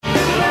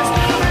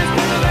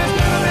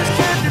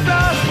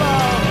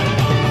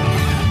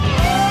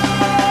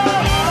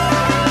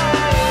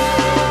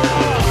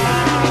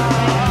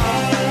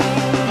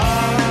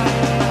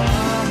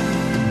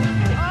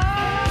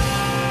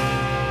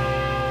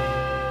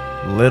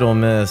Little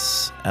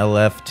Miss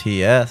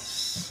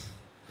LFTS,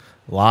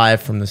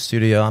 live from the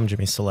studio. I'm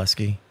Jimmy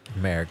Selesky.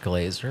 Merrick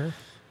Glazer.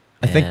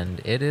 I think-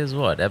 And it is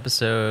what?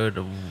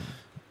 Episode...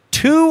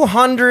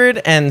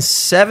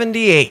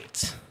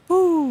 278.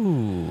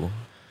 Ooh.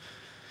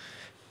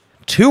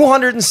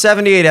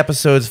 278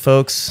 episodes,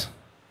 folks,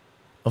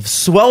 of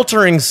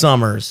sweltering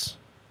summers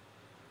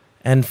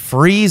and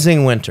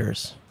freezing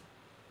winters.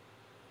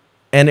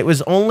 And it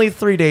was only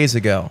 3 days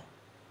ago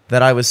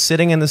that I was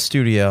sitting in the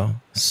studio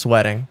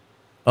sweating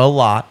a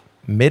lot,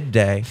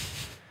 midday,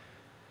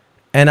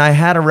 and I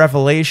had a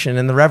revelation,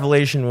 and the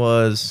revelation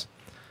was,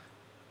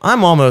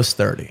 I'm almost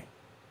 30.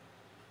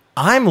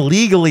 I'm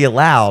legally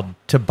allowed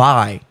to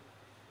buy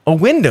a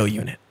window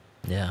unit.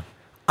 Yeah.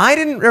 I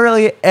didn't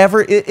really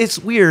ever... It's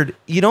weird.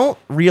 You don't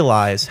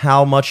realize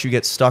how much you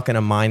get stuck in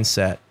a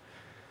mindset.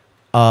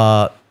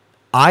 I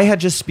had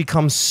just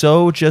become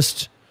so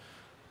just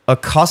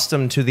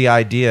accustomed to the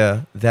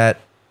idea that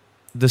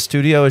the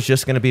studio is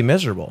just going to be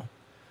miserable.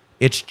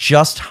 It's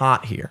just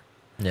hot here.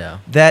 Yeah.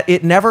 That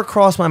it never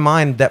crossed my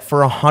mind that for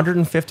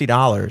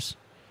 $150,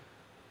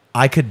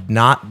 I could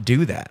not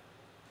do that.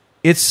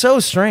 It's so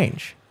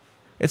strange.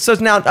 It's so...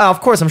 Now,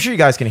 of course, I'm sure you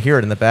guys can hear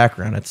it in the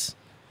background. It's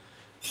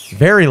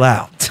very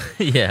loud.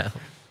 Yeah.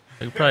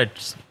 We could probably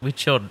just... We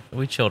chilled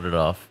it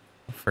off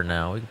for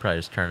now. We could probably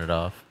just turn it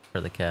off for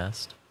the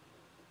cast.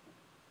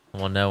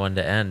 We'll know when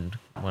to end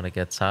when it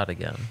gets hot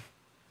again.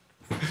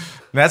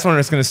 That's when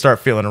it's going to start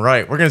feeling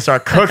right. We're going to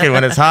start cooking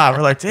when it's hot.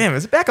 We're like, damn,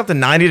 is it back up to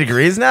 90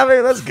 degrees now,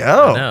 baby? Let's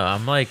go. No,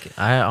 I'm like,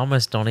 I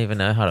almost don't even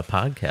know how to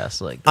podcast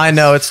like this. I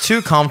know, it's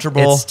too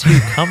comfortable. It's too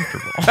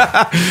comfortable.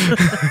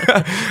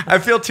 I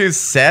feel too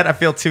set. I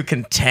feel too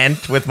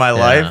content with my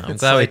life. I'm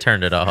It's glad we like,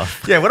 turned it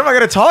off. yeah, what am I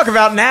going to talk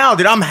about now,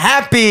 dude? I'm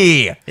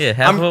happy. Yeah,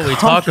 half I'm of what we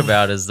talk comfortable.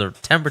 about is the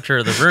temperature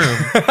of the room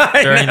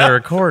during the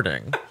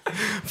recording.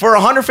 For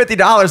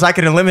 $150, I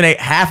can eliminate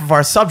half of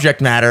our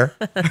subject matter.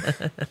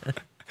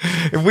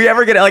 If we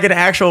ever get like an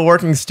actual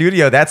working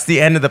studio, that's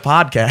the end of the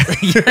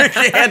podcast. You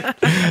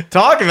can't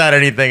talk about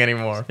anything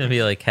anymore. It's gonna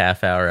be like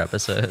half-hour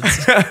episodes.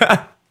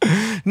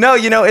 No,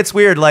 you know, it's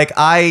weird. Like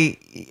I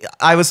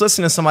was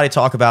listening to somebody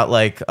talk about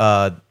like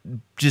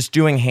just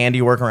doing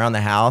handiwork around the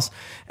house.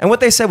 And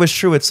what they said was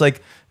true. It's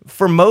like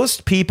for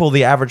most people,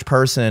 the average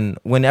person,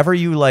 whenever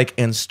you like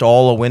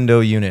install a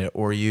window unit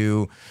or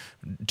you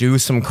do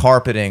some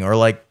carpeting or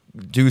like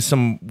do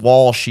some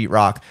wall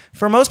sheetrock,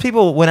 for most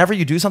people, whenever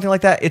you do something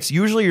like that, it's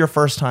usually your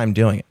first time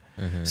doing it.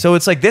 Mm-hmm. So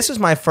it's like, this is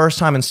my first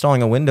time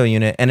installing a window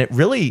unit, and it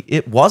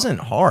wasn't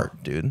hard,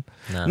 dude.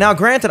 No. Now,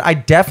 granted, I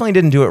definitely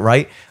didn't do it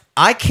right.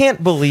 I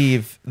can't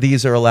believe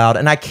these are allowed,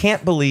 and I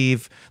can't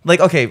believe,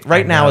 like, okay,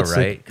 right now it's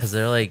right like, because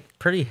they're like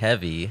pretty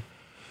heavy,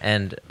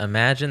 and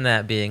imagine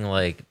that being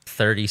like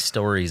 30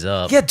 stories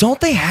up. yeah,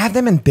 don't they have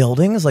them in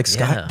buildings like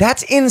Scott? Yeah.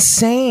 That's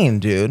insane,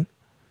 dude.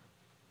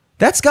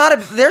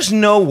 There's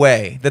no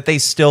way that they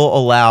still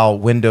allow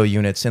window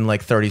units in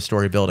like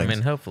 30-story I buildings.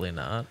 mean, hopefully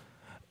not.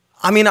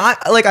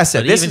 Like I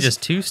said, But this even is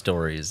just 2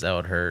 stories, that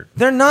would hurt.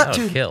 they're not That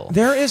would too. kill.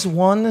 There is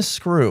one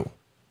screw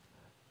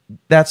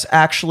that's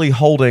actually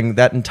holding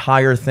that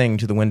entire thing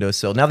to the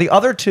windowsill. Now the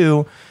other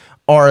 2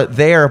 are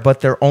there, but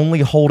they're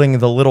only holding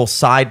the little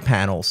side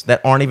panels that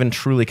aren't even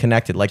truly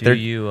connected. Like Do they're,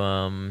 you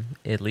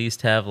at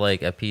least have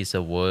like a piece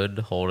of wood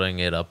holding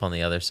it up on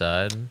the other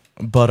side?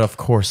 but of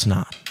course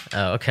not.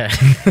 Oh, okay.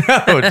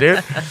 No,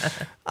 dude.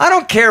 I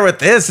don't care what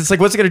this. It's like,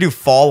 what's it gonna do?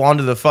 Fall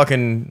onto the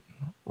fucking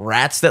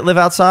rats that live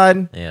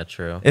outside? Yeah,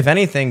 true. If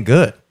anything,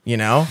 good. You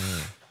know.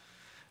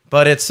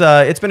 But it's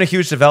been a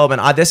huge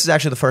development. This is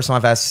actually the first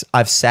time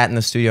I've sat in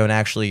the studio and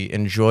actually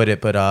enjoyed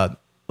it. But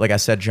like I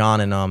said,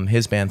 John and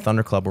his band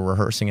Thunder Club were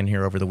rehearsing in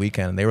here over the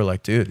weekend, and they were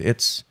like, "Dude,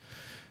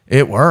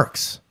 it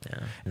works."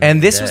 Yeah.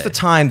 And this was Day. the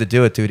time to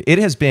do it, dude. It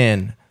has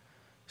been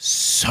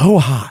so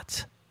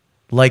hot,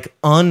 like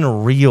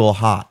unreal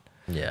hot,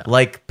 Yeah.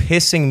 like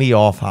pissing me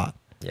off hot.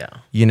 Yeah.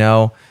 You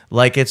know,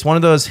 like it's one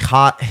of those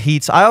hot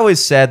heats. I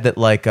always said that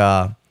like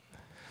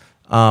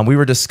we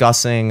were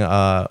discussing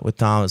with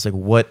Tom, it's like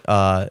what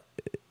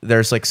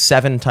there's like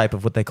 7 type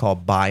of what they call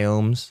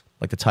biomes,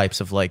 like the types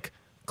of like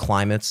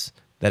climates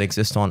that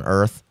exist on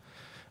Earth.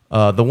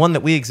 The one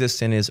that we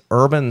exist in is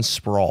urban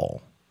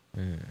sprawl,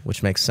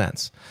 which makes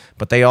sense.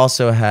 But they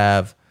also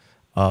have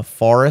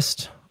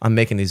forest. I'm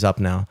making these up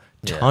now.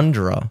 Yeah.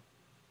 Tundra,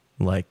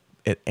 like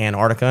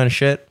Antarctica and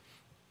shit.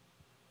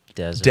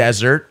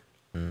 Desert.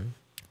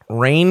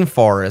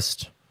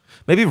 Rainforest.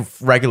 Maybe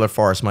regular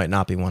forest might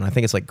not be one. I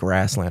think it's like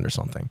grassland or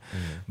something.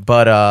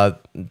 But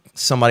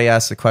somebody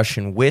asked the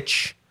question,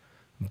 which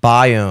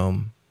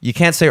biome, you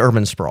can't say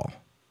urban sprawl.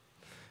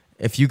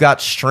 If you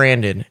got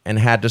stranded and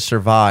had to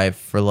survive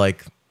for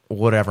like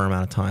whatever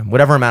amount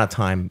of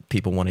time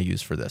people want to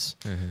use for this,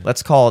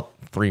 let's call it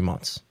 3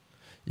 months.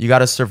 You got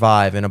to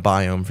survive in a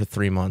biome for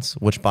 3 months.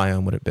 Which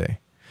biome would it be?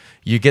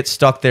 You get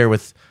stuck there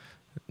with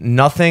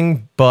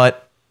nothing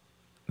but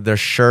the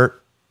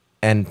shirt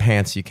and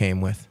pants you came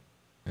with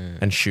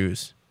and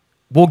shoes.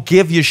 We'll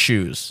give you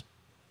shoes.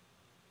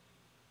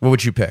 What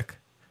would you pick?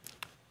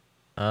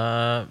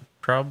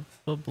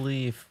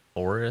 Probably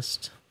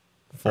forest.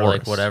 Or like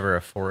Forest. whatever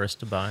a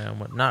forest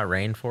biome, not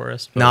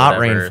rainforest, but Not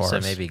whatever, so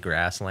rainforest. maybe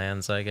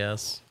grasslands, I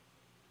guess.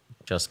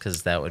 Just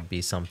because that would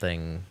be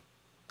something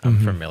Mm-hmm.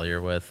 I'm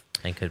familiar with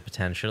and could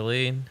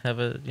potentially have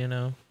a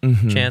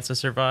chance of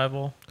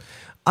survival.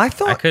 I I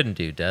thought, couldn't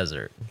do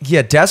desert.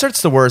 yeah,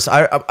 desert's the worst.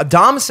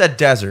 Dom said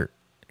desert.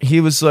 He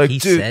was like, He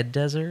dude, said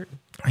desert.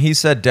 he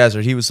said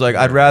desert. He was like,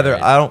 I'd rather,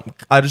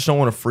 I just don't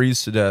want to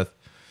freeze to death.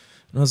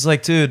 And I was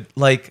like, dude,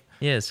 like,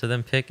 Yeah, so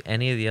then pick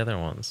any of the other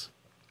ones.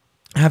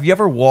 have you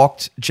ever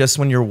walked just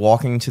when you're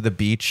walking to the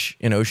beach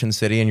in Ocean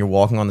City and you're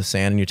walking on the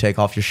sand and you take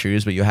off your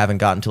shoes, but you haven't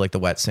gotten to like the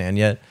wet sand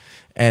yet?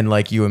 And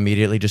like you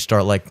immediately just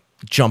start like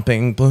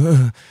jumping.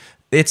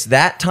 It's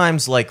that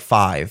times like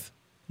 5.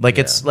 Like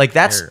it's Yeah, like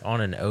that's you're on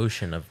an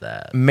ocean of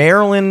that.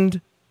 Maryland,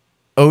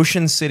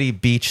 Ocean City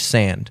beach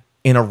sand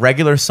in a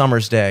regular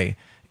summer's day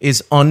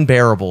is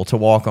unbearable to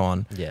walk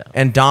on. Yeah.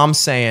 And Dom's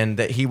saying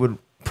that he would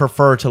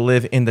prefer to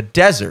live in the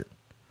desert,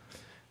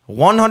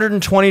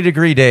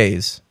 120-degree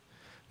days.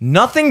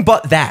 Nothing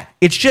but that.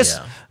 It's just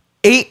Yeah.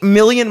 8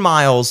 million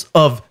miles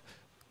of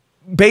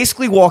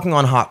basically walking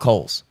on hot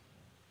coals.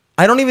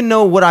 I don't even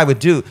know what I would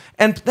do.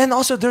 And then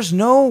also, there's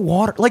no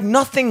water. Like,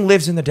 nothing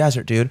lives in the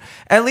desert, dude.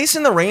 At least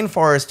in the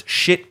rainforest,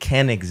 shit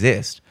can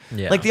exist.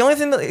 Yeah. Like, the only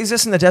thing that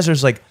exists in the desert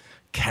is, like,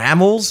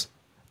 camels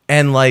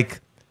and, like,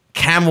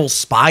 camel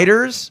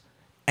spiders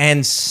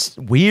and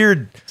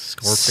weird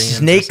Scorpions or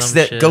snakes some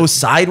that shit. go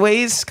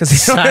sideways.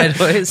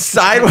 Sideways?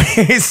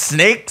 Sideways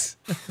snakes.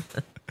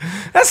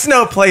 That's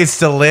no place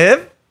to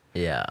live.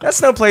 Yeah.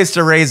 That's no place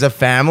to raise a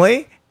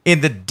family in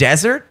the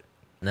desert.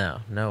 No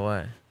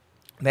way.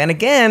 Then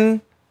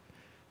again,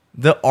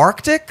 the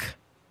Arctic.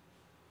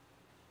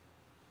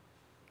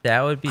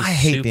 That would be I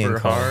hate being super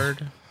cold.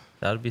 hard.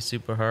 That would be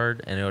super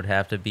hard, and it would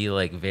have to be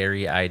like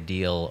very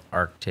ideal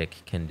Arctic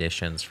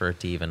conditions for it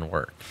to even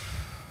work.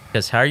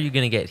 Because how are you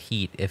going to get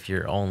heat if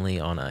you're only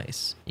on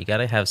ice? You got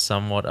to have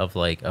somewhat of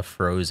like a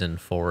frozen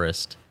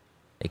forest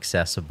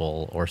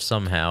accessible, or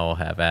somehow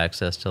have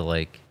access to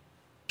like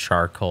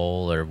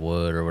charcoal or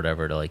wood or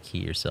whatever to like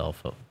heat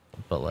yourself up.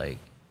 But like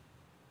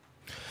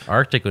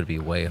Arctic would be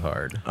way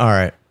hard. All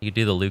right. You could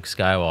do the Luke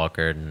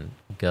Skywalker and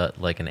gut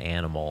like an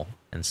animal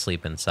and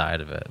sleep inside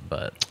of it,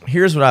 but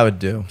Here's what I would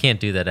do. can't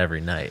do that every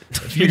night.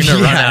 You're gonna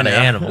run Yeah, out of no,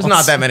 animals. There's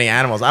not that many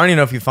animals. I don't even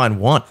know if you find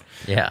one.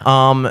 Yeah.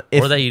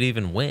 If, Or that you'd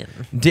even win.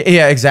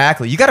 yeah,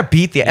 exactly. You got to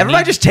beat the.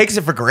 Everybody need- just takes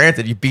it for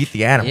granted. You beat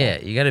the animal. Yeah,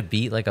 you got to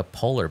beat like a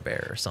polar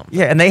bear or something.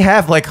 Yeah, and they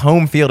have like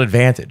home field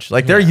advantage.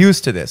 Like they're Yeah.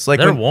 used to this. Like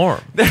They're when-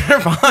 warm. They're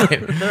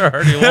fine. They're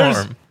already They're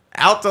warm.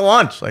 out to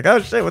lunch. Like,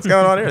 oh shit, what's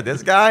going on here?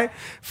 This guy,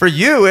 for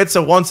you, it's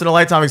a once in a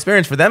lifetime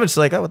experience. For them, it's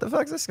like, oh, what the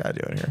fuck is this guy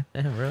doing here?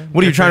 Yeah, really?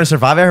 What are you trying to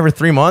survive every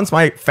 3 months?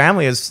 My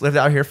family has lived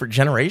out here for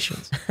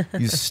generations.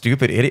 You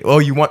stupid idiot. Oh,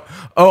 you want?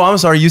 Oh, I'm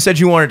sorry. You said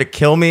you wanted to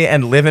kill me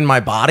and live in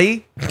my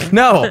body?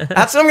 No,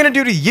 that's what I'm gonna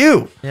do to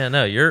you. Yeah,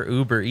 no, you're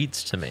Uber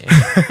Eats to me.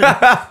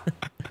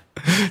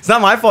 It's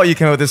not my fault you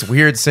came up with this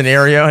weird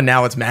scenario and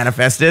now it's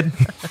manifested.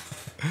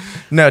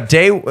 No,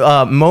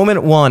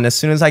 moment 1, as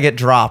soon as I get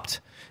dropped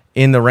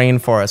in the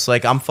rainforest,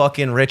 like I'm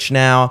fucking rich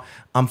now.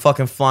 I'm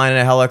fucking flying in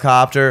a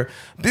helicopter.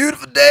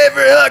 Beautiful day for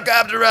a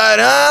helicopter ride,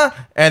 huh?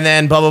 And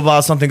then blah, blah, blah,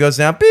 something goes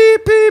down.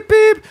 Beep, beep,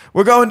 beep.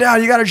 We're going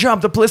down. You got to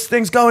jump. The police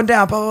thing's going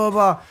down. Blah, blah,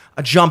 blah.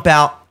 I jump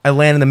out. I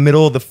land in the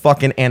middle of the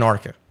fucking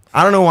Antarctica.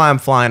 I don't know why I'm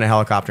flying a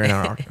helicopter in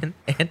Antarctica. In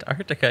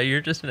Antarctica,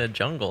 you're just in a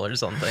jungle or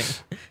something.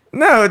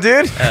 No,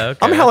 dude. Oh, okay,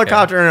 I'm okay.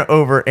 helicoptering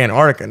over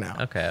Antarctica now.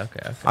 Okay.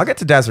 I'll get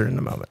to desert in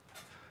a moment.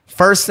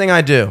 First thing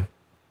I do,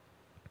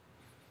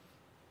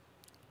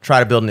 try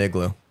to build an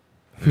igloo.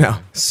 No,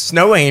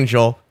 snow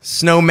angel,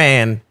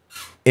 snowman,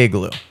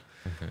 igloo.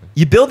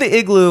 You build the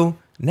igloo,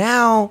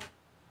 now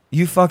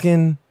you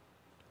kind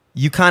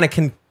of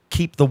can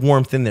keep the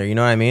warmth in there. You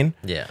know what I mean?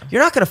 Yeah.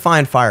 You're not going to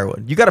find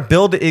firewood. You got to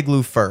build the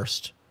igloo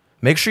first.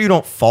 Make sure you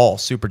don't fall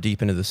super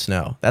deep into the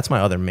snow. That's my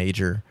other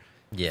major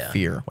Yeah.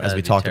 fear, as that'd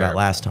we be talked terrible. about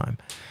last time.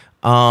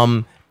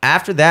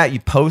 After that, you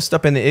post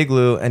up in the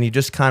igloo and you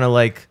just kind of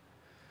like,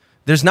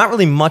 there's not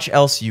really much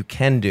else you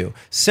can do.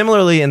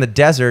 Similarly, in the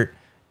desert,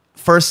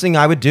 first thing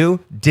I would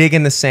do, dig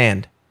in the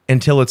sand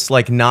until it's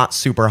like not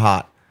super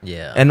hot.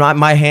 Yeah. And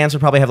my hands would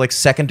probably have like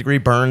 2nd-degree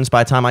burns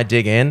by the time I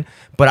dig in,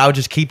 but I would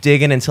just keep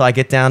digging until I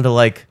get down to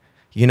like,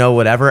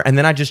 whatever. And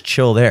then I just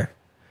chill there.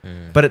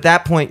 But at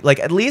that point, like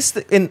at least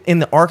in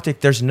the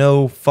Arctic, there's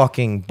no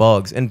fucking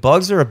bugs. And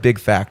bugs are a big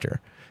factor.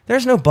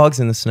 There's no bugs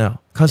in the snow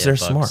because Yeah,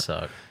 they're bugs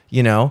smart.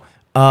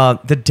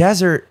 suck. The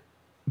desert,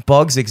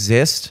 bugs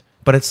exist,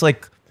 but it's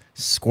like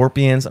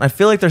scorpions. And I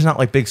feel like there's not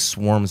like big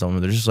swarms of them.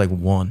 There's just like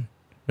one.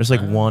 There's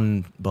like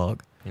one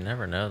bug. You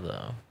never know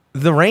though.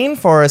 The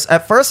rainforest,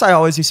 at first I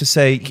always used to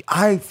say,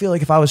 I feel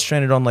like if I was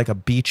stranded on like a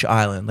beach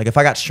island, like if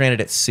I got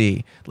stranded at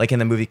sea, like in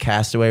the movie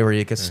Castaway where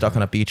you get stuck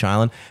on a beach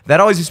island,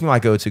 that always used to be my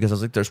go-to because I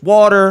was like, there's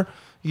water,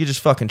 you can just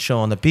fucking chill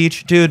on the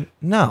beach. Dude,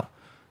 no.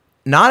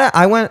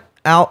 I went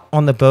out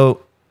on the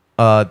boat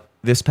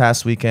this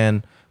past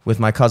weekend with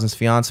my cousin's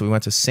fiance. We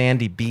went to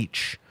Sandy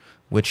Beach,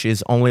 which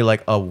is only like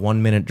a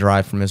 1-minute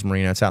drive from his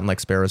marina. It's out in like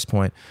Sparrows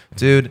Point.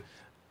 Dude,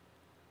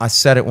 I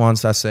said it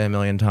once, I say a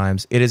million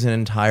times. It is an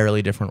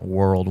entirely different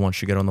world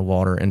once you get on the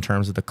water in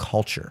terms of the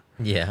culture.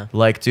 Yeah.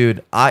 Like,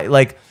 dude, I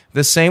like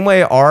the same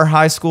way our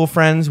high school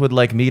friends would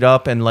like meet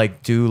up and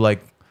like do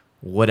like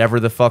whatever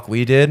the fuck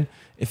we did.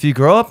 If you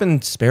grow up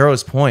in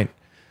Sparrows Point,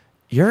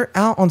 you're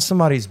out on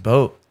somebody's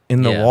boat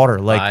in the water,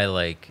 like by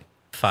like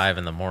 5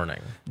 a.m,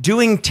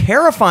 doing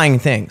terrifying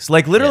things.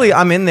 Like literally,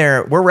 I'm in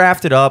there. We're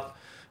rafted up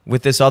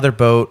with this other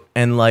boat,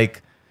 and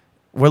like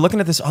we're looking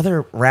at this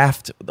other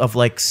raft of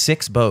like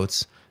 6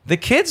 boats. The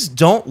kids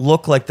don't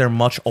look like they're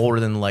much older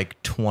than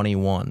like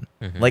 21.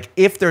 Like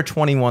if they're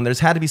 21, there's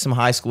had to be some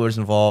high schoolers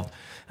involved.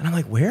 And I'm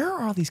like, where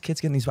are all these kids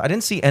getting these? I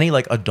didn't see any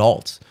like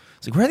adults.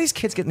 It's like, where are these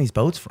kids getting these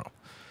boats from?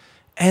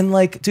 And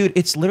like, dude,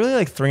 it's literally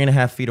like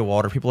 3.5 feet of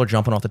water. People are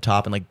jumping off the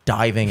top and like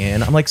diving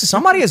in. I'm like,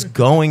 somebody is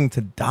going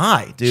to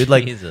die, dude.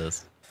 Like,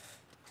 Jesus.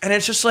 And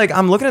it's just like,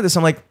 I'm looking at this.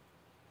 I'm like,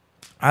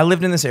 I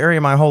lived in this area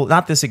my whole,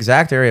 not this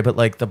exact area, but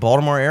like the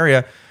Baltimore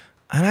area.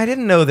 And I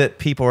didn't know that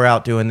people were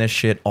out doing this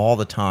shit all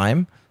the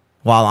time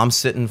while I'm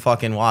sitting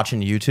fucking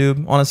watching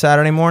YouTube on a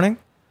Saturday morning.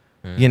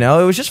 You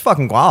know, it was just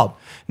fucking wild.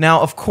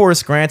 Now, of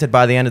course, granted,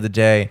 by the end of the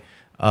day,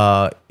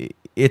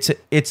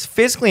 it's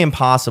physically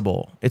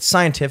impossible. It's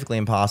scientifically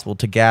impossible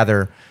to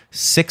gather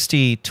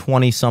 60,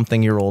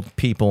 20-something-year-old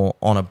people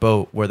on a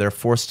boat where they're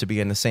forced to be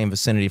in the same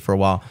vicinity for a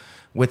while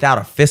without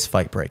a fist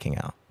fight breaking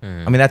out.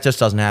 I mean, that just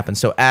doesn't happen.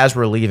 So as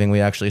we're leaving, we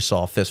actually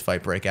saw a fist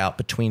fight break out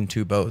between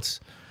 2 boats.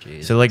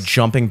 Jesus. So like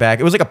jumping back,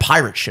 it was like a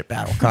pirate ship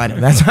battle, kind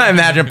of. That's how I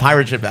imagine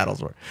pirate ship battles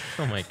were.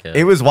 Oh my God.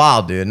 It was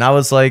wild, dude. And I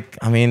was like,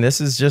 I mean, that's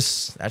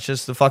just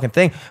the fucking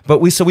thing. But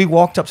we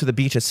walked up to the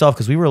beach itself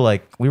because we were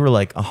like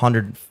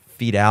 100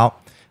 feet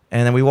out,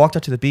 and then we walked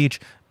up to the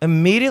beach.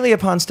 Immediately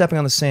upon stepping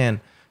on the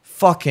sand,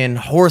 fucking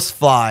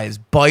horseflies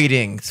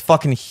biting. It's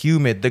fucking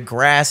humid. The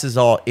grass is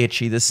all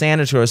itchy. The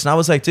sand is gross. And I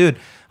was like, dude,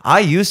 I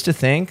used to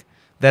think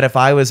that if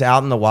I was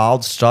out in the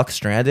wild, stuck,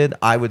 stranded,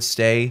 I would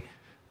stay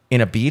in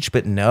a beach,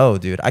 but no,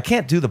 dude, I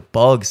can't do the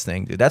bugs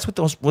thing, dude. That's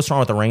what's wrong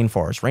with the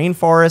rainforest.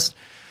 Rainforest,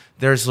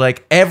 there's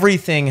like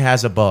everything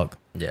has a bug.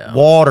 Yeah.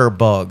 Water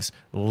bugs,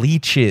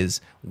 leeches,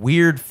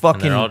 weird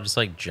fucking. And they're all just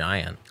like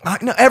giant.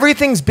 No,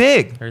 everything's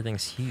big.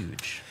 Everything's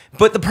huge.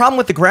 But the problem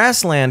with the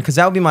grassland, because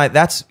that would be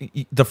that's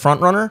the front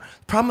runner.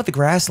 The problem with the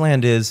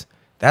grassland is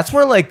that's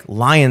where like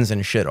lions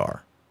and shit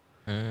are.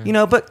 You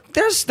know, but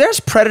there's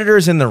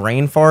predators in the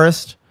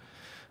rainforest,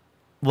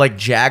 like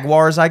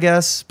jaguars, I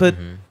guess, but.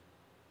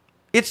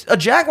 It's a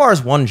jaguar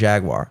is one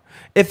jaguar.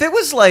 If it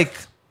was like,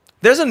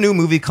 there's a new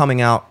movie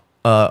coming out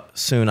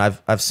soon.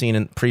 I've seen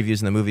in previews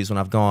in the movies when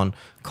I've gone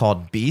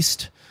called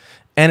Beast,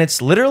 and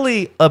it's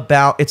literally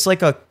about. It's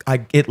like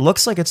it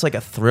looks like it's like a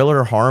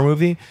thriller horror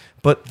movie,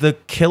 but the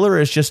killer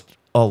is just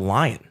a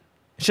lion.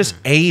 It's just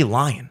a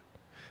lion,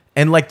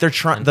 and like they're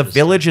trying. The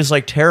village is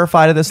like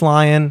terrified of this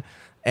lion,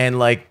 and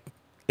like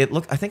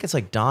I think it's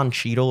like Don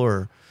Cheadle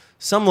or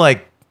some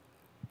like.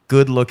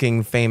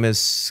 Good-looking,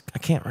 famous,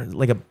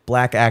 like a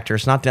black actor.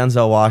 It's not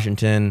Denzel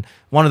Washington.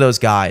 One of those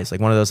guys,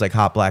 like one of those like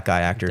hot black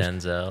guy actors.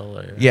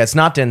 Denzel? Or... Yeah, it's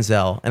not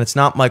Denzel, and it's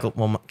not Michael.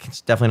 Well, it's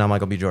definitely not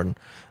Michael B. Jordan.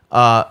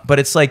 But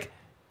it's like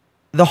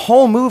the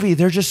whole movie,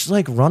 they're just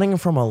like running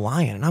from a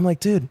lion, and I'm like,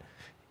 dude,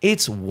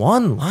 it's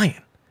one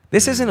lion.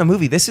 This isn't a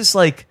movie. This is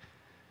like,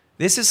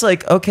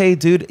 okay,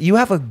 dude, you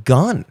have a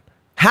gun.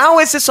 How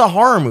is this a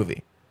horror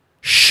movie?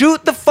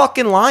 Shoot the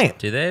fucking lion.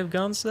 Do they have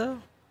guns though?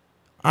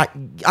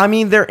 I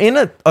mean, they're in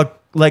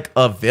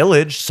a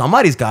village.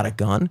 Somebody's got a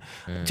gun.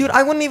 Dude,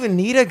 I wouldn't even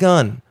need a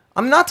gun.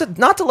 I'm not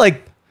to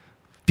like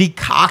be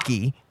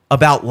cocky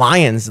about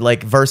lions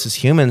like versus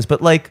humans,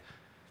 but like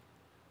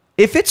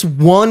if it's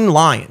one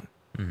lion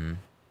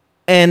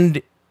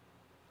and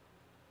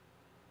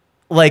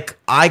like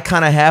I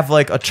kind of have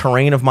like a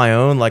terrain of my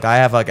own, like I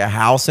have like a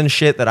house and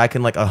shit that I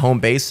can like a home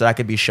base that I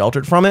could be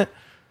sheltered from it.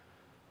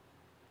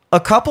 A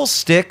couple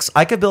sticks,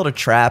 I could build a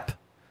trap.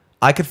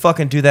 I could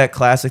fucking do that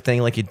classic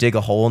thing like you dig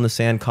a hole in the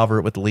sand, cover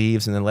it with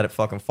leaves, and then let it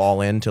fucking fall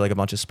into like a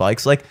bunch of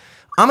spikes. Like,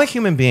 I'm a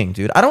human being,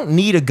 dude. I don't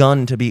need a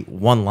gun to beat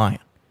one lion.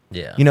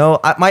 Yeah. You know,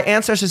 my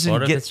ancestors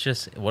didn't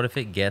what if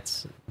it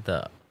gets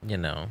the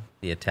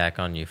attack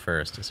on you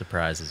first? It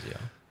surprises you.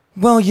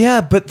 Well,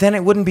 yeah, but then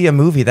it wouldn't be a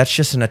movie. That's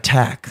just an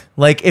attack.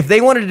 Like, if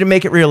they wanted to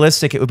make it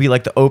realistic, it would be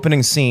like the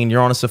opening scene. You're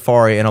on a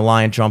safari and a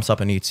lion jumps up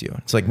and eats you.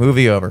 It's like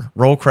movie over.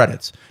 Roll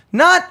credits.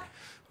 Not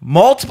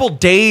multiple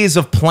days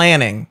of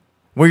planning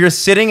where you're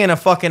sitting in a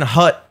fucking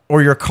hut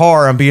or your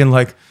car and being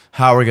like,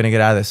 how are we going to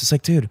get out of this? It's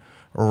like, dude,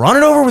 run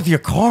it over with your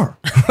car.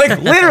 Like,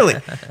 literally.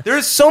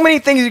 There's so many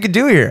things you could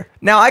do here.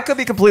 Now, I could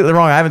be completely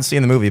wrong. I haven't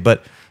seen the movie,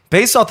 but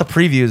based off the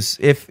previews,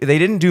 if they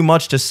didn't do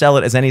much to sell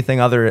it as anything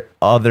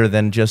other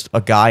than just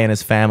a guy and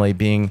his family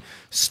being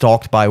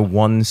stalked by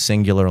one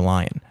singular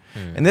lion.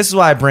 And this is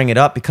why I bring it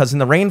up, because in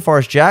the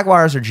rainforest,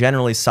 jaguars are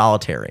generally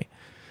solitary.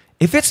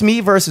 If it's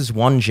me versus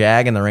one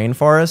jag in the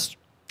rainforest,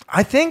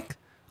 I think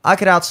I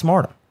could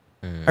outsmart him.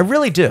 I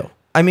really do.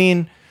 I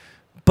mean,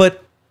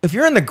 but if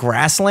you're in the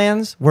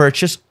grasslands where it's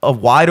just a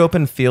wide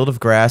open field of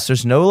grass,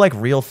 there's no like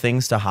real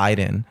things to hide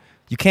in.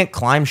 You can't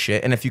climb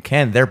shit. And if you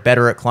can, they're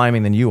better at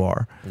climbing than you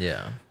are.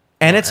 Yeah.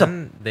 And it's a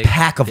And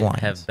pack of they lions.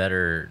 have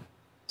better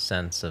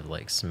sense of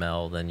like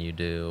smell than you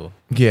do.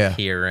 Yeah.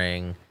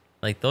 Hearing.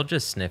 Like they'll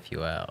just sniff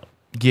you out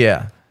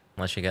Yeah.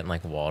 unless you're getting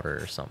like water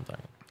or something.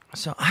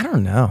 So I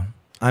don't know.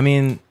 I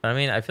mean, But I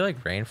mean, I feel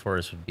like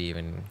rainforest would be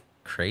even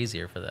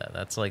crazier for that.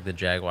 That's like the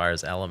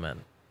jaguar's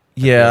element.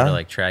 They'd be able yeah. to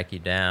like track you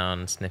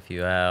down, sniff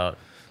you out.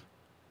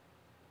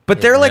 But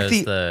It they're like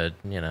knows the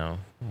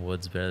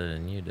woods better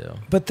than you do.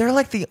 But they're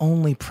like the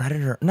only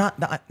predator. Not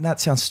that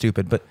sounds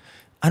stupid, but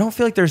I don't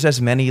feel like there's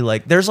as many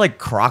like there's like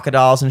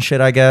crocodiles and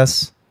shit, I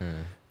guess.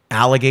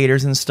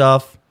 Alligators and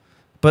stuff.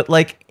 But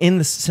like in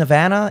the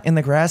savannah, in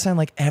the grassland,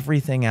 like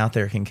everything out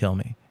there can kill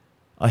me.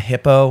 A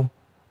hippo,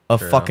 a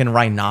True. fucking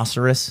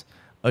rhinoceros,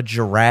 a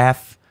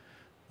giraffe,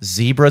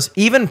 zebras,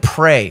 even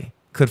prey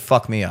could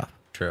fuck me up.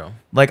 True.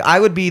 Like I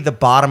would be the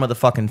bottom of the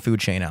fucking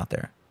food chain out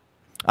there.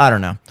 I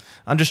don't know.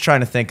 I'm just trying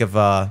to think of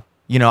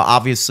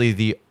obviously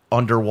the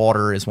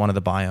underwater is one of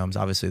the biomes.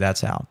 Obviously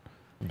that's out.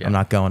 Yeah. I'm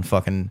not going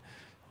fucking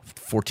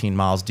 14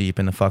 miles deep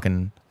in the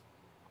fucking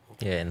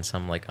Yeah, in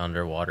some like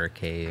underwater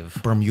cave.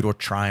 Bermuda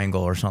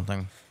Triangle or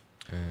something.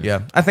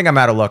 Yeah, I think I'm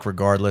out of luck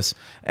regardless.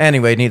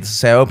 Anyway, needless to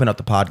say, I opened up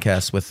the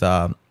podcast with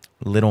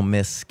Little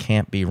Miss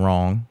Can't Be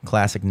Wrong,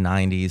 classic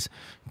 90s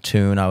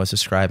tune. I was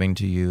describing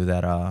to you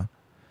that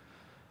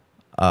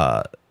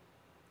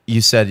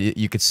you said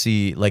you could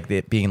see like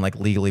it being like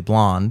Legally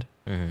Blonde.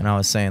 And I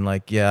was saying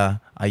like, yeah,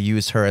 I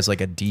used her as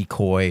like a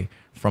decoy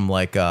from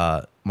like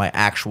my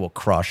actual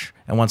crush.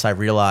 And once I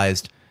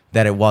realized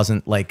that it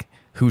wasn't like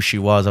who she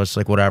was, I was just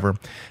like, whatever.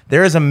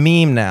 There is a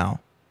meme now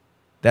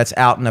that's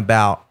out and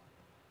about,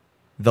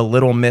 the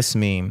Little Miss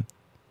meme.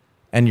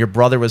 And your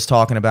brother was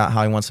talking about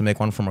how he wants to make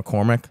one for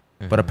McCormick,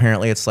 but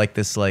apparently it's like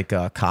this like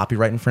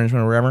copyright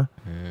infringement or whatever.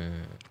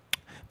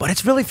 But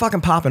it's really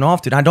fucking popping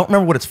off, dude. I don't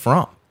remember what it's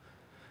from.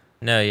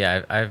 No,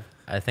 yeah,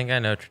 I think I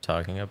know what you're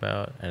talking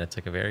about, and it's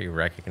like a very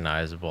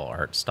recognizable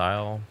art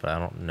style, but I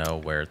don't know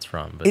where it's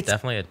from. But It's-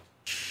 definitely a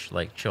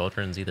like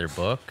children's either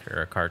book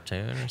or a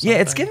cartoon or something. Yeah,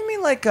 it's giving me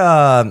like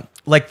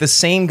the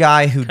same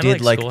guy who Kinda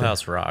did like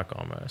Schoolhouse Rock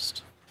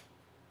almost.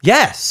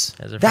 Yes.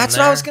 Is it from That's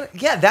what I was there? gonna.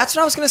 Yeah, that's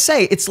what I was gonna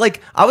say. It's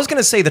like I was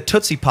gonna say the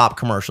Tootsie Pop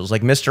commercials,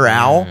 like Mr.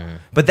 Owl,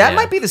 but that Yeah,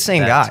 might be the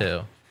same that guy.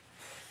 too.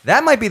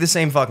 That might be the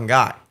same fucking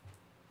guy.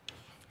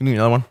 You need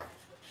another one?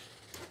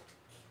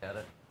 Got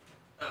it.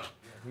 You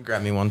can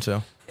grab me one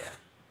too. Yeah.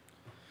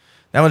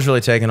 That one's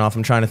really taking off.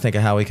 I'm trying to think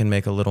of how we can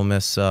make a Little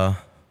Miss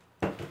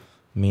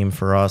meme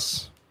for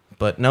us.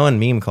 But knowing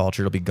meme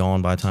culture, it'll be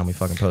gone by the time we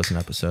fucking post an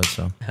episode.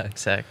 So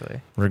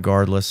Exactly.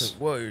 regardless,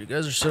 Whoa, you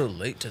guys are so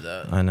late to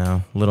that. I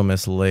know Little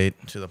Miss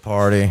late to the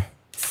party.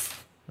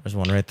 There's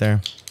one right there.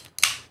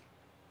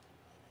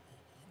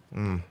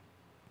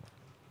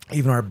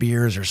 Even our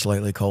beers are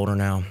slightly colder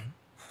now.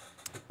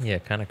 Yeah,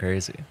 kind of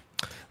crazy.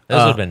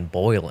 Those would have been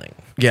boiling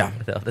Yeah.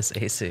 without this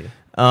AC.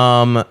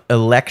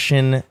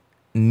 Election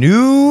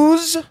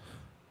news.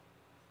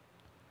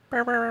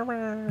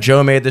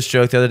 Joe made this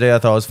joke the other day. I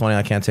thought it was funny.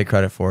 I can't take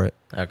credit for it.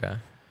 Okay.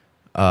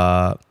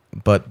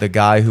 But the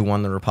guy who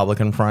won the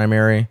Republican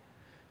primary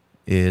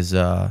is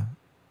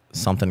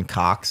something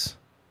Cox.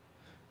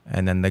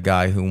 And then the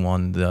guy who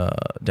won the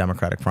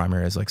Democratic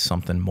primary is like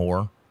something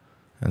more.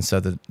 And so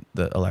the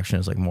election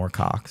is like more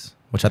Cox,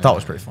 which I thought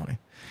was pretty funny.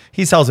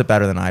 He sells it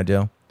better than I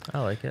do. I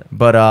like it.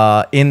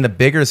 But in the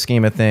bigger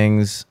scheme of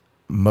things,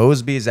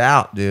 Mosby's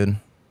out, dude.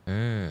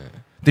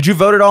 Did you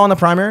vote at all in the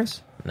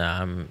primaries?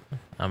 No,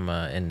 I'm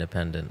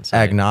independent. So Oh,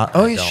 I yeah,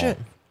 don't. shit.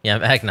 Yeah,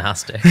 I'm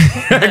agnostic.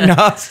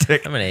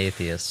 Agnostic. I'm an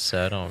atheist,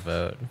 so I don't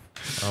vote.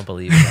 I don't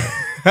believe in it.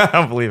 I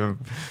don't believe in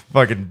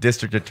fucking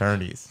district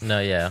attorneys. No,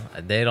 yeah,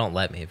 they don't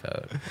let me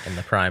vote in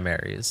the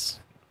primaries.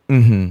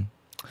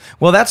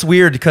 Well, that's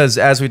weird because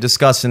as we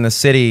discussed in the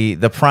city,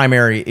 the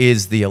primary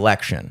is the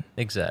election.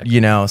 Exactly. You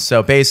know,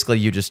 so basically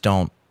you just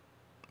don't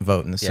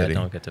vote in the Yeah, city. I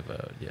don't get to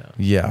vote. Yeah.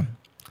 Yeah.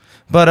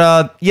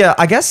 But yeah,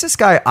 I guess this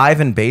guy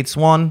Ivan Bates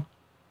won.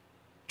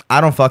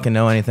 I don't fucking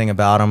know anything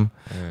about him.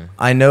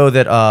 I know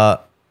that I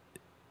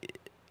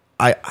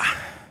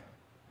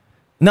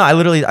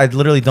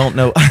literally don't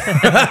know.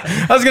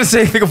 I was gonna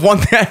say think of one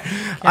thing.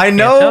 I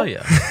know. Can't tell you.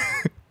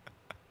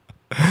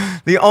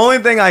 The only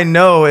thing I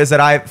know is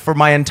that for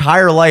my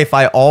entire life,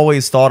 I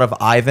always thought of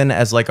Ivan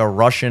as like a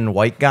Russian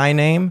white guy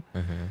name.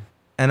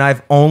 And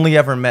I've only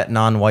ever met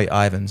non-white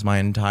Ivans my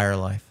entire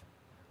life.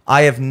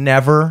 I have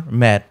never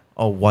met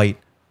a white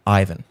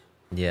Ivan.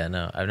 Yeah,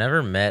 no, I've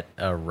never met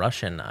a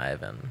Russian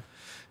Ivan,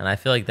 and I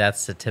feel like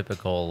that's the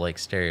typical, like,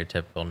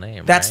 stereotypical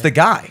name. That's right? the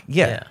guy.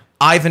 Yeah. Yeah.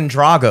 Ivan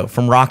Drago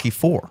from Rocky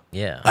 4.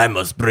 Yeah. I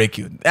must break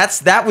you.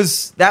 That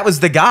was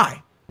the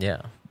guy.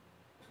 Yeah.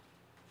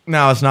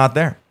 Now it's not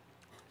there.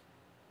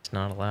 It's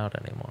not allowed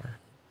anymore.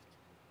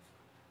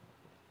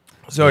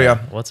 So yeah.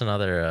 What's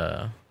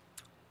another,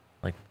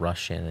 like,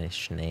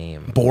 Russianish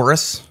name?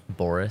 Boris.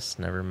 Boris.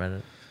 Never met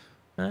it.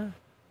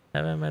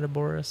 Have I met a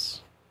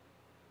Boris?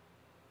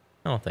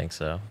 I don't think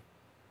so.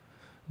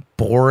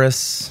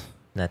 Boris.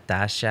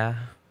 Natasha.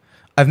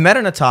 I've met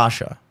a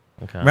Natasha.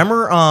 Okay.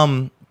 Remember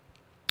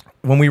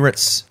when we were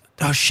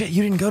Oh shit!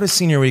 You didn't go to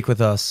senior week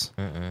with us.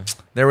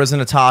 There was a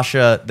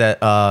Natasha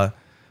that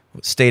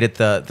stayed at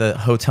the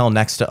hotel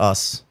next to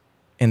us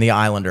in the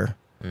Islander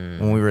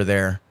when we were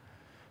there,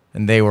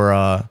 and they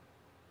were.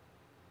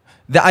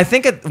 I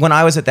think when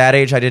I was at that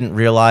age, I didn't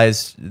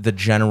realize the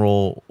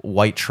general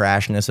white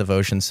trashness of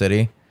Ocean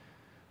City.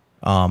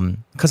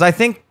 Because I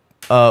think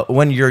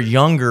when you're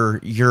younger,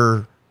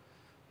 you're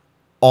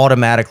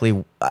automatically.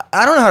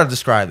 I don't know how to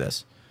describe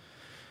this.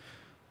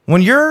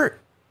 When you're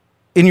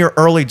in your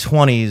early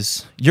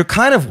 20s, you're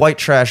kind of white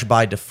trash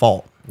by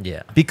default.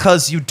 Yeah.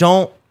 Because you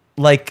don't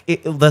like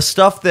the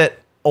stuff that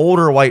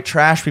older white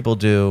trash people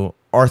do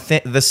are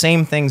the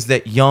same things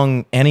that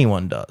young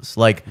anyone does.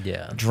 Like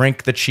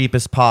drink the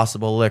cheapest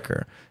possible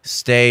liquor,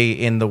 stay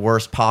in the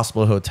worst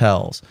possible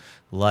hotels,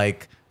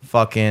 like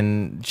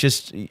fucking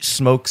just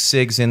smoke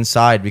cigs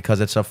inside because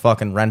it's a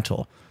fucking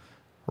rental.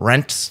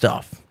 Rent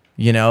stuff,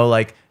 you know?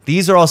 Like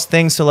these are all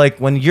things. So like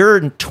when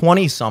you're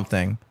 20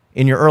 something,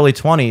 in your early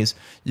 20s,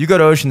 you go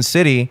to Ocean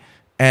City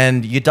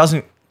and it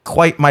doesn't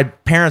quite, my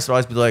parents would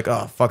always be like,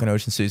 oh, fucking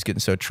Ocean City's getting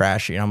so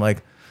trashy. And I'm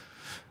like,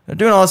 they're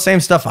doing all the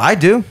same stuff I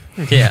do.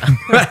 Yeah.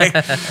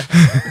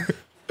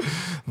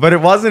 But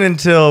it wasn't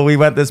until we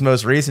went this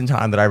most recent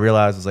time that I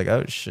realized, I was like,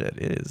 oh shit,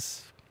 it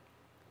is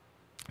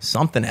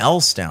something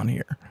else down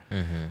here.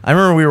 I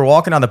remember we were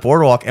walking on the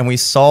boardwalk and we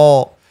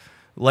saw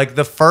like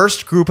the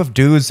first group of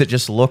dudes that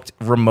just looked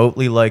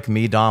remotely like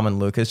me, Dom, and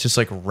Lucas, just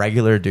like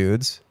regular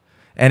dudes.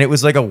 And it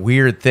was like a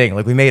weird thing.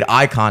 Like we made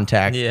eye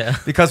contact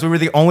because we were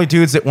the only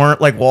dudes that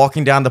weren't like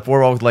walking down the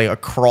boardwalk with like a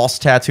cross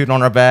tattooed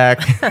on our back.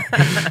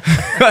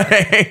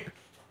 Like,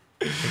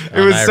 it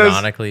was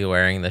ironically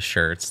wearing the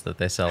shirts that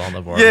they sell on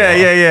the boardwalk.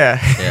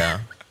 Yeah.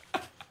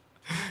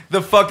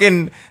 The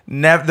fucking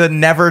the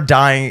never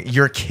dying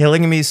 "You're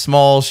Killing Me"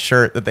 small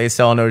shirt that they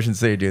sell in Ocean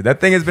City, dude.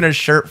 That thing has been a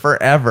shirt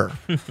forever.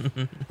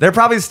 They're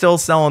probably still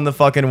selling the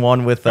fucking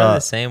one with the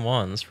same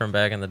ones from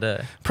back in the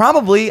day.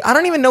 Probably. I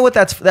don't even know what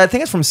that's. I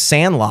think it's from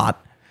Sandlot.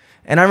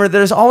 And I remember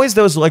there's always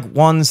those like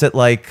ones that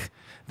like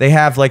they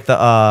have like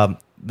the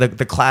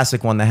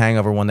classic one, the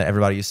Hangover one that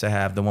everybody used to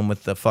have, the one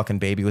with the fucking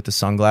baby with the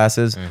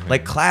sunglasses,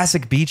 like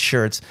classic beach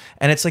shirts.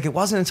 And it's like it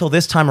wasn't until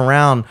this time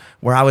around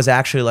where I was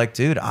actually like,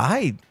 dude,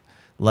 I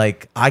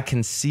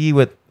can see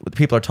what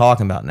people are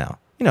talking about now.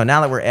 You know, now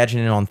that we're edging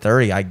in on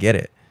 30, I get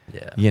it.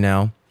 Yeah. You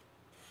know?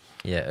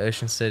 Yeah,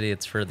 Ocean City,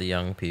 it's for the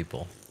young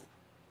people.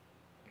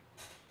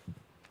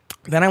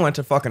 Then I went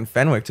to fucking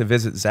Fenwick to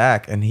visit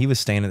Zach, and he was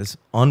staying at this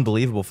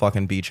unbelievable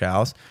fucking beach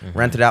house,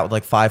 rented out with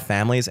like 5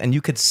 families, and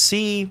you could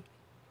see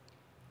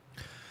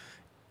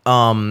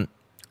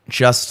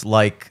just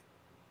like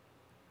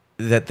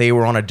that they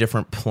were on a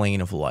different plane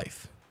of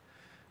life.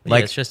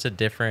 Like, yeah, it's just a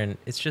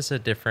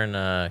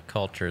different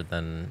culture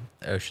than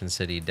Ocean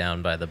City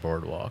down by the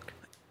boardwalk.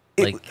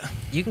 Like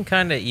you can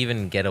kind of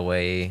even get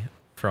away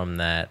from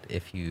that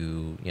if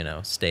you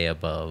stay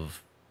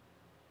above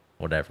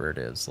whatever it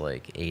is,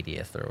 like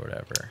 80th or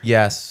whatever.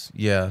 Yes,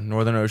 yeah,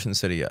 Northern Ocean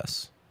City,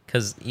 yes.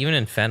 Because even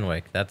in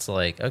Fenwick, that's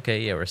like, okay,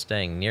 yeah, we're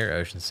staying near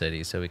Ocean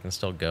City, so we can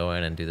still go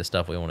in and do the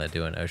stuff we want to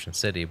do in Ocean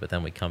City, but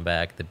then we come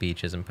back, the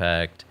beach isn't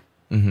packed.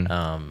 I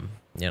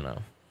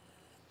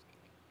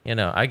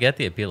get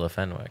the appeal of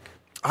Fenwick.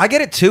 I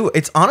get it too.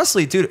 It's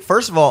honestly, dude,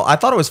 first of all, I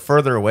thought it was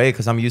further away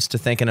because I'm used to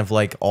thinking of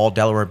like all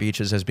Delaware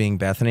beaches as being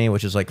Bethany,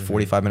 which is like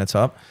 45 minutes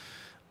up.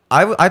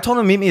 I told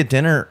him to meet me at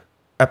dinner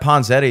at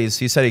Ponzetti's.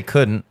 He said he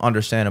couldn't,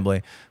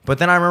 understandably. But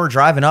then I remember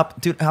driving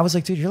up, dude, I was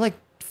like, dude, you're like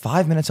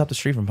 5 minutes up the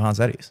street from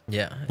Ponzetti's.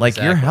 Yeah. Like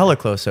you're hella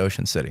close to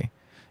Ocean City.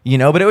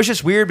 But it was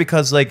just weird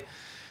because like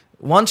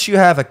once you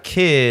have a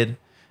kid,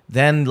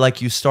 then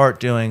like you start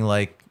doing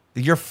like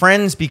your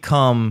friends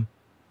become,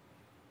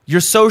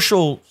 your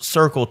social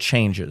circle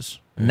changes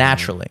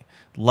naturally.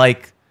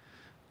 Like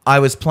I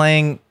was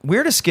playing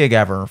weirdest gig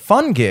ever,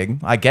 fun gig,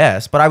 I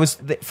guess, but I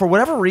was for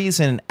whatever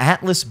reason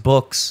Atlas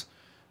books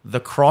the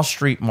Cross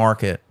Street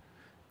Market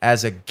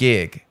as a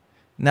gig.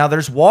 Now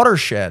there's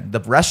Watershed, the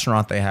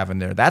restaurant they have in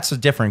there. That's a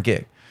different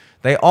gig.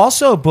 They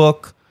also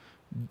book.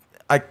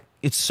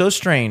 It's so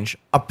strange.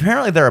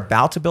 Apparently they're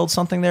about to build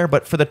something there,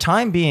 but for the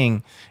time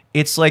being,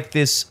 it's like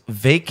this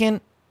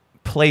vacant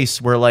place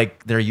where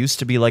like there used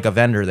to be like a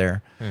vendor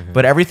there,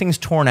 but everything's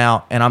torn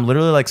out, and I'm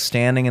literally like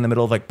standing in the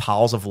middle of like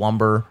piles of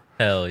lumber.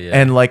 Hell yeah.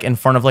 And like in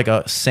front of like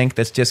a sink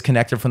that's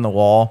disconnected from the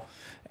wall,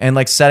 and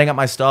like setting up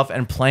my stuff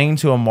and playing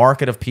to a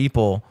market of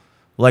people.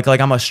 Like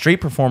I'm a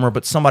street performer,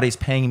 but somebody's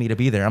paying me to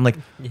be there. I'm like,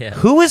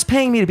 who is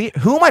paying me to be?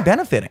 Who am I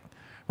benefiting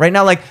right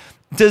now? Like,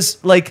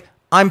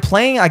 I'm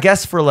playing, I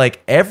guess, for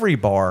like every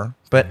bar,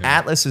 but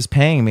Atlas is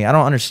paying me. I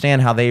don't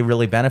understand how they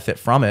really benefit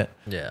from it.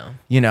 Yeah.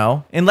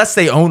 Unless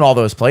they own all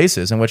those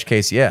places, in which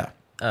case, yeah.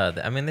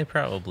 I mean, they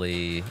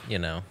probably,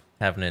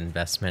 have an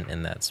investment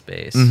in that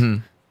space.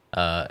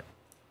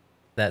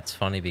 That's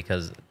funny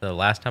because the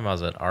last time I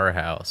was at our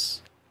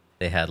house,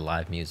 they had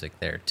live music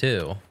there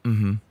too.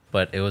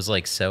 But it was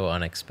like so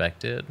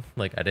unexpected.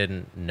 Like I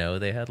didn't know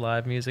they had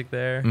live music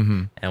there.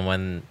 And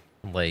when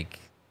like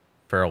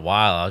for a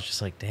while I was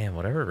just like, damn,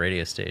 whatever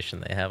radio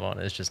station they have on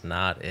is just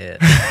not it.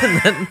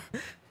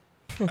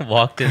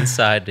 Walked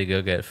inside to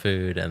go get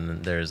food, and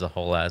then there's a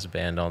whole ass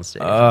band on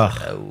stage. Ugh.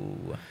 Like,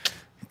 oh,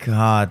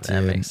 God, dude.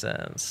 that makes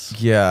sense.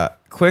 Yeah.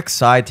 Quick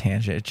side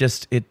tangent.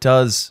 It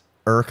does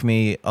irk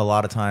me a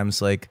lot of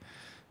times. Like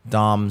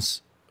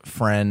Dom's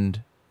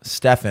friend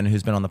Stefan,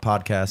 who's been on the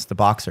podcast, the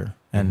boxer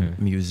and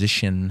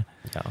musician,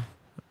 Yeah.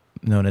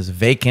 known as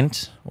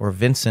Vacant or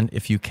Vincent,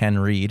 if you can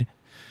read.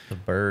 The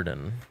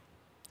burden.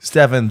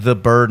 Stefan, the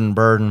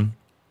burden,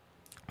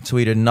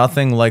 tweeted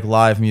nothing like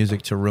live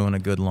music to ruin a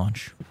good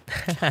lunch.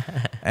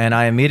 And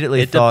I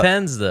immediately It thought,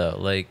 depends though.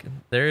 Like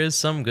there is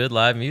some good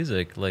live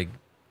music. Like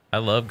I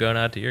love going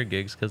out to your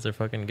gigs because they're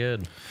fucking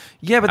good.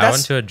 yeah, but I went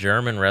that's to a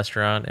German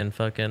restaurant in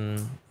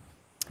fucking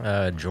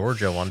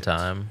Georgia one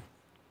time,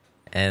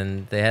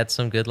 and they had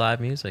some good live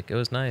music. It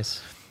was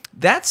nice.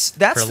 that's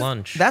for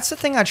lunch. That's the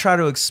thing I try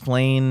to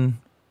explain,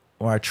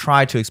 or I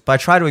try to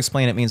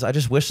explain. It means I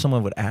just wish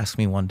someone would ask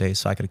me one day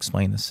so I could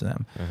explain this to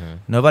them.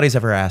 Nobody's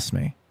ever asked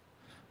me.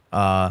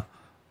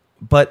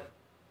 But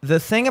the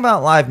thing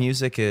about live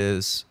music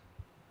is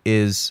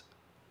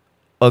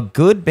a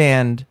good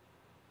band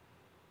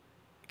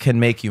can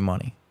make you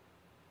money.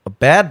 A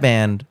bad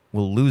band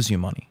will lose you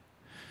money.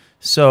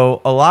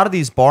 So a lot of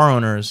these bar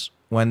owners,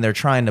 when they're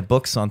trying to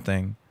book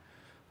something,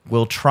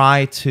 will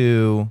try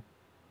to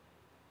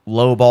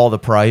lowball the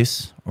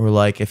price, or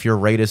like if your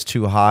rate is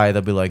too high,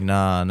 they'll be like,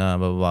 nah, blah,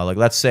 blah, blah. Like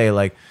let's say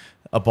like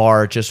a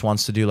bar just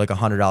wants to do like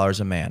 $100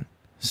 a man.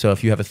 So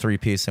if you have a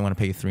 3-piece, they want to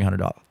pay you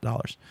 $300.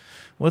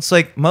 Well, it's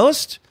like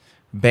most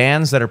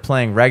bands that are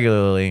playing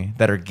regularly,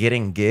 that are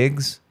getting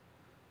gigs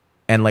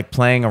and like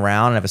playing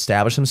around and have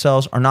established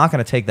themselves, are not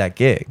going to take that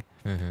gig.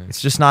 It's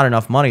just not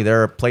enough money.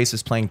 There are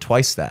places playing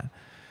twice that.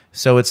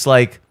 So it's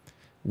like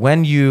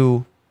when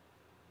you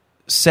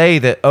say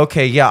that,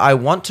 okay, yeah, I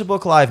want to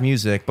book live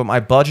music, but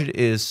my budget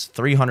is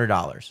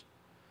 $300.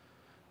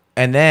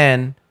 And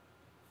then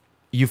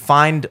you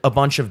find a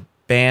bunch of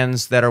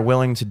bands that are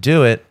willing to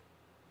do it.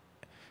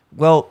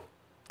 Well,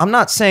 I'm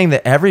not saying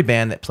that every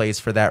band that plays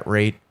for that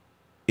rate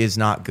is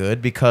not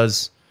good,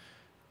 because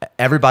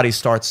everybody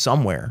starts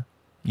somewhere.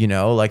 You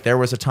know, like there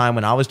was a time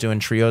when I was doing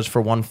trios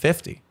for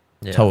 $150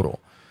 total.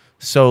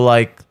 So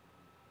like,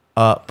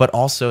 but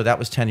also that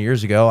was 10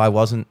 years ago.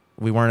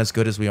 We weren't as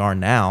good as we are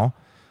now.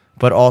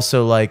 But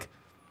also like,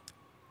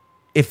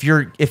 if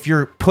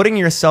you're putting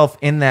yourself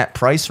in that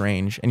price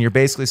range and you're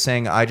basically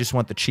saying, I just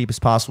want the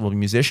cheapest possible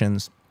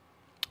musicians,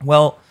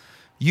 well,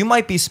 you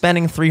might be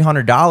spending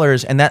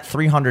 $300, and that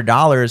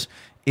 $300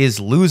 is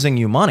losing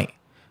you money,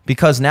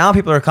 because now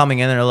people are coming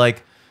in and are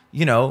like,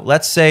 you know,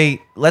 let's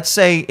say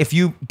if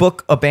you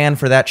book a band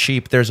for that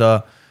cheap, there's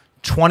a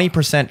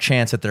 20%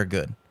 chance that they're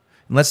good.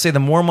 And let's say the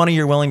more money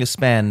you're willing to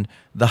spend,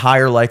 the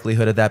higher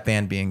likelihood of that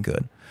band being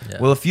good.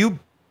 Yeah. Well, if you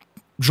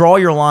draw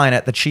your line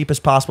at the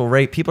cheapest possible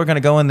rate, people are going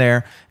to go in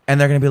there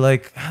and they're going to be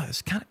like, oh,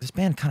 this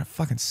band kind of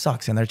fucking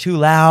sucks, and they're too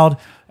loud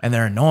and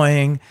they're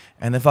annoying,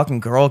 and the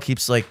fucking girl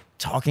keeps like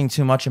talking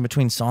too much in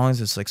between songs.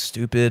 It's like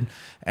stupid.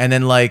 And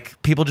then like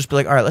people just be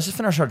like, all right, let's just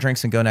finish our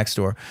drinks and go next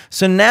door.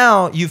 So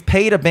now you've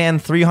paid a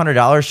band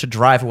 $300 to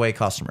drive away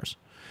customers,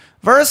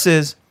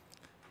 versus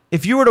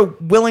if you were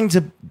willing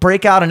to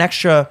break out an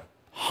extra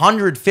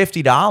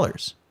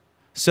 $150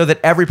 so that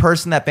every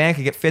person in that band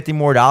could get $50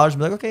 more and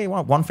be like, okay, you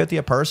want $150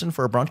 a person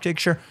for a brunch gig?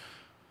 Sure.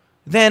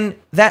 Then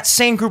that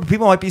same group of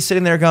people might be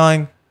sitting there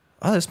going,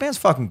 oh, this band's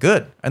fucking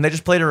good. And they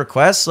just played a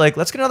request. Like,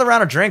 let's get another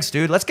round of drinks,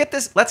 dude. Let's get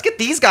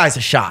these guys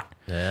a shot.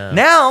 Yeah.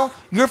 Now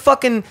you're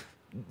fucking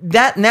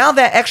that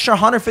extra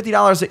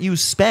 $150 that you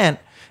spent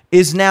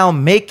is now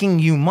making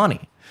you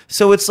money.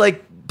 So it's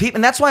like people,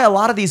 and that's why a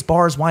lot of these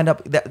bars will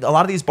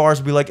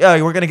be like,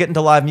 oh, we're going to get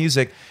into live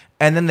music.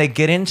 And then they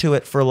get into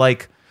it for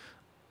like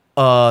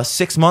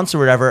 6 months or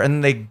whatever, and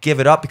then they give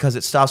it up because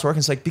it stops working.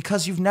 It's like,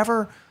 because you've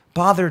never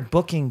bothered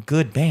booking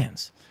good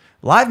bands.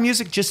 Live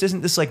music just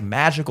isn't this like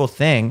magical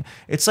thing.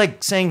 It's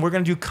like saying we're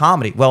going to do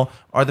comedy. Well,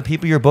 are the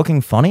people you're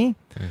booking funny?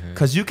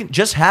 Because you can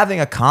just having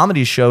a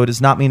comedy show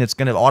does not mean it's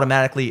going to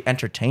automatically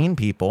entertain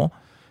people,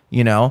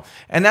 you know?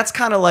 And that's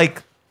kind of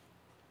like,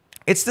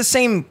 it's the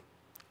same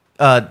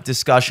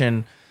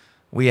discussion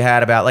we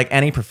had about like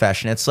any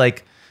profession. It's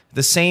like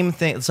the same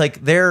thing. It's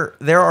like there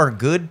are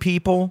good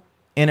people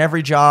in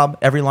every job,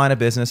 every line of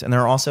business, and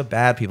there are also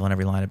bad people in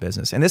every line of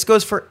business. And this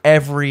goes for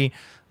every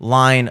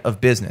line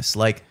of business.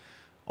 Like,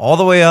 all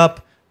the way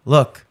up,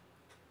 look,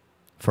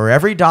 for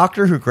every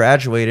doctor who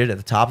graduated at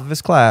the top of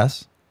his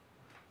class,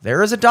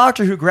 there is a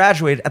doctor who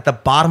graduated at the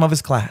bottom of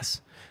his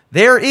class.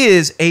 There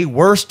is a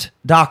worst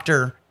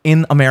doctor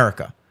in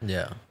America.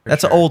 Yeah.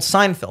 That's an old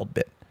Seinfeld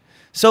bit.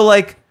 So,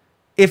 like,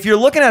 if you're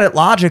looking at it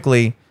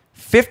logically,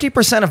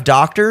 50% of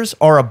doctors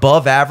are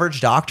above average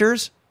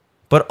doctors,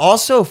 but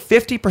also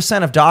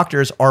 50% of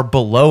doctors are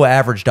below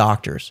average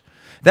doctors.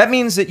 That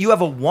means that you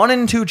have a 1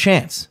 in 2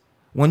 chance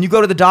when you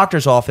go to the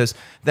doctor's office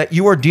that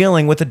you are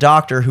dealing with a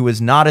doctor who is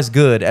not as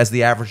good as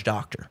the average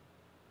doctor,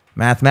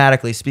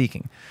 mathematically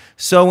speaking.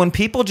 So when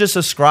people just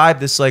ascribe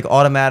this like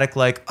automatic,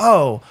 like,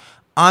 oh,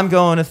 I'm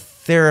going to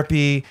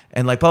therapy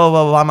and like blah,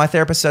 blah, blah, blah, my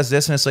therapist says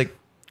this, and it's like,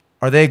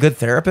 are they a good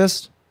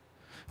therapist?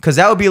 Because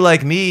that would be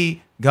like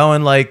me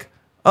going like,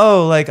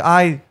 oh, like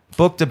I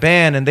booked a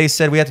band and they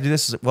said we have to do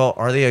this. Well,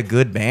 are they a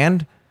good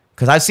band?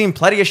 Because I've seen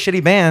plenty of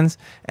shitty bands,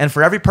 and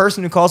for every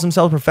person who calls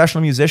themselves a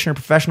professional musician or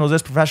professional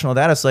this, professional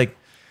that, it's like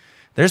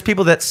there's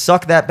people that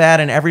suck that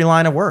bad in every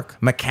line of work.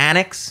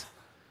 Mechanics,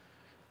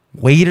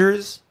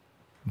 waiters,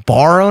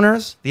 bar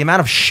owners. The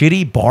amount of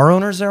shitty bar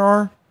owners there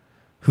are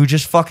who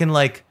just fucking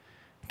like,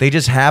 they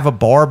just have a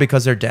bar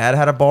because their dad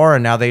had a bar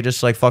and now they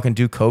just like fucking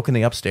do coke in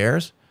the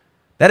upstairs.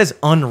 That is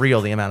unreal,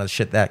 the amount of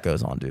shit that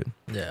goes on, dude.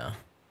 Yeah.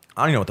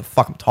 I don't even know what the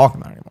fuck I'm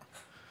talking about anymore.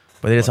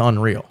 But it is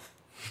unreal.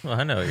 Well,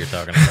 I know what you're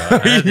talking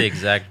about. I know the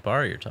exact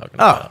bar you're talking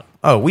about.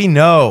 Oh, we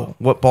know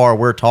what bar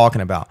we're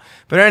talking about.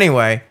 But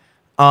anyway,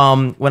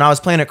 when I was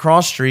playing at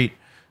Cross Street,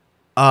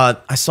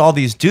 I saw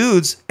these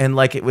dudes, and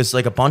like it was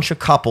like a bunch of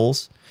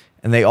couples,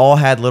 and they all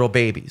had little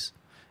babies.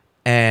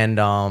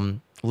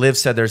 And Liv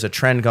said there's a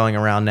trend going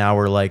around now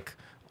where like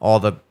all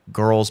the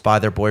girls buy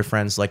their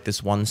boyfriends like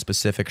this one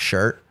specific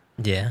shirt.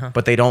 Yeah.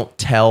 But they don't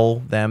tell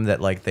them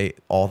that like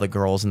all the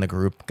girls in the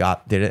group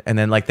did it, and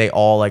then like they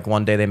all like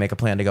one day they make a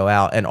plan to go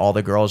out, and all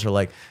the girls are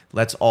like,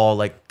 let's all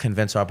like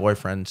convince our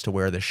boyfriends to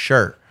wear this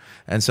shirt,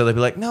 and so they'd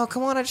be like, no,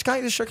 come on, I just got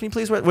you this shirt, can you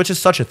please wear it? Which is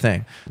such a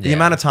thing. The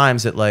amount of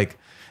times that like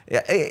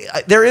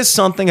there is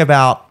something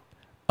about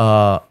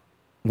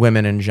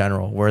women in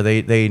general where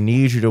they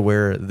need you to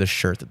wear the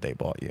shirt that they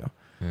bought you.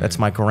 That's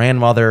my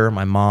grandmother,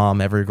 my mom,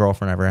 every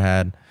girlfriend I ever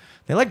had.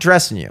 They like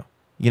dressing you.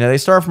 You know, they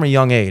start from a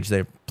young age.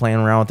 They're playing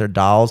around with their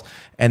dolls.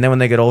 And then when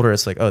they get older,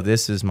 it's like, oh,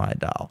 this is my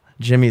doll.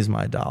 Jimmy's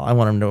my doll. I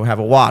want him to have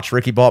a watch.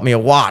 Ricky bought me a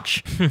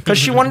watch because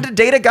she wanted to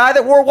date a guy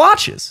that wore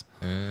watches.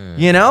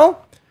 You know?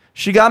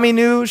 She got me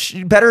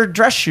better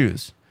dress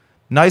shoes,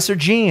 nicer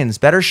jeans,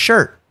 better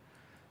shirt.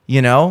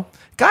 You know?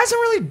 Guys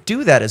don't really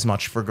do that as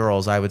much for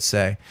girls, I would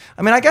say.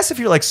 I mean, I guess if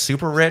you're like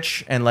super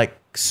rich and like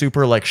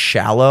super like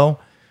shallow,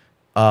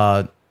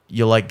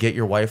 you'll like get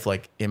your wife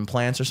like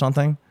implants or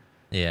something.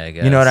 Yeah, I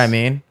guess. You know what I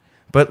mean?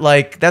 But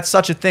like that's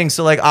such a thing.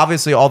 So like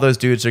obviously all those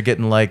dudes are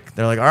getting like,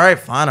 they're like, all right,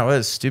 fine, I wear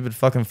this stupid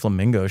fucking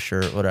flamingo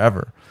shirt,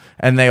 whatever.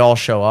 And they all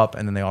show up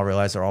and then they all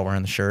realize they're all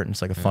wearing the shirt, and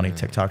it's like a funny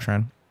TikTok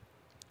trend.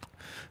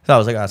 So I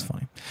was like, oh, that's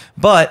funny.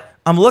 But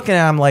I'm looking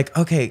at it, I'm like,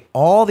 okay,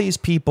 all these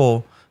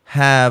people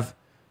have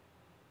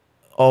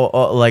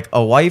like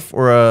a wife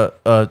or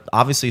a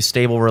obviously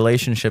stable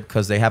relationship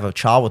because they have a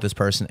child with this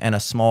person and a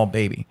small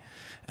baby.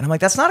 And I'm like,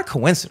 that's not a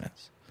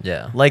coincidence.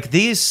 Yeah. Like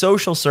these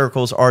social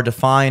circles are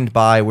defined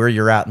by where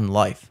you're at in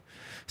life.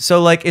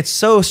 So like it's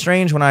so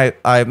strange when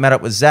I met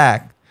up with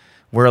Zach,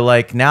 where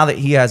like now that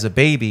he has a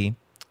baby,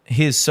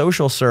 his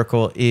social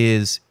circle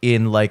is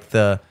in like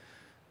the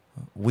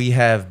we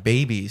have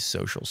babies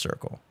social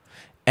circle.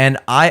 And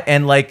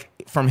like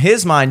from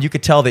his mind, you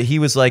could tell that he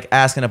was like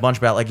asking a bunch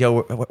about like,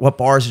 yo, what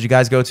bars did you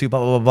guys go to? Blah,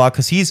 blah, blah, blah.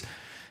 Cause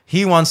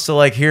he wants to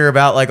like hear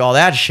about like all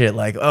that shit.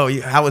 Like,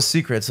 oh, how was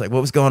Secrets? Like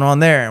what was going on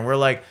there? And we're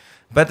like,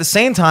 but at the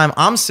same time,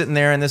 I'm sitting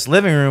there in this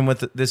living room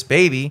with this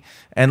baby,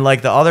 and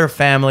like the other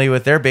family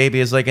with their baby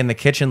is like in the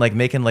kitchen, like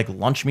making like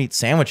lunch meat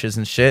sandwiches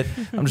and shit.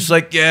 I'm just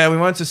like, yeah, we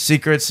went to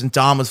Secrets and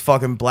Dom was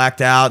fucking blacked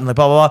out and like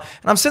blah, blah, blah.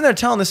 And I'm sitting there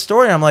telling this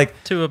story. And I'm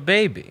like, to a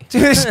baby. to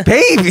this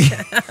baby.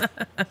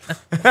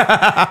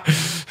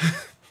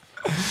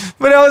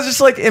 But I was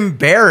just like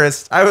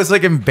embarrassed. I was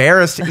like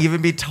embarrassed to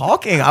even be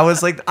talking. I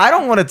was like, I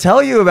don't want to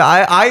tell you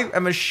about, I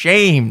am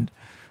ashamed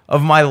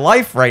of my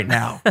life right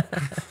now.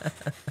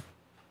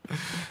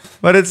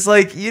 But it's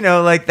like, you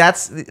know, like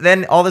that's,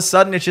 then all of a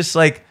sudden it's just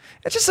like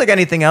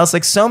anything else.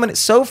 Like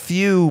so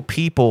few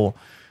people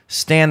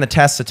stand the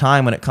test of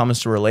time when it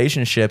comes to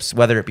relationships,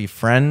 whether it be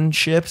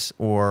friendships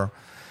or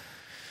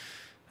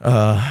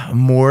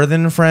more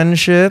than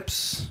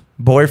friendships,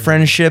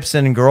 boyfriendships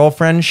and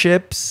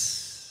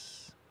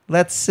girlfriendships,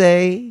 let's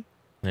say.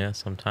 Yeah,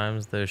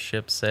 sometimes those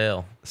ships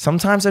sail.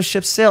 Sometimes those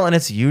ships sail, and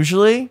it's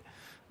usually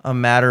a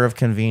matter of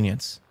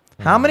convenience.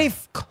 How many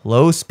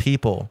close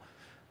people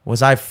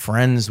was I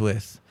friends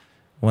with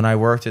when I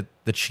worked at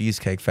the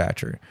Cheesecake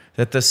Factory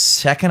that the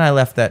second I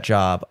left that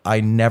job,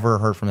 I never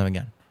heard from them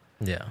again?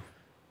 Yeah.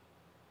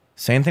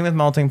 Same thing with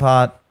Melting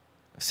Pot.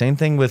 Same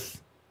thing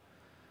with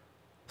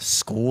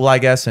school, I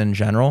guess, in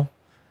general.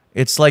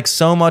 It's like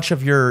so much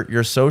of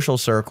your social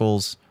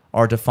circles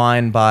are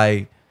defined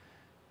by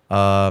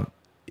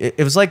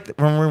it was like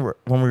when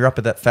we were up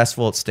at that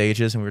festival at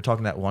Stages and we were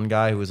talking to that one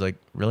guy who was like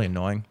really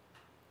annoying.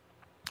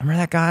 Remember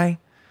that guy?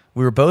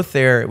 We were both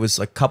there. It was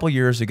like a couple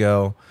years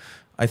ago.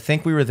 I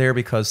think we were there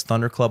because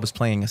Thunder Club was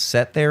playing a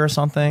set there or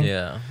something.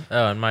 Yeah.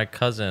 Oh, and my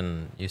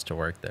cousin used to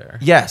work there.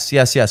 Yes.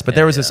 But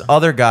there was this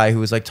other guy who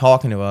was like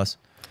talking to us.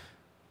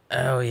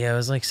 Oh, yeah. It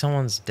was like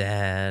someone's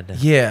dad.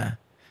 Yeah.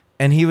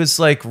 And he was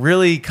like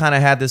really kind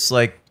of had this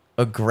like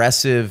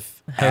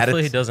aggressive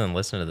Hopefully he doesn't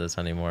listen to this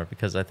anymore,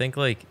 because I think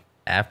like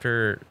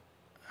after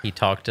he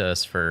talked to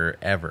us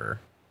forever,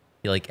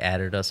 he like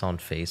added us on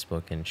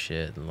Facebook and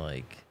shit, and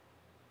like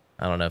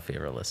I don't know if he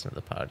ever listened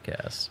to the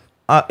podcast.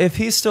 If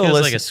he's still he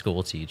was like a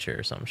school teacher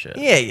or some shit.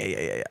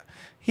 Yeah.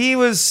 He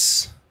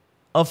was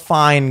a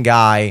fine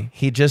guy.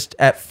 He just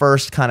at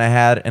first kind of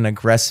had an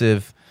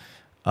aggressive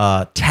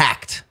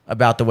tact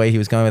about the way he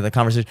was going with the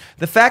conversation.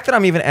 The fact that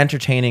I'm even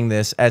entertaining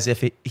this as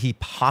if he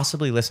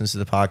possibly listens to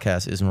the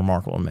podcast is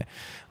remarkable to me.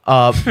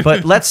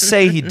 But let's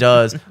say he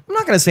does. I'm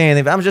not going to say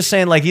anything. But I'm just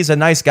saying, like, he's a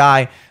nice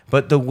guy.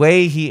 But the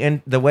way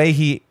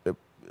he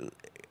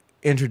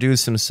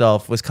introduced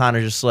himself was kind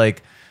of just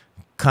like,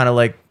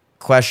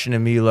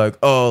 questioning me, like,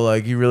 oh,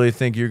 like, you really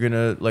think you're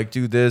gonna like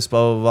do this,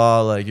 blah blah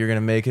blah, like you're gonna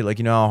make it, like,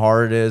 you know how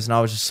hard it is. And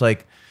I was just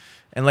like,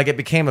 and like it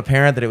became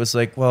apparent that it was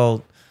like,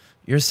 well,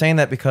 you're saying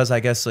that because I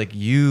guess like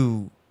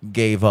you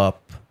gave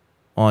up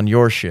on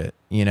your shit,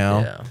 you know?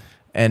 Yeah.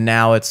 And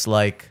now it's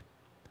like,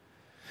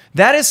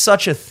 that is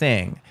such a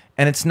thing.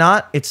 And it's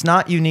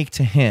not unique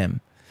to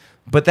him,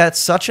 but that's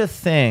such a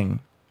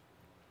thing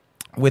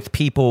with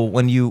people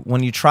when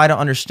you try to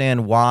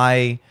understand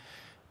why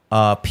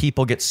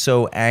people get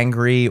so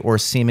angry or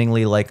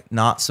seemingly like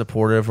not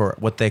supportive or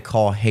what they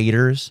call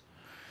haters,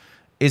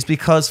 is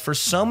because for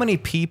so many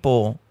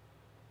people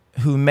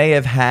who may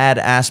have had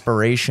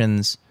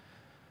aspirations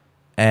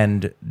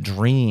and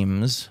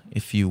dreams,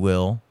 if you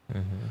will,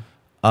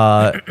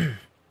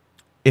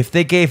 if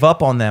they gave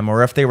up on them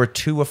or if they were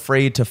too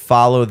afraid to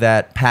follow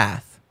that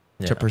path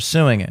to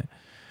pursuing it,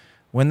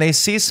 when they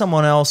see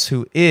someone else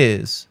who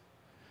is,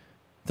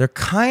 they're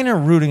kind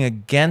of rooting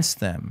against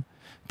them,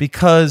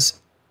 because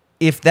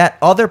if that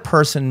other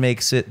person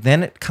makes it,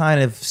 then it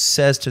kind of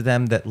says to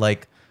them that,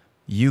 like,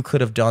 you could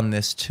have done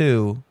this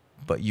too,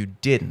 but you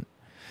didn't.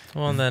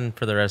 Well, and then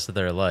for the rest of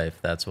their life,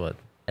 that's what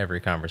every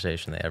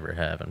conversation they ever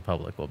have in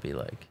public will be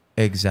like.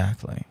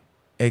 Exactly.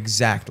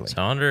 So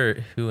I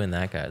wonder who in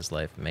that guy's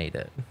life made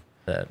it.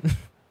 That.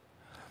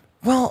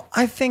 Well,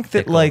 I think that,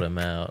 tickled like, him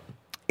out.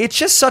 It's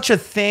just such a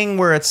thing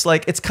where it's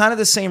like, it's kind of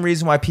the same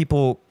reason why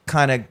people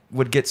kind of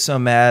would get so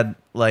mad,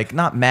 like,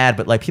 not mad,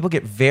 but like people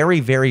get very,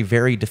 very,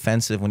 very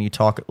defensive when you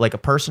talk, like a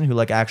person who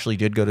like actually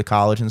did go to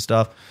college and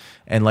stuff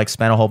and like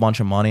spent a whole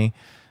bunch of money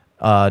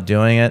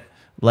doing it.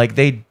 Like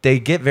they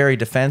get very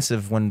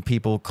defensive when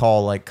people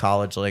call like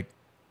college like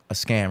a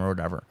scam or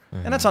whatever.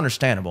 Mm-hmm. And that's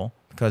understandable,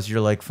 because you're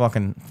like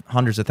fucking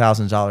hundreds of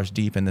thousands of dollars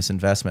deep in this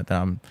investment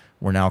that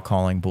we're now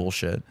calling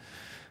bullshit.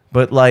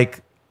 But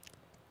like,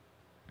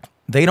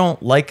 they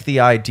don't like the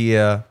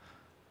idea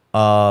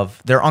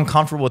of, they're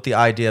uncomfortable with the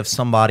idea of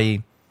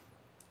somebody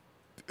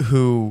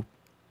who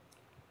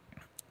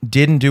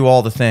didn't do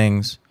all the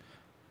things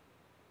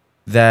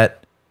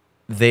that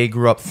they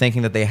grew up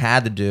thinking that they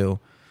had to do.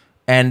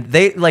 And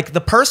they, like,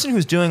 the person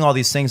who's doing all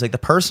these things, like the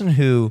person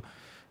who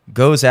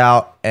goes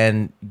out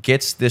and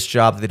gets this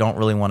job that they don't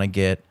really want to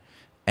get,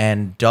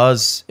 and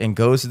goes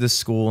to this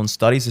school and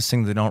studies this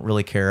thing they don't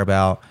really care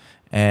about,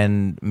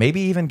 and maybe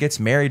even gets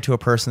married to a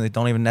person they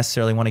don't even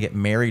necessarily want to get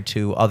married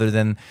to, other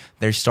than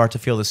they start to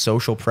feel the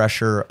social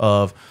pressure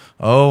of,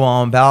 oh,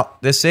 I'm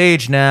about this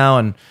age now,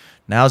 and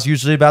now's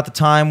usually about the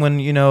time when,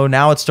 you know,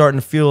 now it's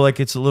starting to feel like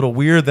it's a little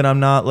weird that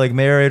I'm not like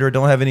married or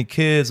don't have any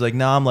kids. Like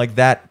now I'm like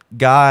that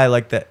guy,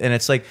 like that. And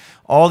it's like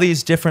all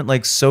these different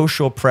like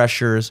social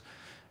pressures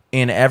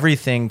in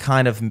everything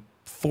kind of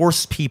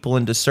force people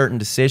into certain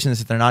decisions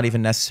that they're not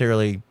even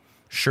necessarily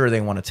sure they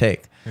want to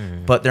take.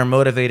 Mm-hmm. But they're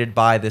motivated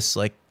by this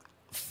like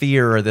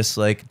fear or this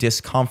like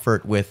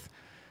discomfort with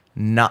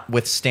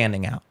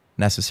standing out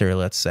necessarily,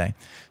 let's say.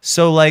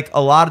 So like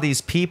a lot of these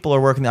people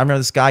are working. I remember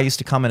this guy used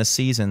to come into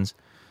Seasons,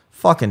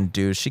 fucking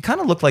douche. He kind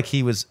of looked like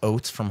he was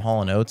Oates from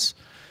Hall & Oates.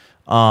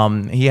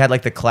 He had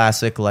like the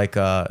classic like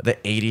the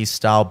 80s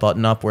style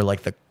button up where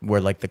like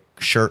the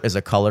shirt is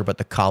a color but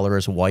the collar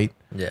is white.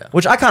 Yeah.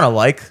 Which I kind of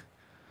like.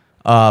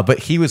 But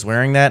he was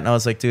wearing that and I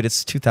was like, dude,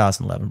 it's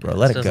 2011, bro.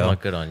 Let it go. Doesn't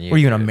look good on you. Were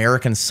you an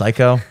American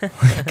Psycho?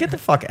 Get the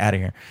fuck out of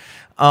here.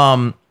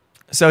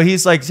 So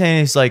he's like saying,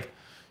 he's like,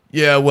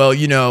 yeah, well,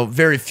 you know,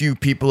 very few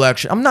people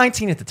actually. I'm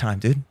 19 at the time,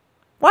 dude.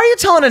 Why are you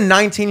telling a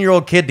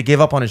 19-year-old kid to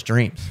give up on his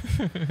dreams?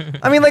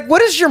 I mean, like,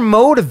 what is your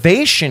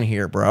motivation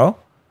here, bro?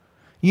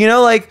 You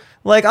know,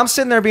 like I'm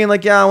sitting there being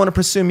like, yeah, I want to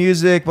pursue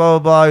music, blah,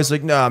 blah, blah. He's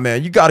like, nah,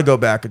 man, you got to go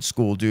back at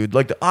school, dude.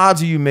 Like, the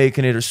odds of you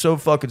making it are so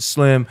fucking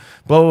slim,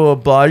 blah, blah, blah,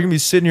 blah. You're going to be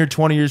sitting here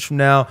 20 years from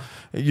now.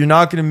 You're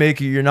not going to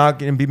make it. You're not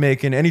going to be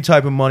making any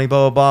type of money,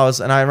 blah, blah,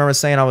 blah. And I remember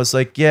saying, I was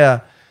like,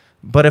 yeah,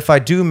 but if I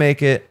do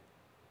make it,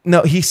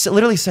 no, he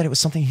literally said it was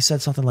something. He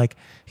said something like,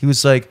 he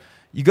was like,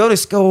 you go to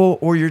school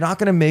or you're not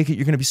going to make it.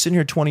 You're going to be sitting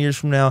here 20 years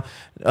from now.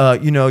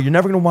 You know, you're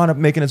never going to wind up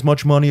making as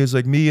much money as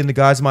like me and the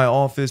guys in my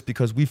office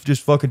because we've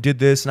just fucking did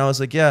this. And I was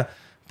like, yeah,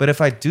 but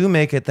if I do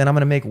make it, then I'm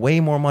going to make way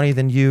more money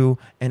than you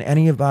and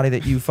anybody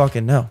that you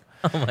fucking know.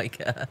 Oh my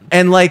God.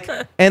 And like,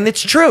 and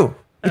it's true.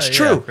 It's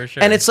true. Yeah, for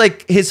sure. And it's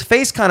like his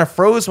face kind of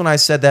froze when I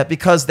said that,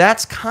 because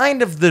that's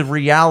kind of the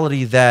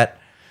reality that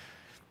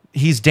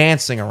he's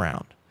dancing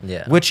around.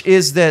 Yeah. Which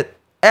is that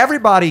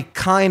everybody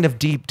kind of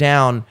deep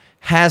down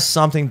has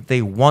something that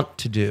they want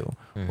to do,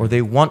 or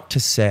they want to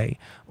say,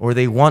 or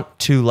they want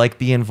to like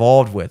be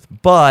involved with.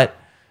 But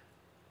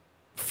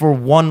for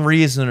one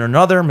reason or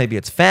another, maybe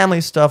it's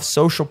family stuff,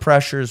 social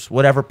pressures,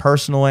 whatever,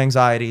 personal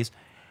anxieties,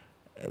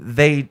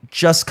 they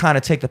just kind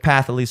of take the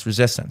path of least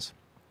resistance.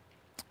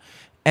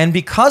 And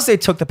because they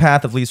took the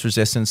path of least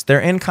resistance,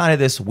 they're in kind of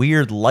this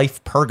weird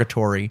life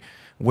purgatory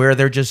where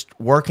they're just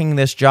working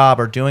this job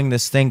or doing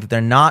this thing that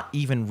they're not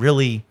even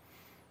really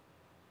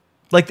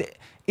like.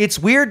 It's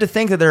weird to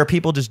think that there are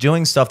people just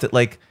doing stuff that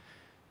like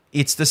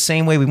it's the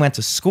same way we went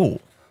to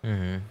school.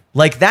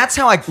 Like that's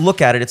how I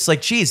look at it. It's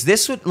like, geez,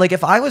 this would like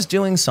if I was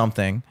doing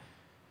something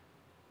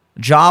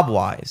job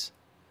wise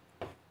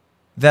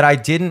that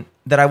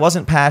I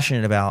wasn't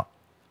passionate about,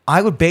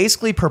 I would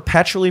basically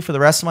perpetually for the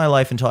rest of my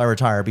life until I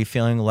retire be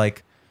feeling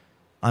like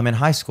I'm in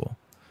high school.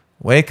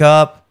 Wake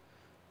up,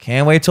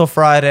 can't wait till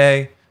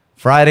Friday.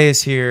 Friday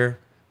is here,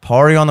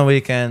 party on the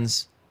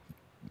weekends,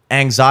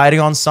 anxiety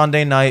on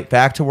Sunday night,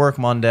 back to work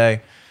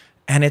Monday.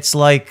 And it's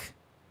like,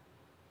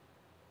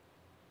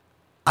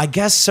 I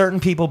guess certain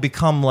people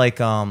become like,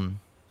 I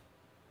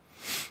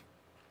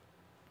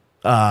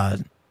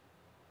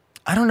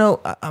don't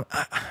know.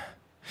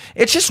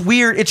 It's just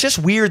weird. It's just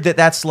weird that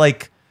that's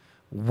like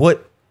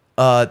what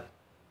I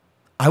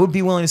would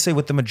be willing to say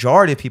what the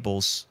majority of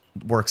people's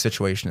work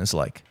situation is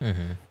like,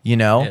 you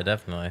know? Yeah,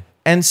 definitely.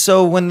 And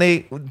so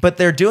but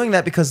they're doing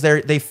that because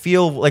they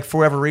feel like for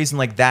whatever reason,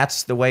 like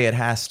that's the way it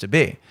has to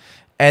be.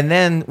 And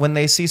then when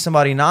they see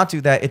somebody not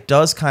do that, it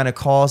does kind of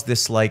cause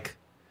this like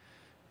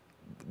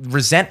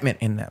resentment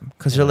in them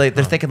because they're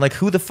thinking like,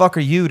 who the fuck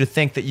are you to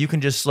think that you can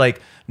just like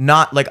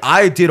not like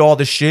I did all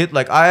the shit,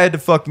 like I had to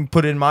fucking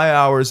put in my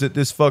hours at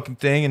this fucking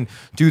thing and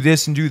do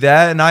this and do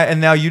that,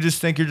 and now you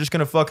just think you're just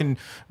gonna fucking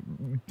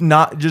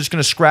not just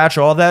gonna scratch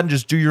all that and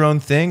just do your own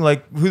thing.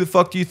 Like who the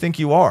fuck do you think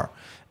you are?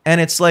 And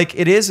it's like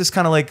it is this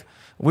kind of like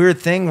weird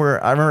thing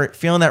where I remember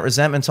feeling that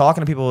resentment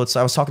talking to people.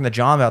 I was talking to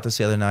John about this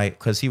the other night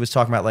because he was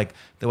talking about like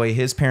the way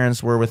his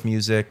parents were with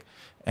music.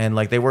 And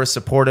like they were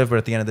supportive, but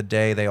at the end of the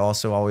day, they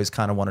also always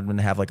kind of wanted them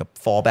to have like a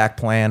fallback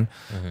plan.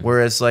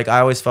 Whereas like I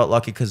always felt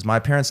lucky because my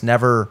parents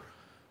never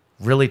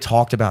really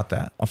talked about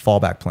that, a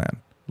fallback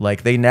plan.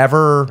 Like they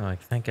never.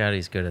 Like thank God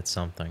he's good at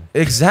something.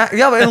 Exactly.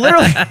 Yeah, but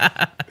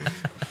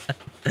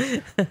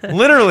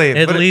literally.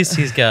 At least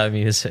he's got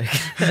music.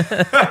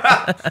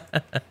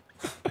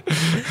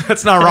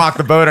 Let's not rock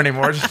the boat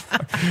anymore. Just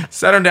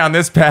set him down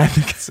this path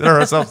and consider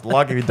ourselves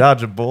lucky we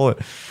dodged a bullet.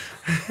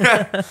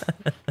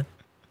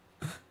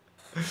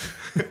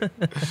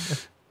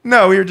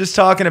 No, we were just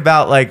talking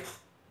about like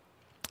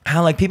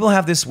how like people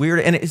have this weird,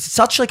 and it's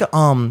such like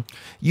a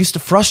used to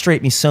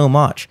frustrate me so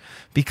much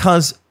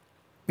because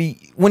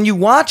when you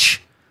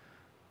watch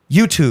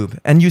YouTube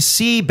and you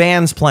see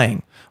bands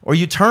playing, or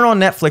you turn on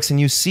Netflix and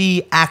you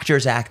see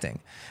actors acting,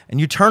 and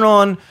you turn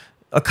on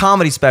a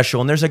comedy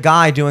special and there's a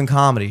guy doing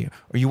comedy,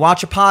 or you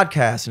watch a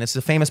podcast and it's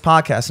a famous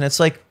podcast, and it's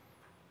like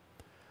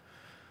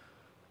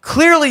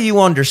clearly you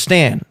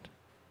understand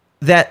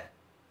that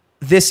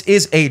this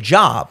is a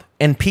job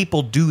and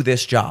people do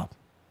this job.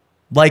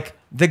 Like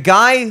the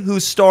guy who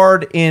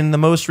starred in the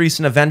most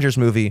recent Avengers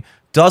movie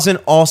doesn't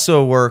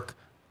also work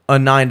a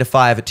 9 to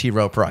 5 at T.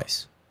 Rowe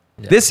Price.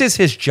 Yeah. This is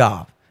his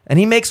job and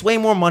he makes way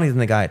more money than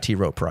the guy at T.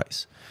 Rowe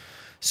Price.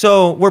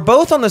 So we're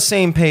both on the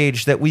same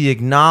page that we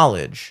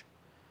acknowledge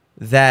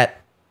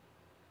that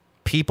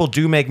people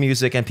do make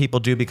music and people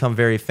do become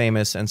very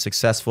famous and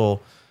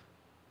successful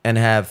and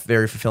have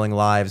very fulfilling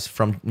lives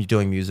from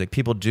doing music.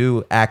 People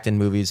do act in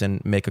movies and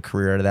make a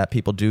career out of that.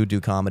 People do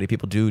comedy.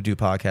 People do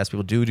podcasts.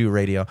 People do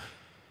radio.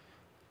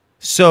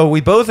 So we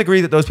both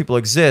agree that those people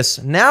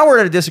exist. Now we're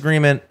at a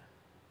disagreement,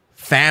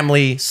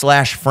 family /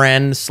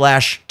 friend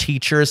 /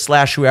 teacher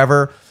 /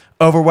 whoever,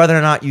 over whether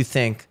or not you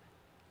think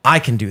I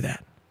can do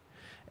that.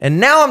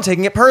 And now I'm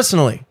taking it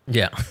personally.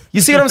 Yeah.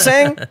 You see what I'm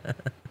saying?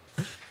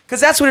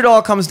 Because that's what it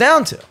all comes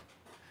down to.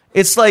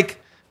 It's like,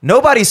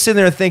 nobody's sitting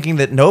there thinking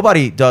that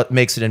nobody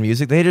makes it in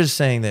music. They're just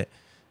saying that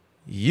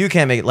you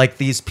can't make it. Like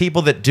these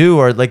people that do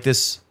are like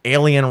this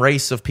alien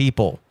race of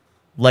people.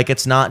 Like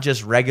it's not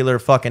just regular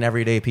fucking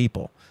everyday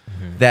people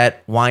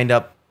that wind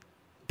up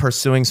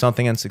pursuing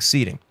something and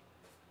succeeding.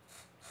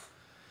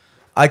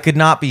 I could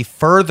not be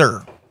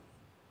further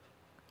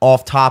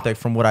off topic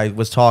from what I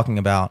was talking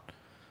about.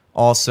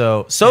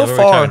 Also, so far, we're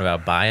talking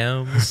about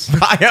biomes.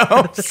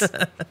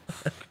 Biomes.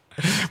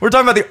 We're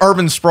talking about the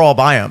urban sprawl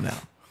biome now.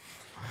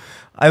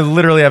 I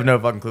literally have no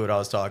fucking clue what I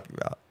was talking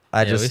about.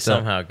 We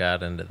somehow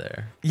got into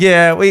there.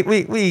 Yeah,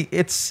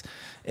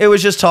 it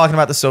was just talking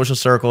about the social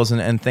circles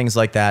and things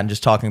like that, and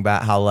just talking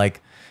about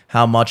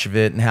how much of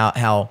it and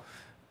how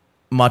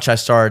much I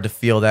started to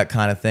feel that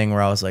kind of thing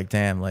where I was like,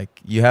 damn, like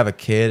you have a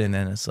kid and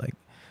then it's like,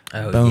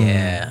 oh boom,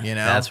 yeah, you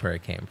know, that's where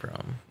it came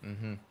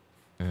from.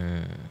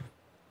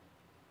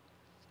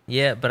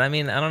 Yeah, but I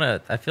mean, I don't know.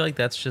 I feel like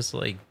that's just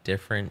like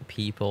different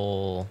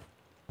people,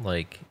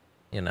 like,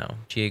 you know,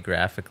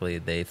 geographically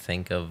they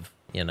think of,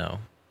 you know,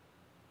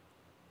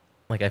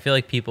 like I feel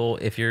like people,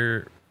 if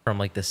you're from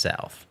like the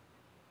South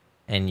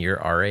and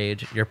you're our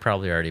age, you're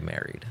probably already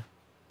married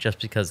just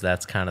because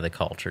that's kind of the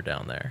culture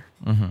down there.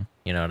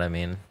 You know what I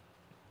mean?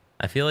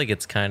 I feel like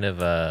it's kind of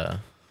the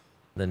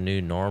new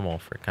normal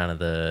for kind of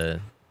the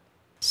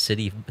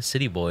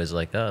city boys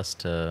like us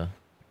to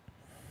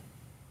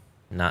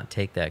not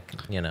take that,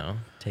 you know,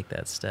 take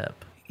that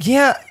step.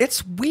 Yeah,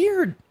 it's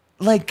weird.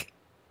 Like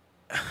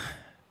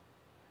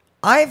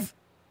I've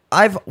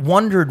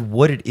wondered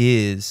what it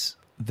is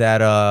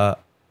that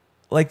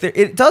like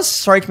it does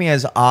strike me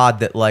as odd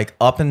that like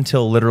up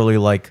until literally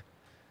like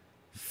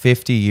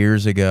 50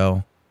 years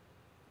ago,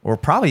 or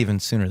probably even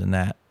sooner than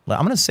that, like,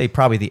 I'm gonna say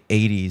probably the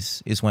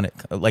 80s is when it,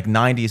 like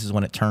 90s is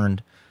when it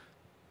turned,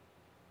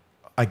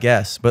 I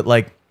guess. But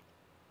like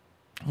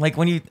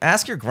when you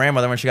ask your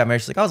grandmother when she got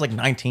married, she's like, I was like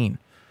 19.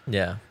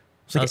 Yeah.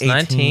 It's like I was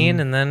 19, 18.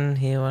 and then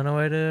he went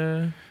away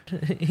to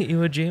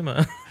Iwo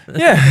Jima.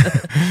 Yeah.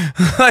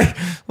 Like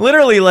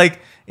literally, like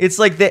it's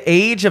like the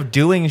age of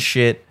doing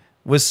shit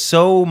was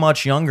so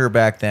much younger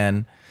back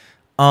then.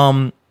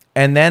 And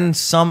then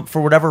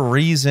for whatever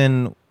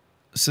reason,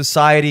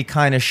 society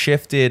kind of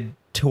shifted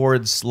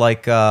towards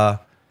like now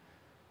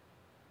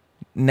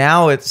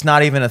it's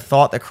not even a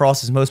thought that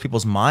crosses most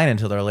people's mind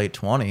until their late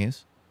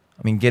 20s.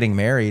 I mean, getting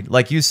married,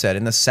 like you said,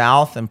 in the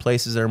South and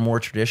places that are more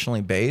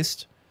traditionally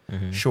based.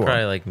 Sure.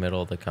 Probably like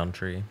middle of the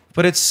country.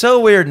 But it's so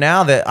weird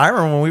now that I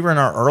remember when we were in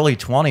our early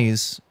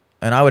 20s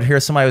and I would hear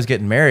somebody was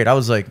getting married, I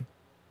was like,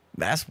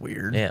 that's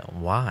weird. Yeah,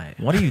 why?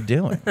 What are you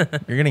doing?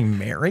 You're getting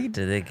married?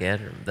 Did they get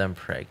them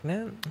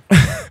pregnant?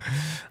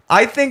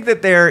 I think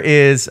that there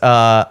is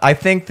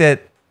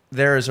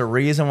a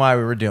reason why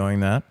we were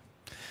doing that.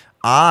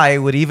 I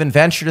would even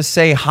venture to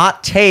say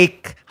hot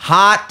take,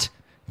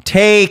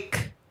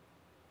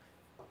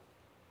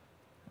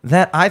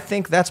 that I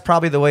think that's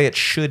probably the way it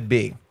should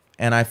be.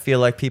 And I feel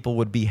like people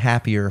would be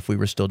happier if we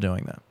were still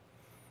doing that.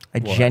 I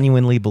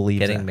genuinely believe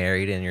Getting that.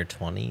 married in your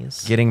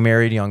 20s? Getting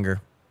married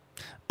younger.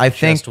 I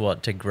think Just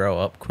what, to grow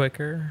up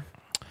quicker?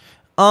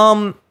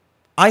 I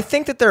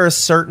think that there are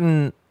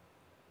certain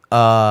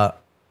how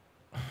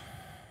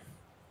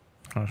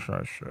should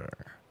I say?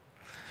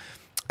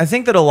 I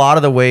think that a lot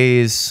of the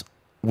ways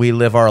we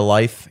live our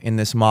life in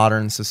this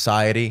modern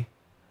society,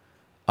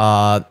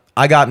 I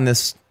got in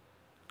this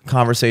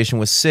conversation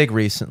with Sig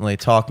recently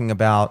talking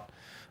about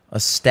a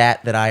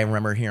stat that I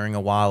remember hearing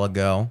a while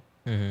ago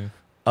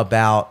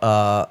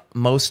about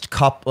most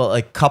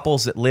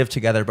couples that live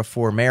together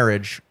before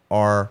marriage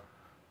are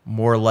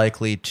more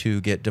likely to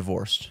get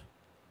divorced.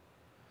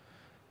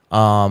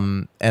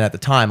 And at the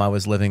time, I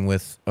was living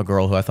with a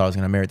girl who I thought I was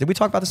going to marry. Did we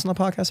talk about this on the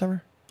podcast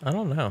ever? I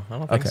don't know. I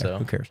don't think so.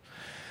 Who cares?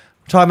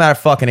 We're talking about it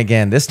fucking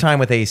again. This time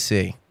with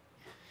AC.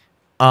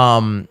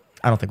 I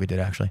don't think we did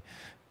actually.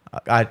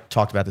 I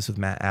talked about this with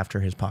Matt after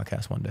his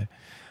podcast one day.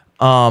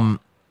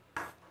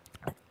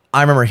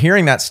 I remember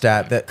hearing that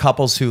stat that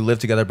couples who live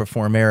together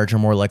before marriage are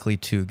more likely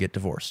to get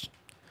divorced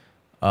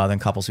than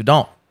couples who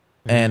don't.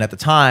 And at the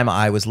time,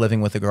 I was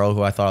living with a girl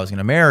who I thought I was going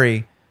to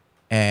marry,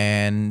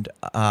 and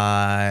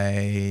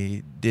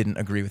I didn't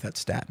agree with that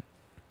stat.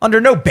 Under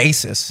no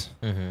basis.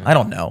 I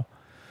don't know.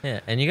 Yeah,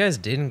 and you guys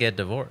didn't get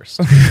divorced.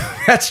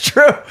 That's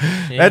true.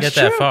 You didn't get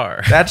that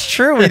far. That's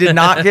true. We did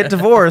not get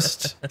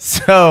divorced.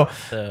 So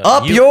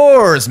up you-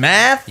 yours,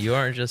 math. You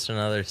aren't just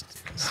another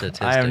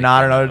statistic. I am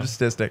not another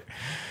statistic.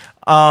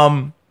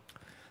 And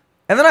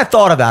then I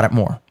thought about it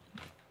more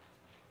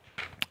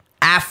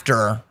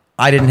after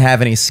I didn't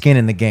have any skin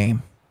in the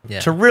game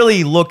to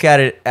really look at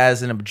it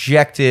as an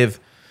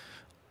objective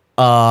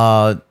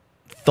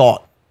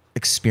thought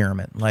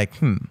experiment. Like,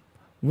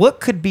 what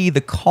could be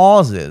the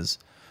causes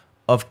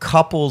of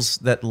couples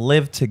that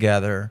live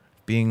together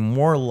being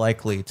more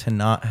likely to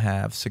not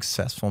have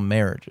successful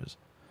marriages?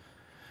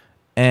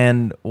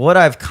 And what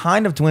I've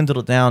kind of dwindled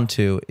it down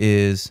to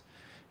is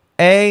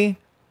I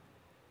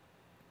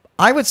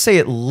would say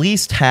at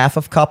least half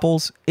of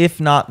couples, if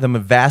not the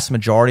vast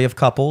majority of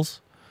couples,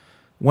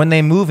 when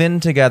they move in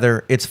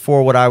together, it's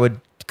for what I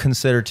would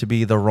consider to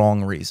be the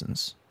wrong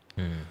reasons.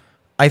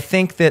 I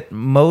think that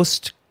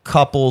most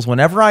couples,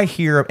 whenever I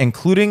hear,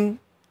 including,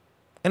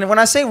 and when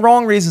I say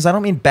wrong reasons, I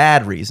don't mean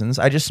bad reasons.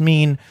 I just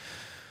mean,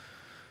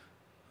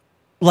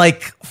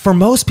 like, for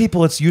most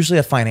people, it's usually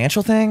a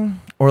financial thing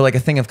or like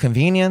a thing of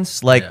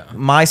convenience. Like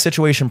my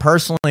situation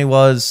personally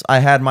was I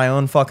had my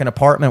own fucking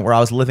apartment where I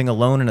was living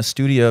alone in a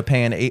studio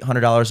paying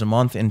 $800 a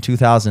month in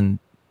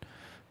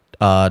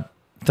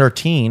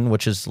 2013,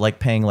 which is like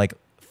paying like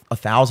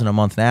 $1,000 a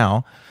month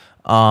now.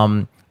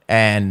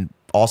 And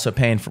also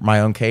paying for my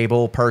own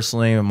cable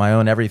personally, my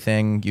own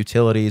everything,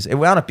 utilities. It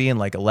wound up being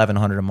like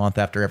 $1,100 a month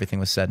after everything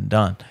was said and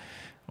done,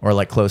 or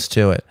like close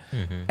to it.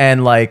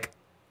 And like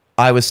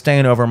I was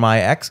staying over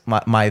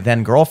my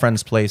then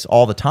girlfriend's place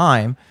all the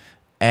time.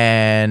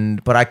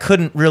 But I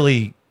couldn't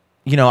really,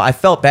 I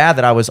felt bad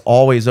that I was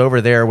always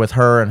over there with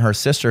her and her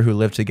sister who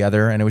lived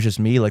together. And it was just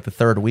me, like the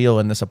third wheel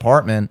in this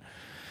apartment.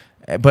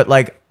 But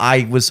like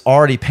I was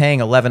already paying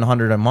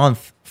 $1,100 a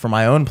month for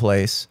my own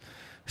place.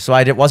 So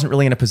I wasn't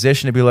really in a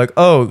position to be like,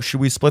 oh,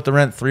 should we split the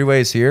rent 3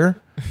 ways here?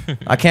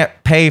 I can't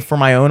pay for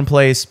my own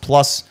place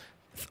plus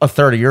a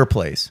third of your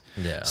place.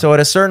 Yeah. So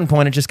at a certain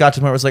point, it just got to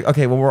the point where it was like,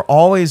 okay, well, we're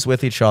always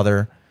with each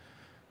other.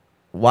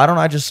 Why don't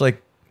I just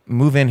like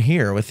move in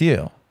here with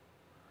you?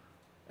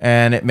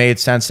 And it made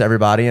sense to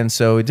everybody. And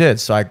so we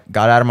did. So I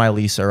got out of my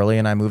lease early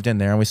and I moved in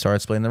there and we started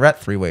splitting the rent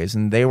 3 ways.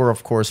 And they were,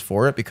 of course,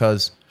 for it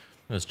because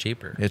it was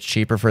cheaper. It's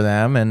cheaper for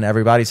them and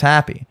everybody's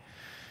happy.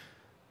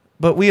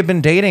 But we have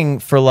been dating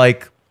for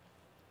like,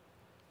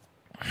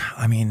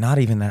 not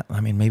even that.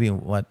 Maybe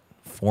 4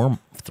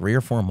 3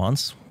 or 4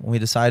 months when we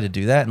decided to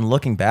do that. And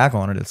looking back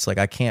on it, it's like,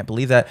 I can't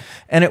believe that.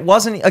 And it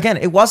wasn't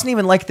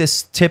even like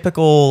this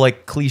typical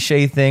like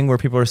cliche thing where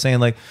people are saying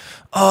like,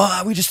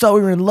 oh, we just thought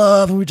we were in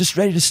love and we're just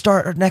ready to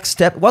start our next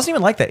step. It wasn't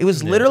even like that. It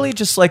was literally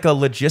just like a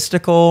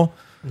logistical.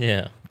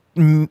 Yeah.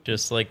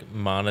 Just like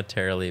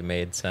monetarily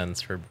made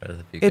sense for both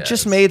of you It guys.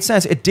 just made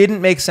sense. It didn't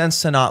make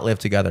sense to not live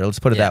together. Let's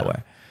put it that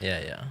way.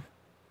 Yeah.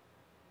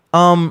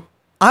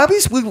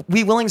 Obviously,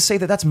 we willing to say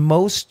that that's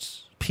most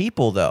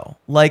people, though.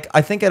 Like,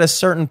 I think at a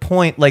certain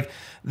point, like,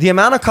 the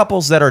amount of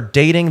couples that are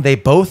dating, they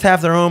both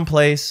have their own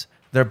place.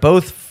 They're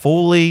both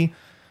fully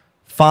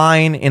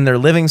fine in their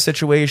living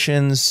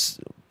situations,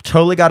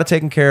 totally got it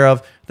taken care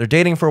of. They're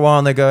dating for a while,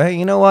 and they go, hey,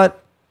 you know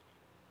what?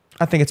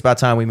 I think it's about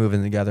time we move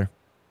in together.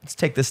 Let's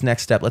take this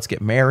next step. Let's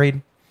get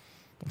married.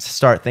 Let's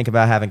start thinking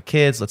about having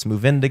kids. Let's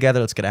move in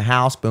together. Let's get a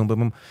house. Boom, boom,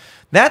 boom.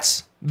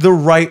 That's the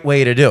right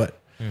way to do it.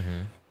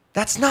 Mm-hmm.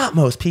 That's not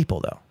most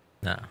people, though.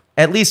 No.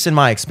 At least in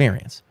my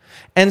experience.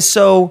 And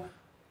so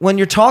when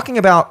you're talking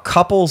about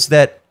couples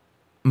that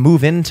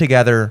move in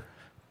together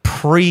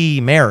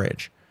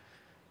pre-marriage,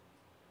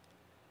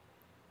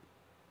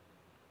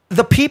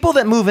 the people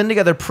that move in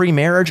together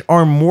pre-marriage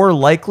are more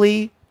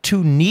likely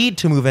to need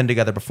to move in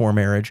together before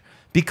marriage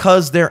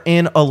because they're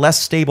in a less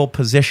stable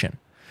position.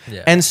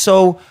 Yeah. And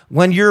so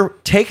when you're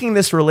taking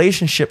this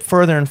relationship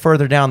further and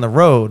further down the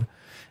road,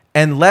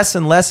 and less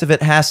of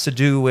it has to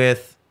do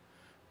with,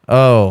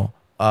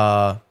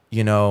 I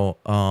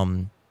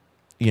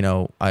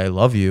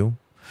love you,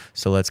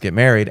 so let's get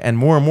married. And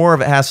more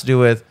of it has to do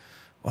with,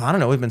 well, I don't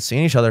know, we've been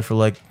seeing each other for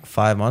like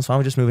 5 months. Why don't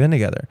we just move in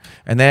together?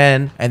 And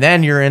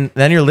then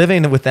you're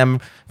living with them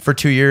for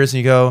 2 years, and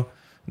you go,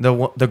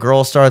 the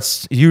girl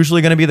starts,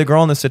 usually going to be the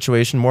girl in this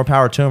situation. More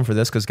power to them for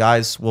this, because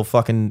guys will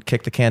fucking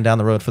kick the can down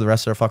the road for the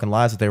rest of their fucking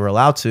lives if they were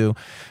allowed to.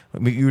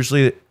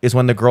 Usually is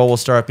when the girl will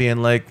start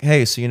being like,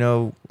 hey,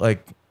 so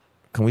like,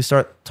 can we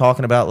start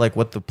talking about like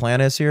what the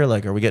plan is here?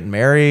 Like, are we getting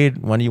married?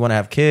 When do you want to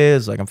have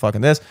kids? Like, I'm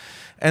fucking this.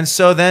 And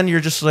so then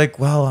you're just like,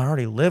 well, I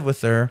already live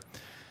with her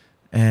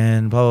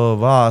and blah, blah,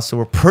 blah. So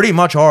we're pretty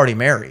much already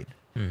married.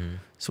 Mm-hmm.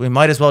 So we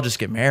might as well just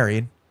get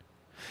married.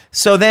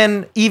 So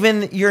then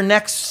even your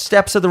next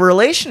steps of the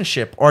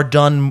relationship are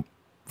done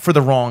for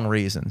the wrong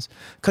reasons.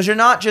 Because you're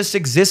not just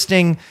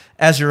existing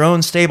as your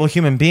own stable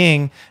human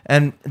being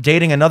and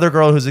dating another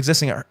girl who's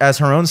existing as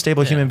her own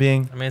stable human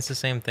being. I mean, it's the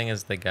same thing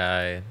as the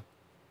guy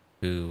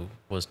who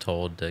was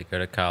told to go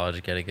to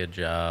college, get a good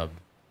job,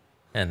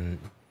 and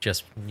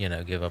just,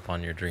 give up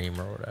on your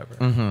dream or whatever.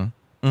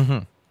 Mm-hmm. Mm-hmm.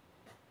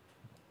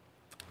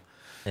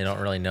 They don't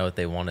really know what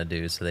they want to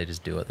do, so they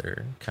just do what they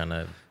kind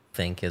of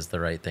think is the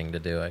right thing to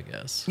do, I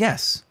guess.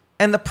 Yes.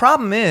 And the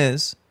problem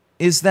is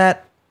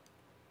that,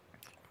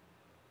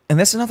 and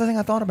this is another thing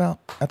I thought about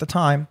at the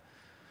time.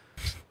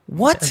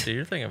 What? Dude,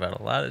 you're thinking about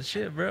a lot of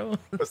shit, bro.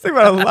 I was thinking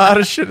about a lot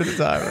of shit at the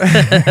time,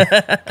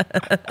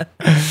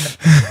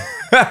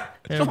 right?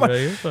 Yeah, bro,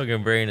 your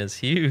fucking brain is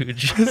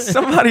huge.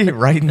 Somebody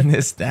writing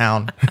this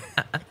down.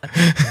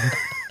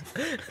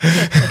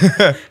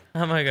 How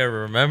am I gonna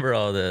remember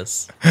all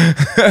this?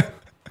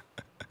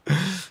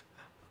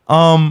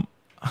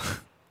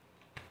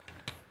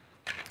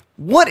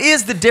 What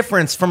is the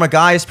difference from a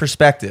guy's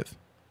perspective?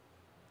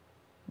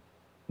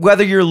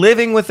 Whether you're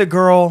living with a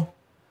girl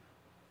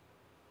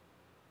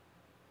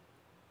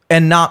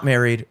and not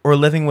married, or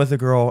living with a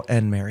girl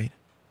and married.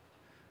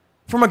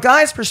 From a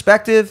guy's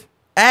perspective,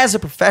 as a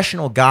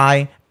professional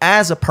guy,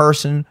 as a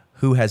person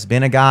who has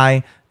been a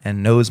guy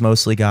and knows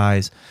mostly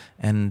guys,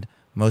 and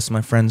most of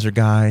my friends are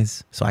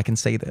guys, so I can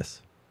say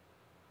this.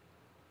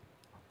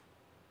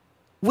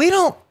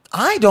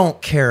 I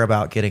don't care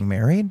about getting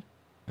married.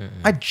 Mm-mm.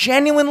 I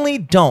genuinely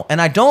don't.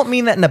 And I don't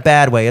mean that in a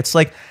bad way. It's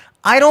like,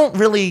 I don't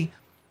really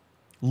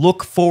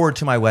look forward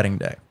to my wedding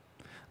day.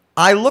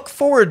 I look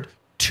forward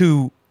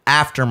to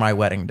after my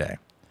wedding day.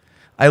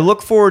 I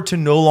look forward to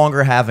no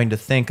longer having to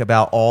think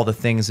about all the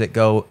things that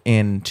go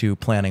into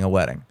planning a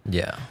wedding.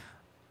 Yeah.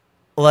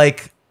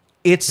 Like,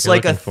 it's You're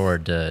like looking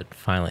forward to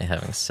finally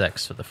having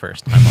sex for the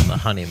first time on the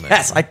honeymoon.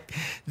 Yes,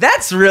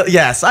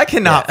 I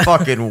cannot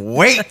fucking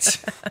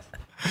wait.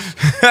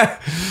 But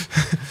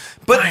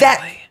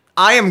Finally.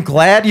 I am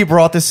glad you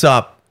brought this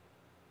up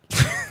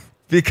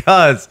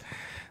because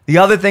the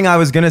other thing I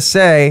was going to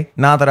say,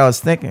 not that I was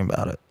thinking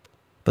about it,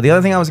 but the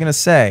other thing I was going to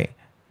say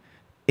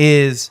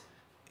is,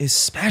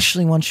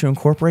 especially once you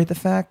incorporate the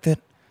fact that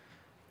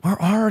we're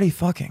already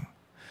fucking.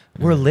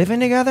 We're living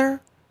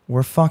together.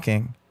 We're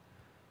fucking.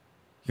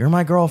 You're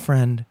my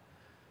girlfriend.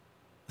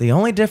 The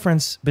only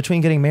difference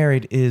between getting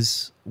married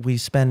is we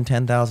spend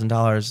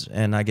 $10,000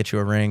 and I get you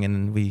a ring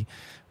and we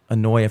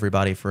annoy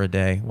everybody for a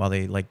day while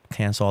they like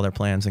cancel all their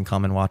plans and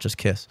come and watch us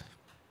kiss.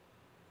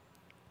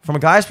 From a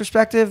guy's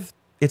perspective,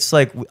 it's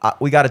like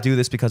we got to do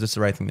this because it's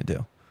the right thing to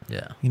do.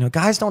 Yeah.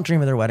 Guys don't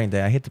dream of their wedding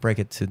day. I hate to break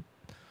it to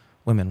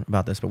women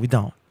about this, but we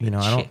don't. I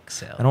don't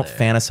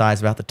fantasize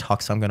about the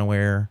tux I'm going to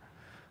wear.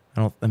 I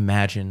don't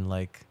imagine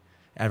like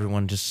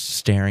everyone just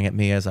staring at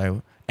me as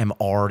I am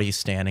already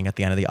standing at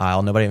the end of the aisle.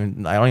 I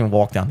don't even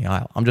walk down the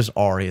aisle. I'm just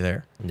already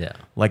there. Yeah.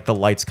 Like the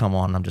lights come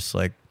on, and I'm just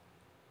like,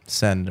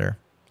 send her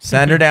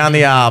down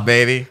the aisle,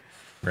 baby.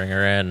 Bring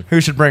her in.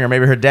 Who should bring her?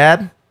 Maybe her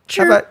dad?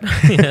 How about-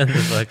 Yeah,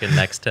 the fucking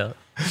next to.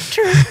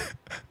 Sure.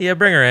 Yeah,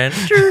 bring her in.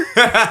 Sure.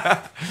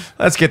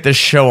 Let's get this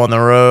show on the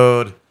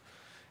road.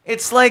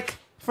 It's like,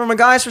 from a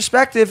guy's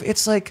perspective,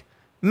 it's like,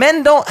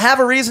 men don't have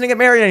a reason to get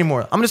married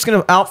anymore. I'm just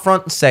going to out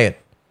front and say it.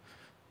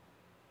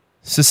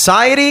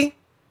 Society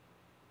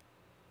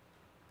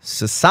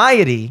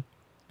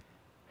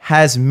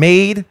has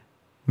made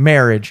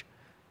marriage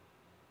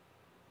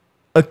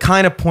a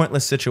kind of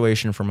pointless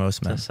situation for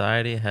most men.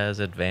 Society has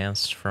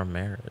advanced from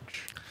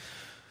marriage.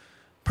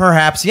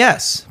 Perhaps,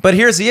 yes. But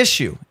here's the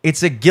issue.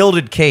 It's a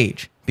gilded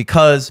cage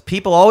because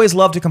people always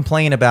love to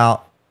complain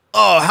about,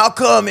 oh, how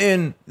come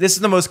this is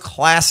the most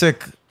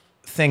classic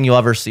thing you'll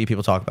ever see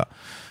people talk about.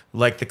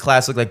 Like the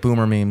classic like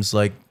boomer memes,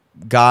 like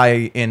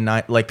guy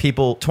like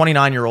people,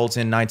 29-year-olds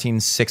in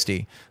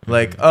 1960.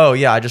 Like, oh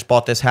yeah, I just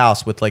bought this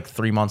house with like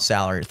 3 months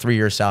salary, 3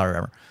 years salary,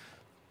 whatever.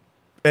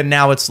 And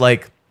now it's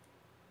like,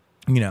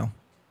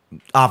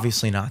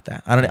 obviously not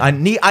that. I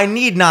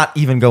need not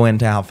even go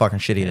into how fucking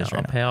shitty it is right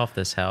I'll now. pay off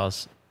this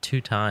house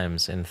 2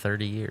 times in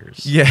 30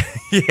 years. Yeah,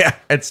 yeah,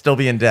 and still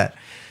be in debt.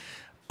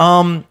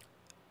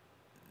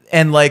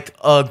 And like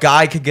a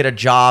guy could get a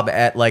job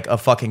at like a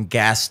fucking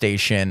gas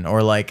station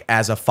or like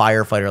as a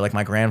firefighter, like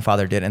my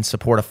grandfather did, and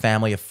support a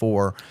family of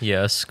 4.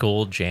 Yeah, a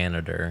school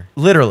janitor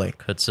Literally.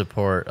 could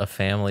support a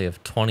family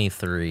of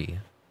 23.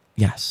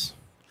 Yes.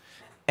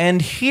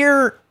 And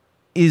here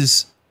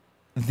is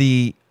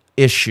the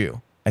issue,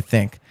 I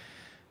think.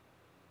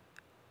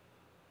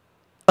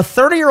 A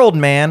 30-year-old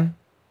man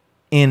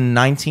in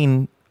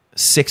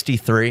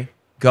 1963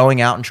 going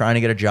out and trying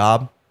to get a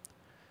job.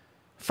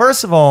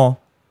 First of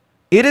all,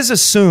 it is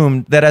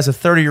assumed that as a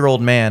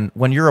 30-year-old man,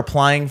 when you're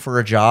applying for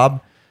a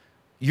job,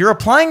 you're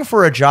applying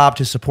for a job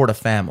to support a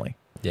family.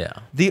 Yeah.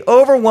 The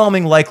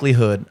overwhelming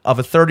likelihood of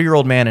a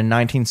 30-year-old man in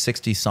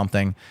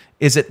 1960-something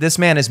is that this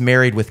man is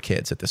married with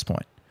kids at this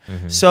point.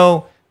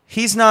 So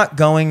he's not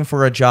going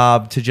for a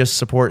job to just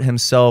support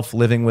himself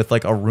living with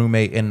like a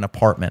roommate in an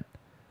apartment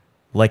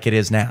like it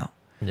is now.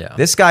 Yeah.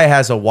 This guy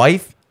has a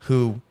wife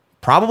who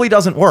probably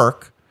doesn't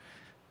work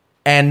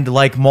and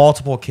like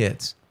multiple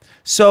kids.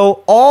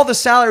 So all the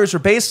salaries are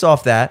based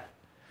off that.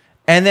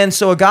 And then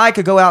so a guy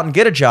could go out and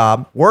get a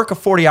job, work a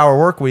 40-hour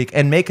work week,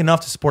 and make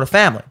enough to support a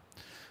family.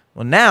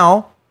 Well,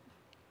 now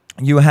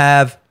you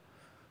have,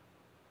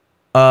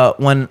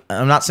 when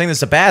I'm not saying this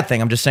is a bad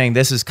thing, I'm just saying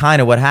this is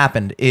kind of what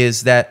happened,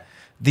 is that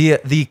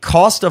the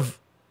cost of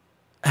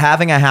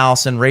having a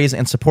house and raising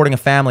and supporting a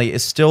family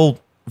is still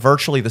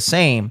virtually the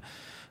same.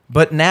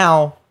 But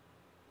now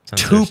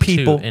Since two there's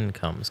people- 2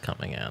 incomes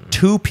coming in.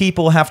 2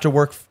 people have to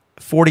work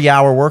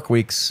 40-hour work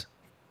weeks.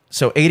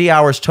 So 80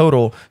 hours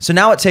total. So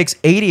now it takes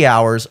 80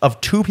 hours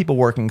of 2 people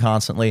working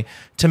constantly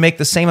to make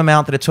the same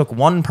amount that it took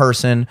one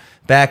person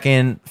back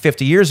in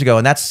 50 years ago.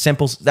 And that's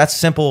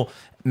simple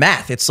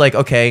math. It's like,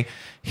 okay,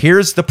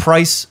 here's the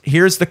price,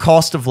 here's the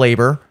cost of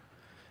labor,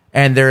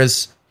 and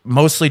there's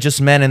mostly just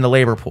men in the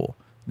labor pool.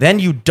 Then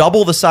you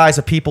double the size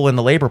of people in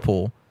the labor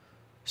pool.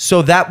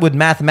 So that would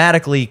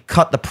mathematically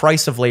cut the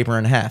price of labor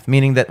in half,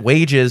 meaning that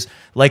wages,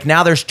 like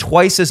now there's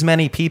twice as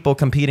many people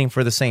competing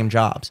for the same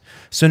jobs.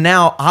 So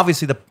now,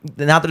 obviously,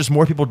 now that there's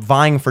more people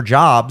vying for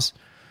jobs,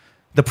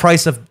 the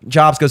price of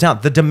jobs goes down.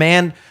 The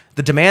demand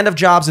of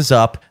jobs is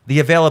up. The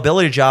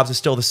availability of jobs is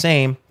still the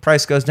same.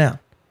 Price goes down.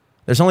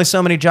 There's only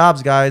so many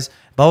jobs, guys.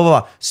 Blah,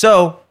 blah, blah.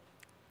 So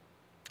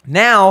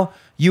now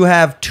you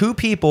have 2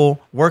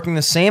 people working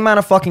the same amount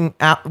of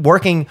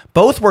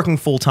both working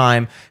full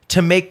time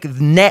to make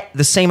net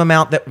the same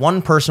amount that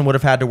one person would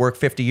have had to work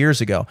 50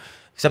 years ago.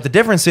 Except the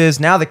difference is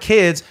now the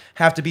kids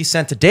have to be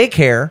sent to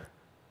daycare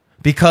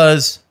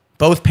because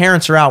both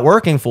parents are out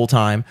working full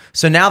time.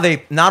 So now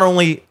they not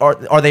only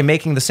are they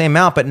making the same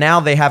amount, but now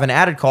they have an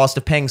added cost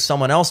of paying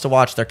someone else to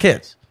watch their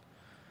kids.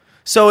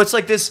 So it's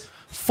like this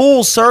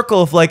full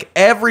circle of like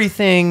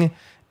everything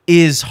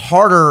is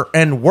harder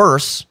and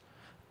worse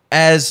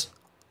as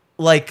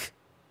like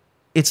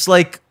it's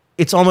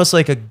almost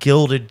like a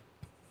gilded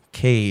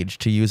cage,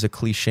 to use a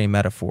cliche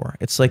metaphor.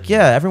 It's like,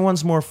 yeah,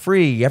 everyone's more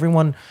free.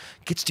 Everyone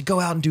gets to go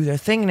out and do their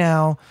thing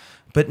now.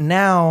 But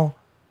now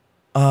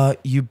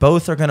you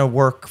both are going to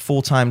work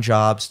full-time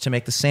jobs to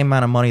make the same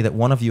amount of money that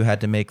one of you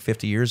had to make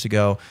 50 years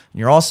ago. And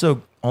you're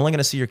also only going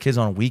to see your kids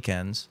on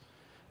weekends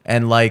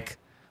and like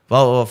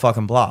blah, blah, blah,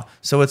 fucking blah.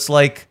 So it's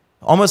like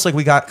almost like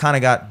we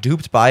got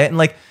duped by it. And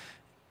like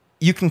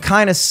you can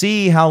kind of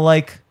see how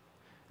like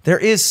there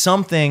is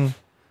something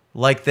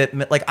like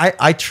that. Like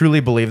I truly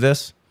believe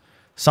this.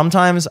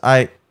 Sometimes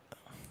I'm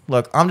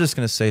just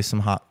going to say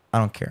I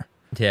don't care.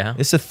 Yeah.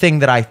 It's a thing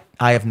that I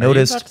have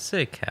noticed. Are you about to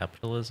say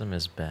capitalism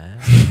is bad?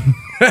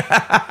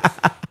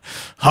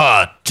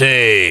 Hot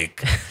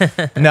take.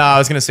 No, I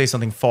was going to say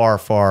something far,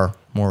 far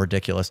more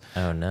ridiculous.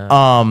 Oh, no.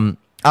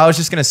 I was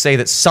just going to say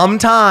that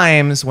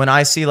sometimes when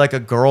I see like a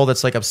girl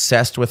that's like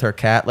obsessed with her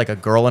cat, like a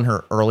girl in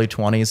her early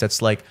 20s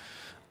that's like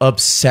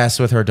obsessed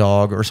with her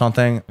dog or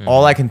something,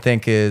 all I can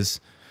think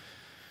is,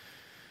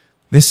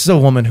 this is a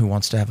woman who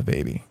wants to have a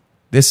baby.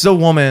 This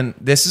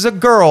is a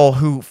girl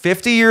who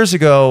 50 years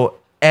ago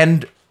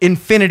and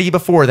infinity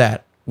before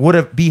that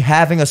would be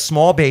having a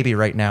small baby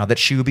right now that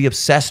she would be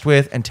obsessed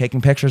with and taking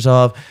pictures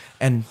of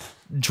and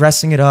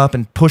dressing it up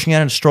and pushing it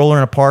in a stroller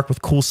in a park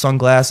with cool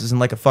sunglasses and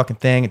like a fucking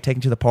thing and taking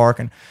it to the park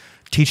and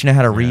teaching her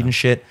how to read and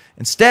shit.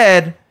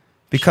 Instead,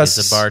 because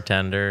she's a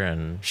bartender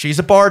and she's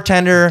a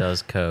bartender,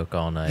 does coke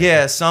all night.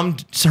 yeah,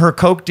 her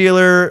coke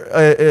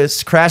dealer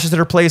crashes at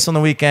her place on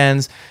the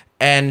weekends,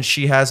 and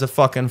she has a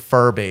fucking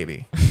fur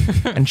baby,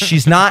 and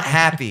she's not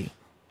happy.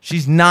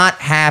 She's not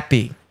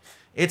happy.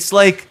 It's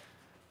like,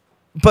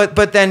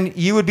 but then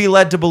you would be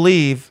led to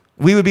believe,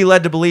 we would be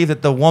led to believe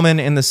that the woman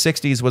in the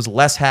 60s was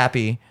less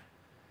happy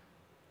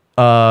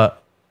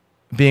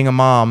being a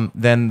mom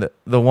than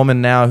the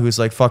woman now who's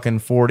like fucking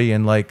 40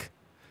 and like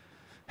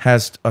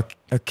has a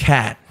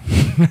cat.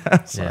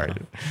 Sorry. Yeah.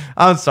 Dude.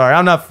 I'm sorry.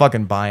 I'm not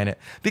fucking buying it.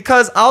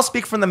 Because I'll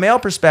speak from the male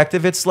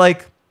perspective. It's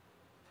like,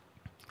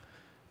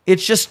 it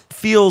just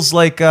feels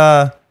like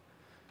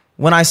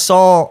when I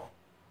saw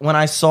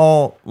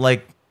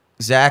like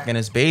Zach and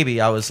his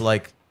baby, I was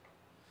like,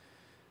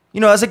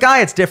 you know, as a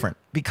guy, it's different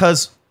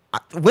because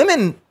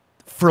women,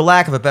 for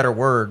lack of a better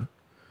word,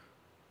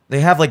 they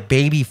have like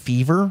baby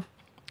fever,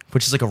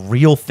 which is like a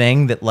real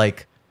thing that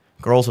like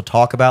girls will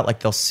talk about.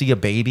 Like they'll see a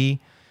baby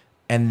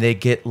and they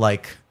get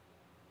like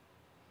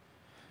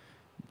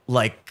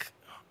horny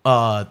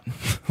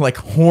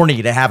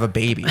to have a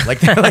baby. Like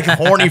they're like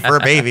horny for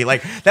a baby.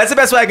 Like that's the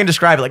best way I can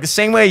describe it. Like the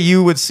same way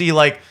you would see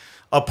like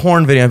a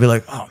porn video and be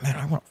like, oh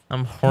man,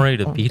 I'm horny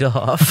to beat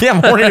off. yeah,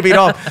 I'm horny to beat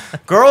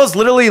off. Girls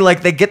literally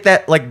like they get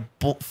that like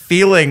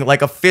feeling,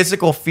 like a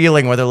physical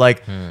feeling where they're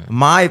like,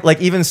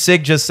 like even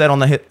Sig just said on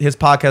his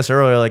podcast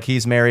earlier, like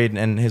he's married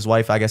and his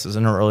wife, I guess, is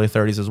in her early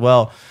 30s as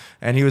well.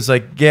 And he was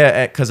like,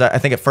 yeah, because I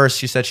think at first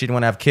she said she didn't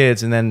want to have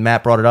kids, and then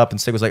Matt brought it up,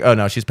 and Sig was like, oh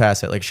no, she's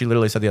past it. Like she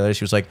literally said the other day,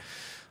 she was like,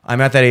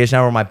 I'm at that age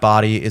now where my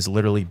body is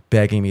literally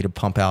begging me to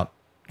pump out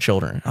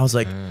children. I was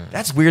like,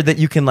 that's weird that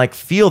you can like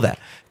feel that.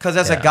 Because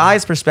as a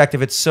guy's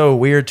perspective, it's so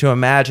weird to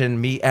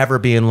imagine me ever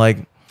being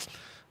like,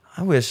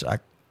 I wish I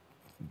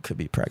could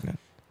be pregnant.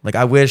 Like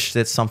I wish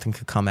that something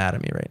could come out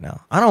of me right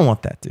now. I don't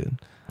want that, dude.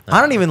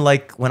 I don't even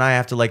like when I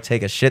have to like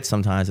take a shit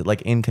sometimes. It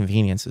like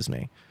inconveniences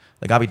me.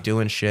 Like I'll be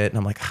doing shit and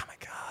I'm like, oh my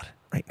God,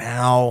 right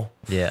now.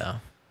 Yeah.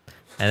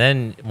 And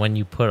then when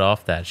you put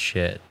off that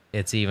shit,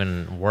 it's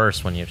even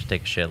worse when you have to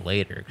take a shit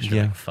later because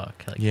you're like,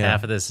 fuck, like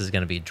half of this is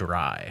going to be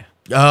dry.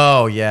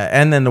 Oh yeah.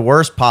 And then the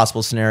worst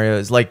possible scenario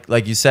is like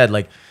you said,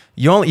 like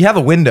you have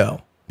a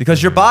window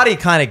because your body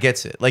kind of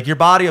gets it. Like your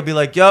body will be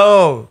like,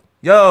 yo,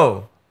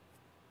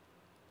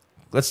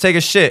 let's take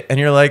a shit. And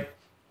you're like,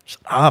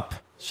 shut up.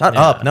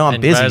 No, I'm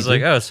and busy. I was like,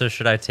 dude. oh, so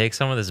should I take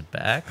some of this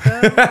back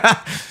then?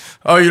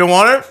 Oh, you don't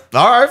want it?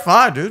 All right,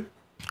 fine, dude.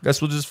 Guess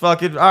we'll just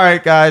fucking, all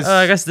right, guys.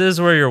 I guess this is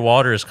where your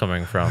water is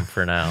coming from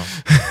for now.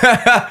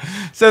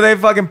 So they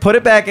fucking put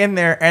it back in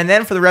there, and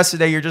then for the rest of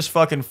the day, you're just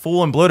fucking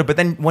full and bloated. But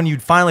then when you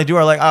finally do,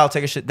 are like, oh, I'll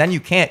take a shit. Then you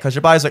can't because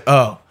your body's like,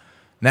 oh,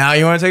 now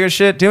you want to take a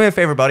shit? Do me a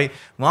favor, buddy.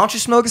 Why don't you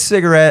smoke a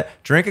cigarette,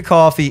 drink a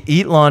coffee,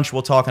 eat lunch?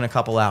 We'll talk in a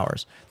couple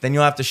hours. Then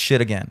you'll have to shit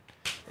again.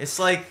 It's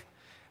like,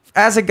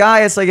 as a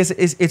guy, it's like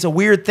it's a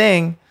weird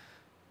thing.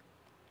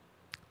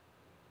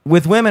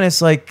 With women,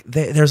 it's like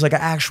there's like an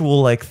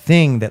actual like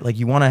thing that like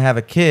you want to have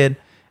a kid,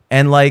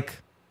 and like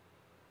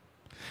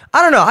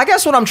I don't know. I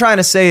guess what I'm trying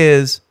to say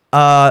is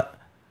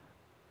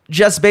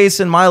just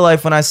based in my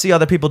life, when I see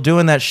other people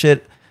doing that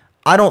shit,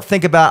 I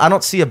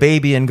don't see a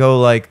baby and go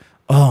like,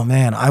 oh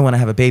man, I want to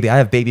have a baby. I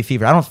have baby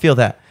fever. I don't feel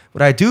that.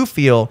 What I do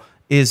feel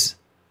is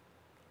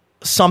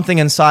something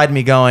inside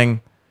me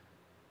going,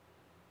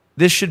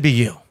 this should be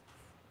you.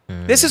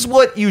 This is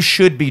what you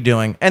should be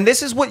doing. And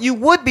this is what you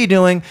would be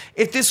doing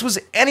if this was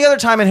any other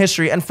time in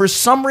history. And for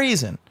some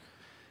reason,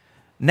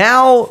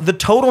 now the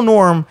total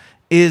norm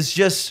is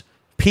just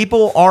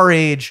people our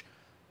age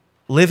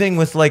living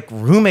with like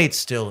roommates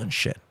still and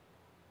shit.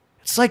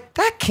 It's like,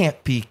 that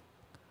can't be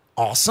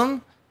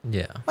awesome.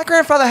 Yeah. My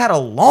grandfather had a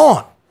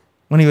lawn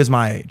when he was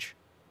my age.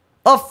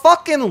 A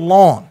fucking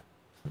lawn.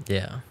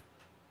 Yeah.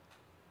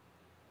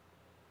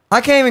 I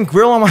can't even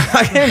grill on my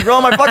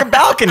fucking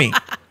balcony.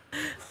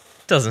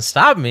 Doesn't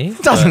stop me.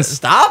 Doesn't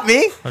stop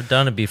me. I've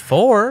done it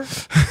before.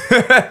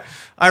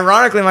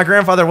 Ironically, my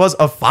grandfather was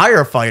a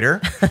firefighter.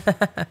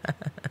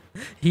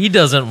 He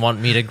doesn't want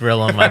me to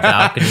grill on my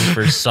balcony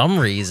for some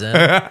reason.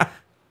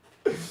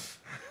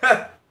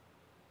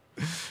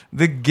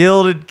 The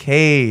gilded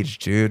cage,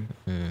 dude.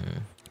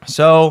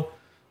 So,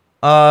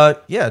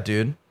 yeah,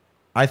 dude.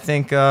 I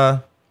think,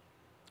 and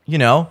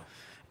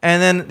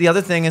then the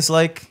other thing is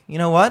like, you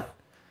know what?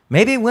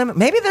 Maybe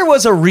there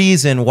was a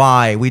reason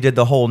why we did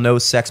the whole no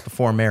sex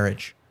before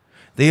marriage.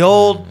 The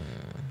old,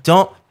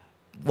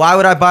 why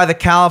would I buy the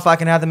cow if I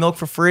can have the milk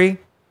for free?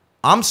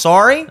 I'm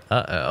sorry.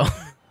 Where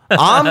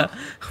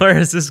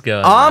is this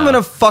going? I'm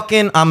going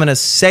to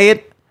say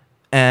it,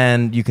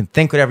 and you can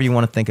think whatever you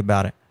want to think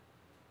about it.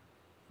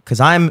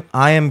 Because I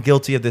am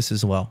guilty of this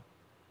as well.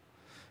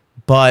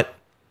 But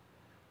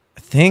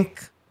I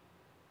think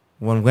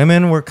when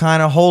women were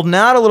kind of holding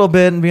out a little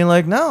bit and being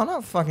like, no,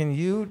 not fucking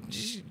you.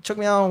 You took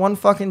me out on one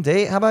fucking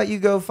date. How about you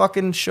go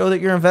fucking show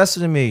that you're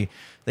invested in me?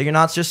 That you're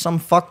not just some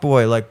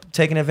fuckboy, like,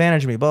 taking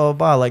advantage of me, blah, blah,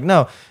 blah. Like,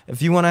 no,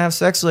 if you want to have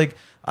sex, like,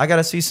 I got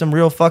to see some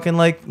real fucking,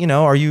 like, you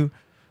know, are you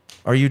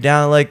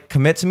down to, like,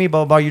 commit to me,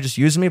 blah, blah, blah. You're just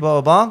using me,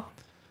 blah, blah, blah.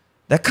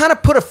 That kind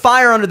of put a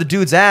fire under the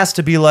dude's ass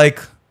to be like,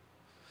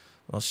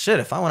 well, shit,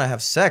 if I want to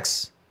have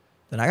sex,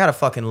 then I got to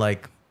fucking,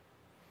 like,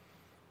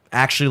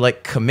 actually,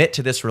 like, commit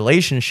to this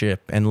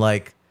relationship and,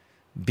 like,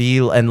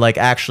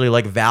 actually,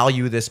 like,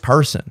 value this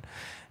person.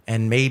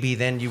 And maybe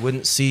then you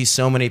wouldn't see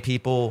so many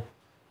people,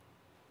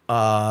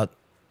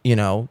 you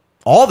know,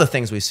 all the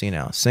things we see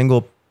now,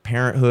 single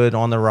parenthood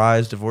on the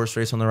rise, divorce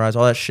rates on the rise,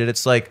 all that shit.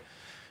 It's like,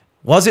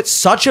 was it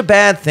such a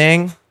bad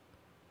thing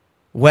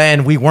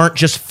when we weren't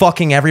just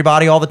fucking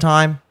everybody all the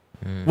time?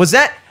 Is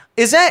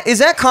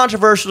that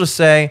controversial to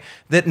say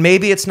that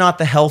maybe it's not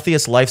the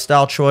healthiest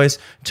lifestyle choice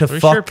to Pretty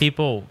fuck? sure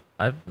people,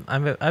 I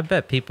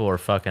bet people are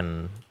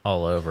fucking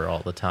all over all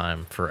the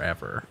time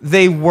forever.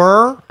 They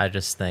were. I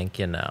just think,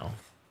 you know,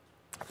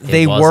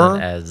 They wasn't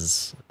were.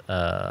 as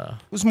It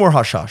was more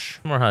hush hush.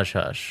 more hush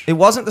hush. It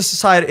wasn't the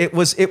society.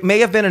 It may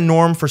have been a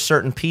norm for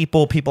certain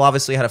people. People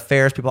obviously had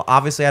affairs. People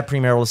obviously had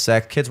premarital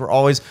sex. Kids were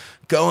always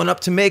going up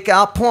to make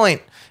out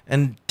point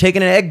and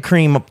taking an egg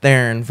cream up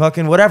there and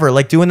fucking whatever,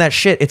 like doing that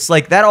shit. It's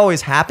like that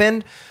always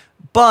happened.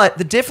 But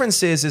the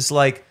difference is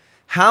like,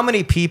 how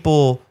many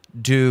people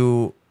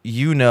do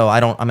you know?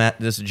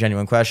 This is a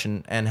genuine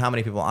question. And how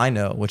many people I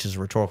know, which is a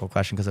rhetorical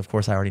question, because of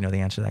course I already know the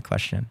answer to that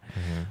question.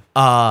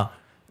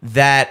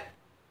 That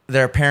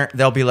their parent,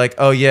 they'll be like,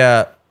 oh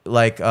yeah,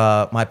 like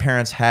my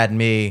parents had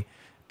me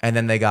and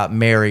then they got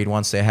married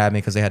once they had me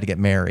because they had to get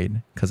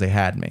married because they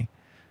had me.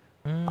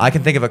 I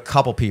can think of a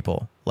couple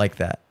people like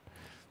that.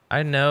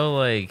 I know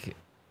like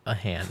a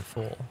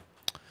handful.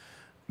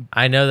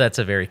 I know that's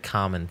a very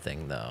common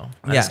thing though.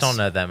 I Yes. just don't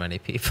know that many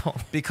people.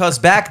 Because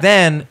back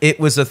then it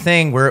was a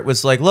thing where it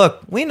was like,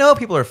 look, we know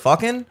people are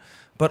fucking,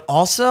 but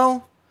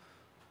also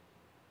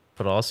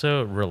But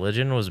also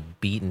religion was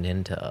beaten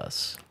into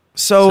us.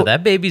 so So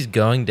that baby's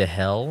going to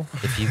hell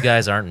if you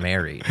guys aren't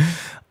married.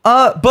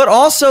 but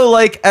also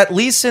like at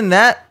least in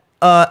that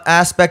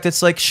aspect,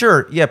 it's like,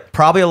 sure, yeah,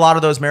 probably a lot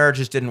of those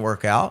marriages didn't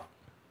work out.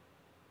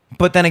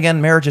 But then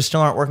again, marriages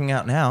still aren't working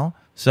out now.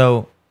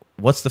 So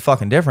what's the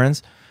fucking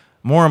difference?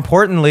 More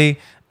importantly,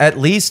 at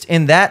least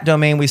in that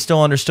domain, we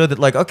still understood that,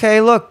 like,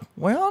 okay, look,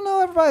 we all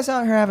know everybody's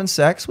out here having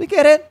sex. We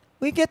get it.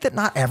 We get that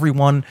not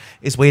everyone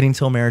is waiting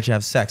till marriage to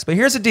have sex. But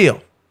here's the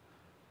deal.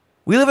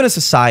 We live in a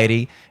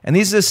society, and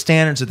these are the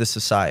standards of this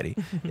society.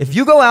 If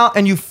you go out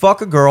and you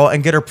fuck a girl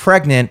and get her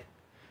pregnant,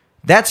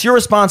 that's your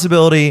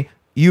responsibility.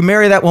 You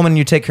marry that woman and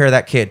you take care of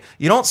that kid.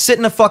 You don't sit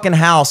in a fucking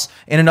house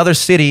in another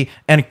city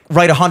and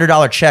write a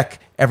 $100 check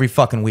every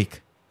fucking week.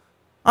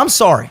 I'm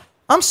sorry.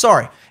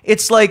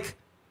 It's like,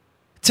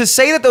 to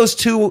say that those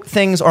two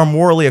things are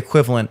morally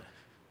equivalent,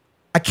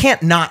 I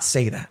can't not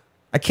say that.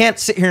 I can't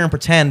sit here and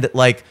pretend that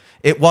like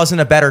it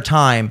wasn't a better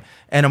time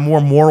and a more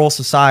moral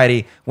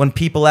society when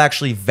people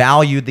actually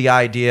valued the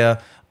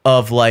idea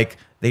of like,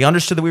 they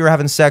understood that we were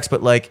having sex,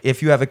 but like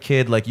if you have a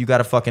kid, like you got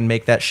to fucking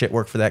make that shit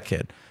work for that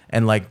kid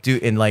and like do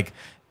and like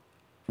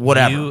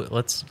whatever.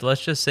 Let's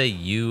just say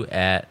you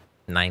at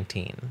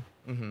 19.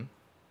 Mm-hmm.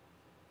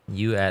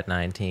 You at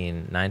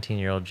 19,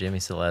 19-year-old Jimmy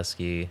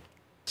Selesky,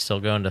 still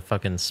going to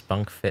fucking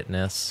Spunk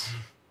Fitness,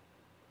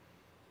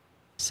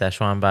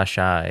 Szechuan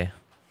Bashai.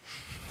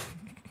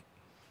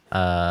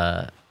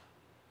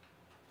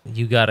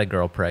 You got a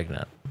girl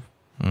pregnant.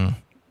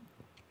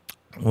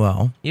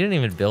 Well, You didn't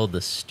even build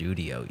the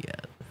studio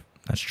yet.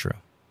 that's true.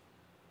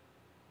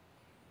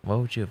 What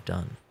would you have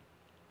done?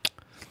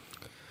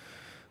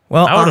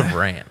 Well, I would have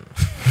ran.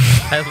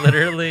 I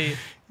literally,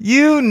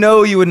 you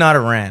know you would not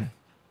have ran.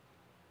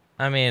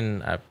 I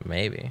mean,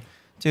 maybe.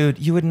 Dude,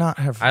 you would not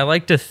have. I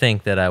like to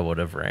think that I would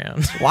have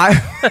ran. Why?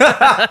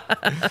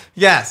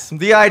 Yes,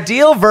 the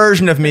ideal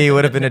version of me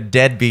would have been a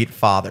deadbeat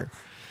father.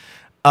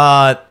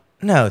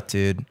 No,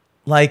 dude.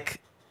 Like,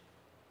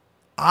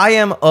 I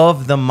am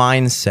of the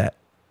mindset,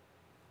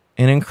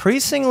 an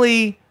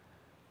increasingly,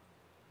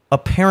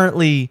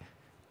 apparently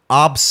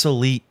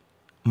obsolete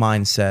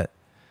mindset,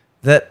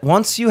 that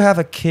once you have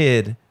a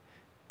kid,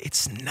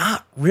 it's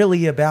not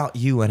really about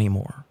you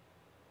anymore.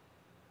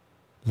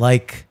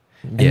 Like,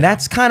 Yeah. and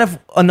that's kind of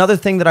another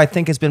thing that I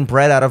think has been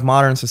bred out of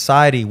modern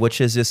society,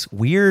 which is this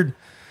weird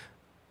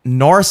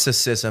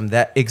narcissism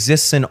that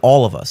exists in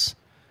all of us.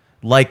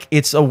 Like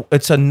it's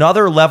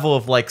another level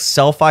of like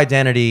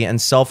self-identity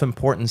and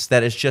self-importance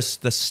that is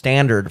just the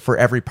standard for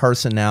every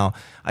person now.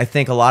 I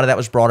think a lot of that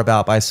was brought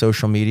about by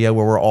social media,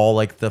 where we're all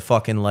like the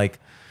fucking like,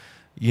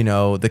 you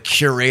know, the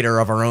curator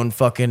of our own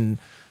fucking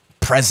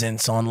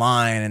presence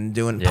online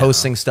and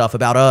posting stuff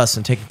about us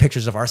and taking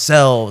pictures of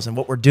ourselves and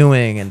what we're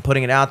doing and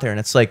putting it out there. And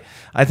it's like,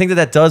 I think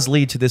that does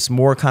lead to this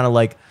more kind of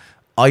like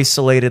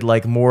isolated,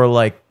 like more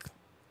like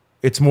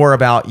it's more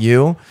about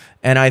you.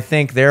 And I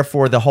think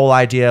therefore the whole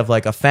idea of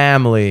like a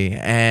family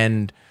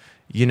and,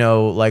 you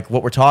know, like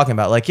what we're talking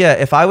about. Like, yeah,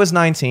 if I was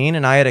 19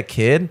 and I had a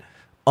kid,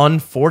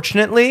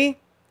 unfortunately,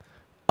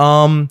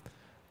 the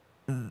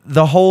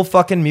whole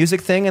fucking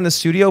music thing in the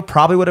studio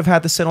probably would have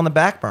had to sit on the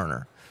back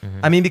burner.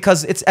 I mean,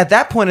 because it's at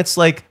that point, it's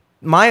like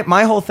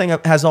my whole thing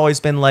has always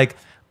been like,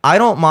 I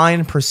don't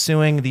mind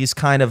pursuing these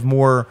kind of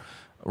more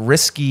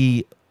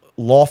risky,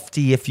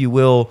 lofty, if you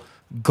will,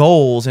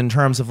 goals in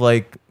terms of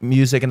like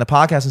music and the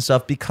podcast and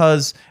stuff,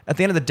 because at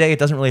the end of the day, it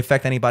doesn't really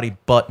affect anybody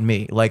but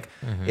me. Like,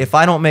 if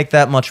I don't make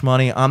that much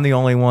money, I'm the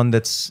only one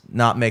that's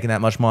not making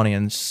that much money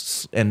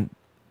and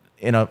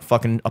in a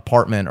fucking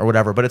apartment or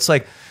whatever. But it's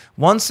like,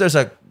 once there's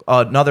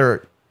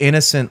another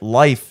innocent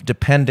life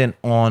dependent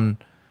on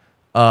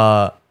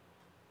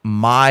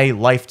my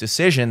life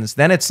decisions,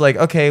 then it's like,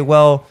 okay,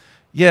 well,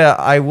 yeah,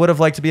 I would have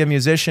liked to be a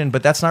musician,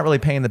 but that's not really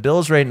paying the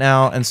bills right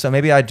now. And so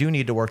maybe I do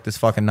need to work this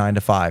fucking 9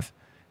 to 5.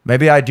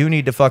 Maybe I do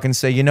need to fucking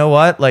say, you know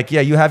what? Like,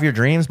 yeah, you have your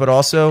dreams, but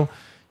also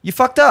you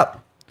fucked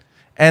up.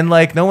 And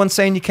like, no one's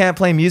saying you can't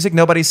play music.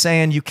 Nobody's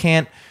saying you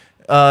can't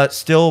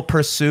still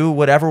pursue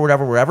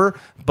whatever.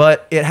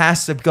 But it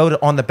has to go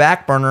on the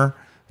back burner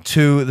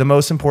to the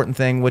most important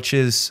thing, which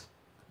is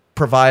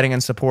providing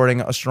and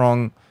supporting a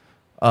strong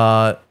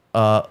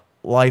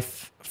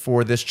life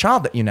for this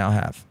child that you now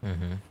have.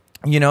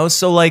 You know,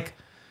 so like,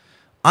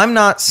 I'm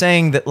not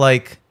saying that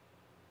like,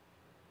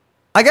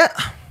 I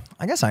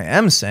guess I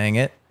am saying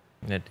it.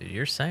 Yeah, dude,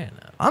 you're saying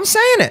that. I'm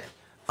saying it.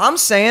 I'm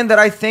saying that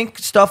I think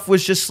stuff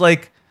was just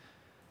like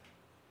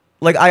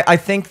I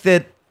think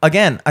that,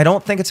 again, I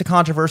don't think it's a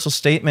controversial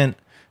statement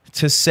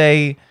to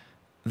say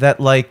that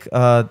like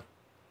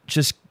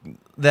just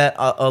that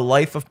a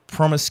life of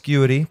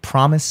promiscuity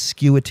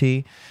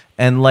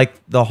and like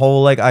the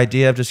whole like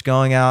idea of just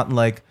going out and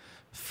like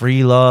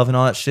free love and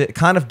all that shit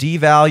kind of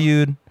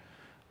devalued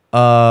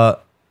the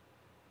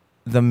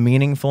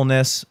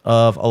meaningfulness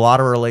of a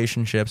lot of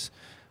relationships,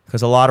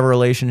 because a lot of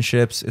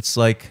relationships, it's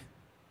like,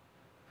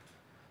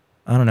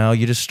 I don't know,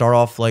 you just start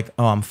off like,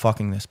 oh, I'm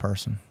fucking this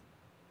person.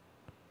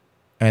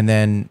 And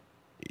then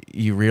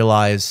you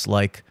realize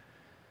like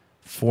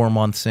 4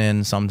 months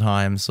in,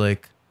 sometimes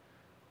like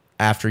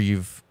after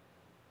you've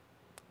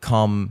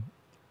come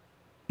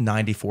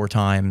 94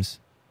 times,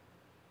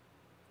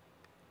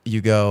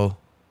 you go,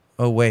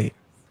 oh, wait,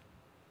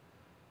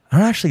 I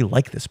don't actually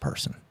like this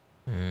person.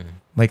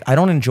 Like, I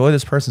don't enjoy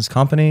this person's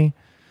company.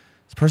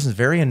 This person's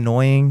very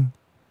annoying.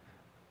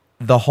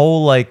 The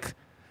whole like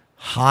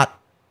hot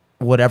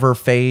whatever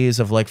phase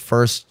of like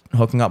first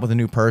hooking up with a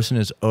new person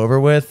is over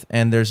with,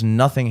 and there's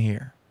nothing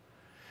here.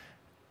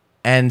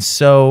 And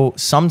so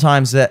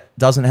sometimes that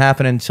doesn't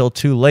happen until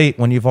too late,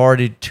 when you've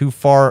already too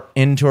far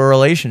into a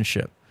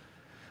relationship.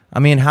 I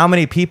mean, how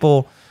many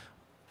people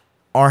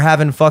are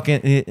having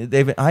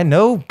fucking, I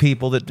know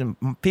people in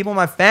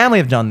my family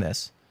have done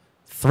this.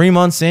 3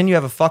 months in, you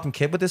have a fucking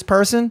kid with this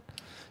person.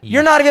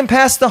 You're not even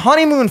past the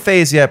honeymoon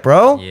phase yet,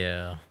 bro.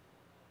 Yeah.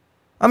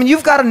 I mean,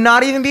 you've got to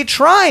not even be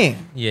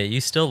trying. Yeah,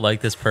 you still like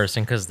this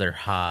person because they're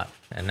hot,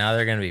 and now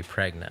they're gonna be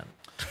pregnant.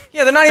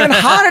 Yeah, they're not even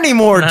hot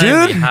anymore, Not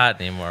gonna dude. be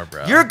hot anymore,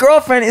 bro. Your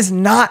girlfriend is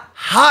not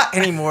hot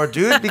anymore,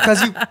 dude,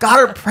 because you got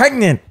her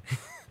pregnant.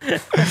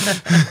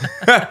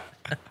 That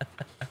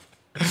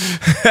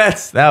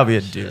would be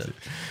a doozy.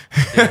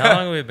 Dude, how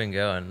long have we been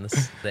going?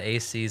 The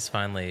AC's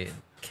finally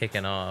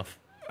kicking off.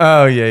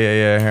 Oh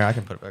yeah. Here, I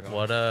can put it back on.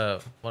 What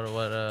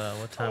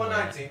time?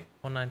 119.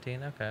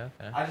 119. Okay.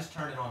 I just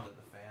turned it on to the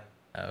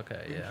fan.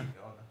 Okay, yeah.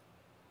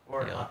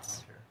 Or Yeah, not.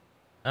 let's-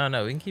 Oh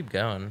no, we can keep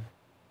going.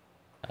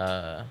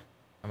 I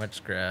might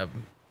just grab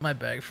my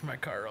bag from my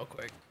car real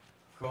quick.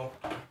 Cool.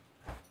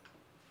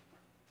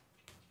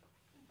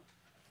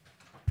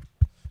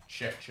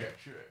 Check.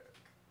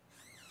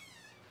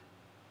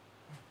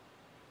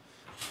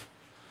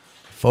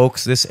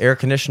 Folks, this air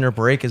conditioner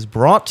break is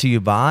brought to you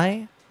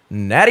by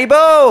Natty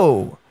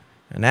Bo,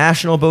 a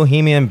national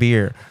bohemian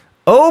beer.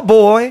 Oh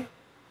boy,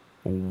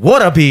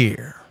 what a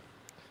beer.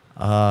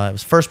 It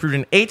was first brewed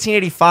in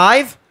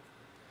 1885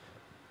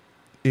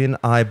 in,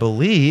 I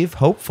believe,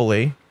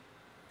 hopefully,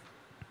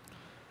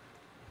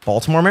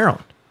 Baltimore,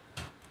 Maryland.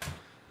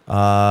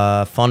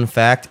 Fun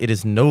fact, it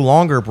is no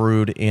longer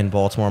brewed in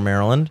Baltimore,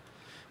 Maryland.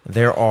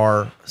 There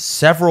are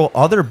several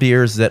other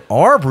beers that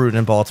are brewed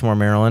in Baltimore,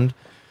 Maryland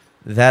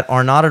that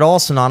are not at all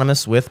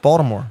synonymous with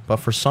Baltimore. But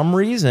for some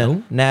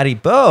reason, Natty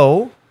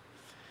Bo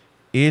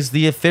is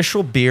the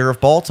official beer of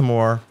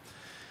Baltimore.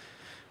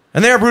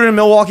 And they are brewed in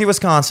Milwaukee,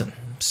 Wisconsin.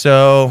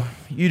 So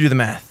you do the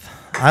math.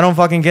 I don't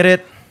fucking get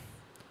it.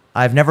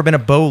 I've never been a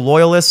Bo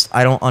loyalist.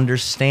 I don't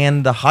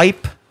understand the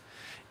hype.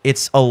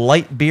 It's a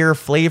light beer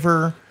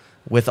flavor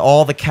with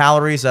all the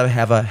calories that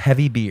have a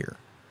heavy beer.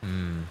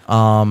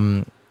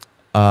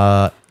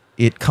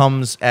 It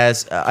comes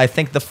as, I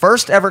think, the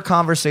first ever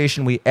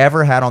conversation we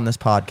ever had on this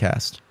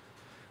podcast.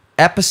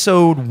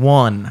 Episode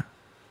 1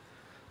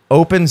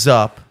 opens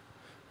up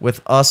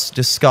with us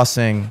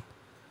discussing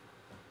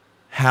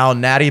how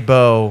Natty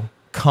Bo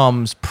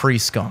comes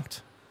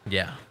pre-skunked.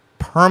 Yeah.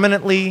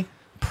 Permanently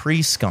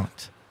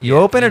pre-skunked. You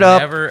Yeah, open it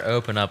up. Never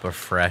open up a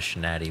fresh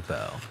Natty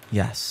Bo.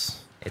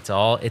 Yes.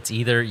 It's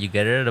either you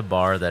get it at a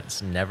bar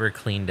that's never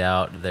cleaned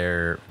out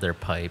their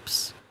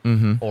pipes,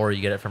 or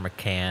you get it from a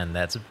can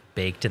that's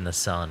baked in the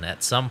sun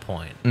at some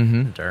point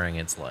during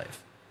its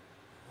life.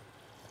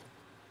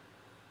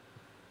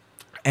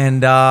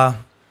 And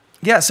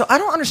yeah, so I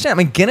don't understand.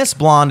 I mean, Guinness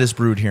Blonde is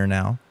brewed here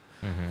now.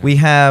 We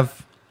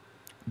have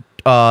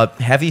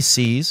Heavy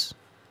Seas.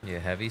 Yeah,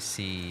 Heavy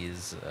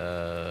Seas.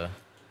 There's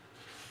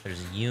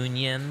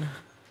Union,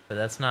 but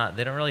that's not.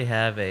 They don't really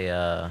have a.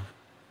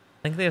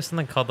 I think they have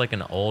something called like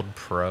an Old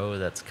Pro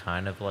that's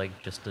kind of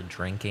like just a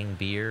drinking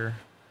beer.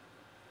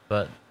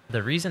 But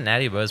the reason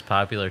Natty Boh is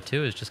popular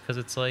too is just because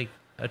it's like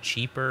a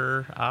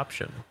cheaper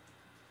option.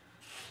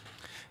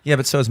 Yeah,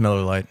 but so is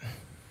Miller Lite.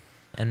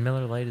 And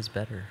Miller Lite is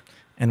better.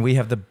 And we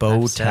have the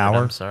Bow I've said it, Tower.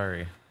 I'm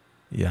sorry.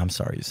 Yeah, I'm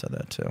sorry you said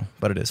that too.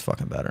 But it is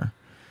fucking better.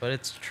 But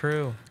it's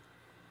true.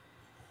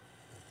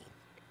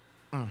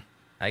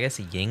 I guess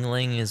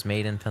Yingling is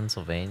made in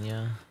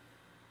Pennsylvania.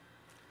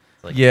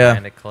 It's like Yeah.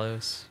 kind of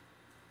close.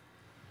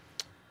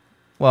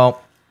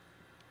 Well,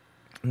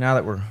 now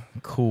that we're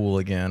cool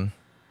again,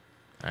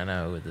 I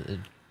know.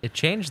 It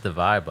changed the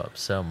vibe up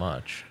so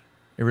much.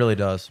 it really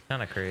does.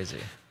 Kind of crazy.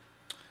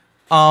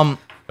 Um,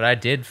 But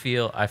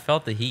I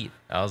felt the heat.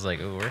 I was like,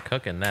 ooh, we're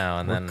cooking now.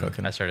 And We're then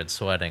cooking. I started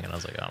sweating and I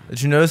was like,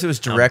 did you notice it was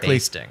I'm directly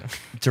basting.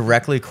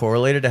 directly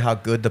correlated to how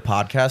good the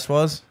podcast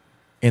was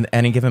in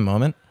any given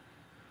moment?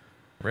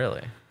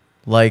 Really?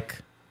 Like,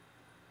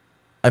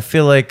 I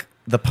feel like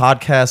the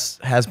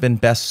podcast has been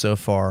best so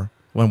far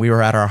when we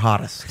were at our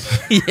hottest.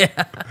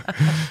 Yeah.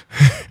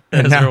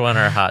 And Those now- were when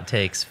our hot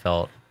takes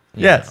felt,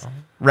 you Yes, know,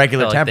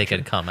 regular felt like they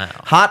temperature. could come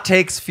out. Hot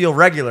takes feel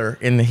regular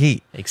in the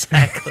heat.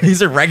 Exactly.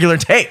 These are regular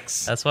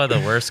takes. That's why the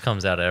worst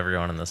comes out of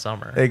everyone in the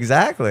summer.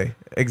 Exactly.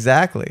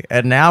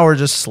 And now we're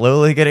just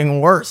slowly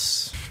getting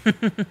worse.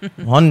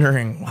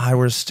 Wondering why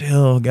we're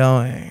still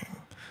going.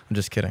 I'm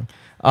just kidding.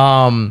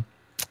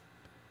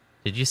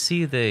 Did you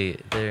see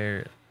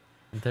they're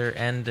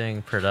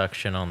ending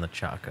production on the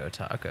Choco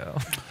Taco?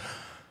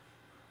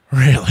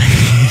 Really?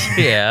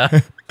 Yeah.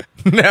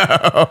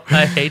 No.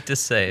 I hate to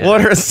say it.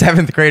 What are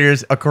seventh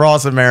graders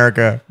across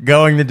America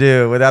going to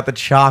do without the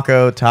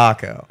Choco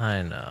Taco?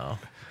 I know.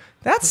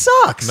 That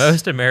sucks.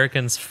 Most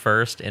Americans'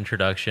 first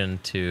introduction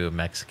to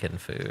Mexican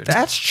food.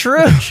 That's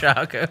true.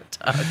 Choco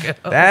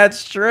Taco.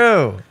 That's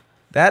true.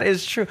 That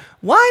is true.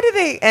 Why do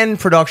they end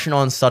production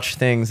on such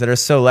things that are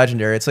so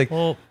legendary? It's like,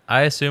 Well,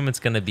 I assume it's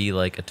gonna be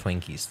like a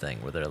Twinkies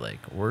thing where they're like,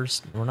 we're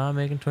not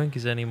making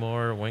Twinkies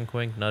anymore. Wink,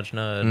 wink, nudge,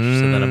 nudge.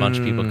 So then a bunch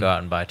of people go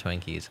out and buy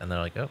Twinkies, and they're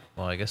like, oh,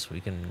 well, I guess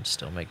we can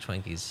still make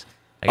Twinkies.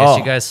 I guess Oh.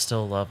 you guys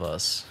still love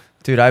us.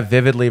 dude, I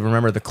vividly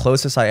remember the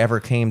closest I ever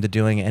came to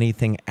doing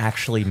anything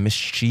actually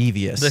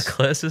mischievous. The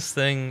closest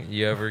thing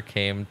you ever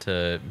came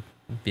to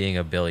being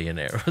a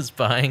billionaire was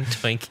buying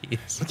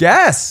Twinkies.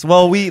 Yes.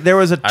 Well, there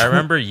was a. I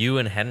remember you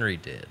and Henry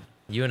did.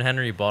 You and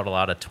Henry bought a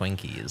lot of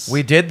Twinkies.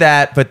 We did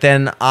that, but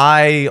then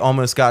I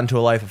almost got into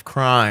a life of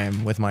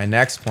crime with my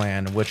next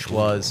plan, which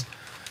was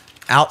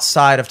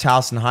outside of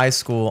Towson High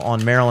School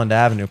on Maryland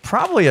Avenue.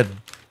 Probably a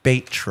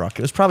bait truck.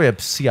 It was probably a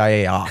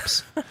CIA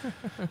ops.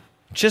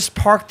 Just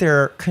parked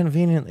there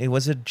conveniently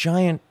was a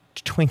giant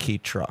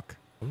Twinkie truck.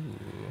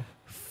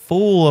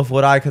 Full of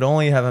what I could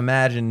only have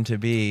imagined to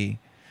be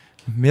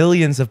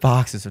millions of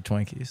boxes of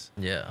Twinkies.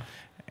 Yeah.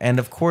 And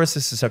of course,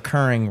 this is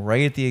occurring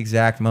right at the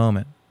exact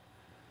moment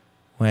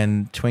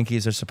when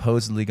Twinkies are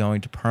supposedly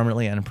going to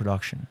permanently end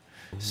production.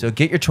 So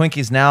get your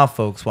Twinkies now,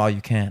 folks, while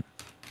you can.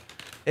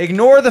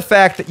 Ignore the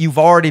fact that you've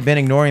already been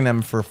ignoring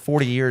them for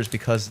 40 years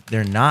because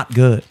they're not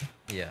good.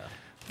 Yeah.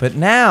 But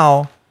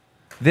now,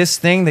 this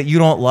thing that you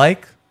don't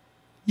like,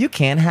 you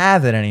can't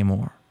have it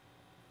anymore.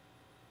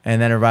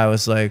 And then everybody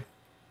was like,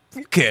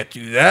 you can't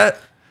do that.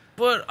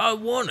 But I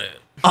want it.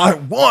 I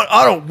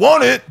don't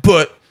want it,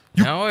 but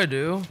Now I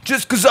do.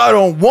 just because I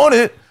don't want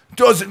it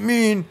doesn't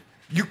mean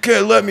you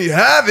can't let me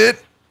have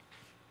it.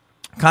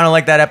 Kind of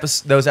like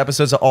those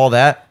episodes of All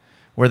That,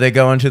 where they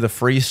go into the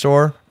free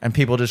store and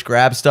people just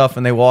grab stuff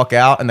and they walk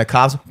out and the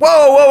cops,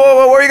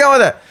 whoa, where are you going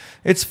with that?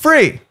 It's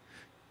free.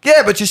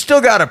 Yeah, but you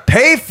still got to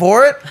pay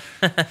for it.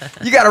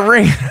 You got to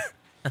ring.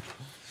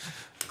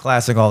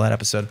 Classic All That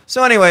episode.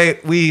 So anyway,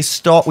 we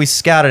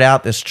scouted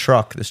out this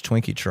truck, this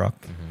Twinkie truck,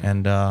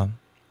 and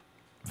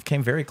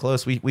came very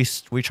close. We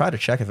tried to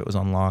check if it was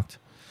unlocked.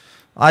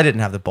 I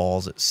didn't have the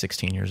balls at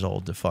 16 years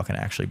old to fucking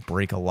actually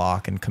break a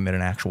lock and commit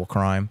an actual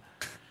crime.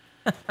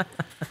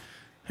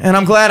 And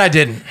I'm glad I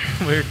didn't.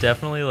 We were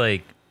definitely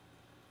like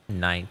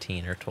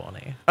 19 or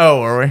 20.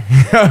 Oh, were we?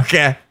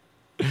 Okay.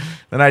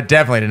 Then I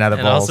definitely didn't have the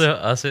And balls. also,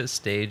 us at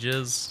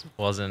Stages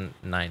wasn't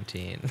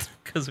 19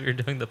 because we were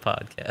doing the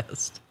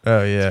podcast. Oh,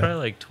 It's yeah. probably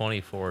like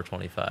 24 or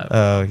 25.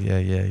 Oh,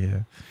 yeah.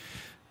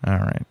 All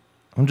right.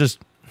 I'm just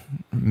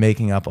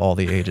making up all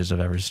the ages of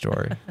every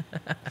story.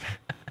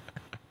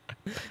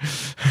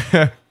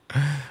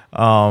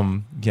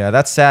 Yeah,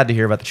 that's sad to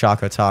hear about the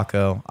Choco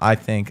Taco. I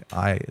think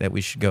that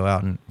we should go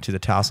out to the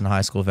Towson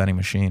High School vending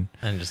machine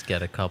And just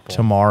get a couple.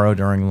 tomorrow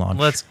during lunch.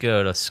 Let's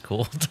go to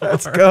school tomorrow.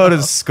 Let's go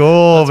to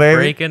school, baby.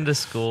 Break into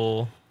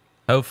school.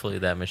 Hopefully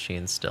that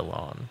machine's still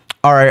on.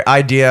 All right,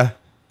 idea.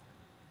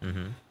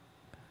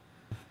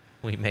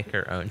 We make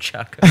our own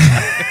choco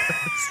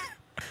tacos.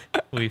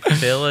 We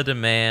fill a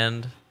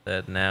demand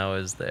that now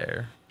is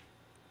there.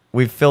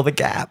 We fill the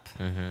gap.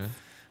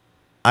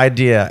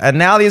 Idea. And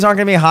now these aren't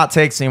going to be hot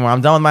takes anymore.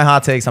 I'm done with my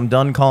hot takes. I'm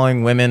done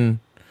calling women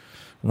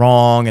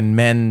wrong and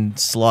men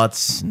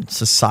sluts and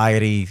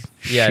society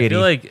Yeah, shitty. I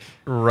feel like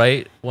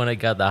right when it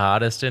got the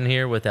hottest in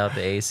here without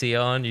the AC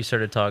on, you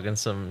started talking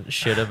some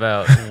shit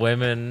about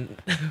women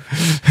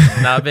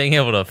not being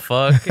able to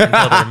fuck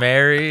until they're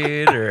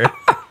married. Or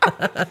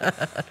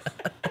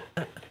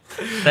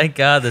thank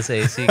God this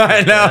AC. I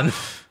kicked know. in.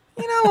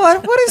 You know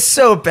what? What is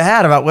so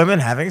bad about women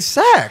having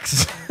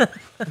sex?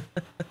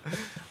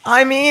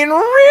 I mean,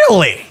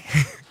 really?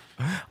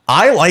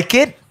 I like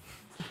it.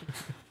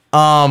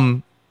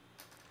 No,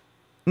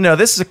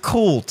 this is a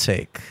cool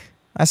take.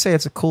 I say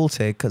it's a cool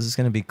take because it's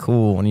gonna be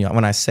cool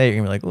when I say it, you're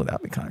gonna be like, "Oh,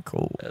 that'd be kind of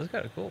cool." That was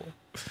kind of cool.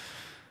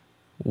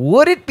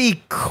 Would it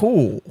be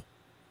cool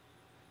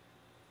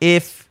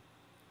if,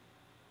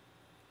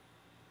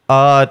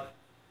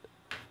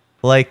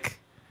 like,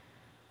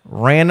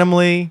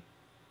 randomly,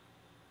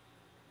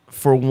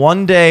 for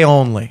one day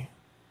only,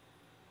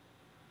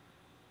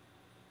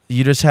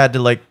 you just had to,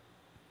 like,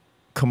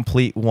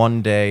 complete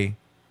one day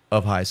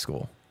of high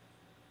school?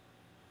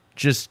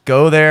 Just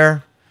go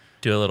there,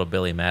 Do a little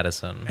Billy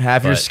Madison.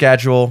 have your but-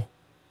 schedule,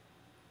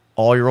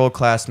 all your old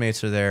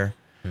classmates are there,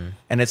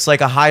 and it's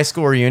like a high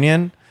school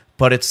reunion,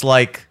 but it's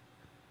like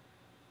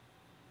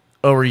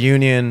a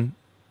reunion,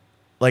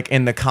 like,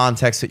 in the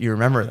context that you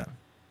remember them.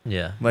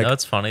 Yeah. Like- No,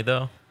 it's funny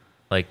though.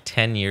 Like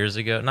 10 years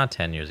ago, not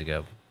 10 years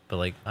ago, but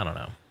like, I don't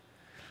know,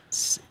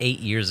 8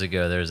 years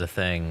ago, there's a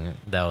thing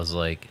that was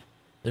like,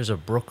 there's a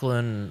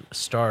Brooklyn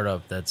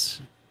startup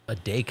that's a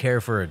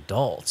daycare for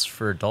adults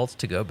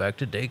to go back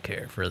to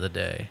daycare for the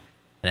day.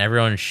 And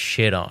everyone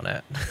shit on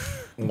it.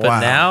 But Wow.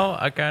 now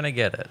I kind of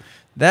get it. I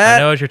That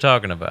know what you're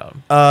talking about.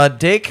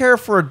 daycare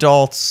for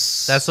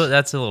adults That's a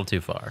little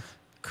too far.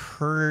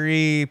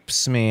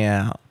 creeps me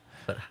out.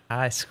 But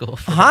high school.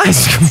 High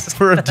school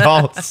for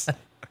adults.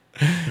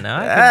 No,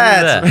 I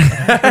can do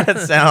that. That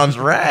sounds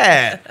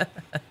rad.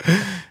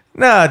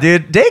 No,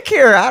 dude,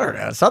 daycare, I don't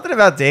know. Something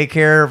about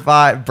daycare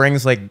vibe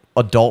brings like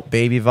adult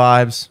baby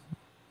vibes.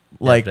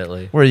 Like,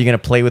 Definitely. where are you going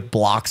to play with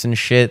blocks and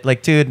shit?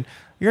 Like, dude,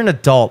 you're an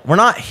adult. We're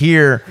not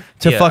here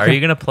to Yeah, fucking. are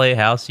you gonna play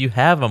house? You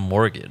have a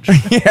mortgage.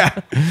 Yeah.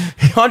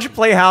 Why don't you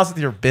play house with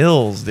your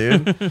bills,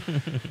 dude?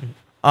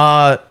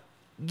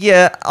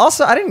 Yeah.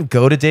 Also, I didn't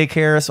go to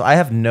daycare, so I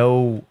have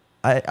no.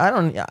 I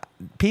don't.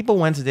 People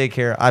went to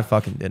daycare. I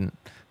fucking didn't.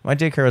 My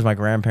daycare was my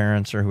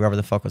grandparents or whoever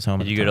the fuck was home.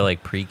 Did at you the go to time.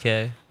 like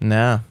pre-K?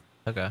 Nah.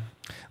 Okay.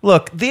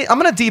 Look, I'm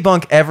going to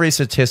debunk every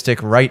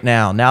statistic right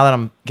now that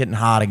I'm getting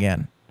hot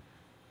again.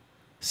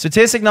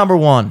 Statistic number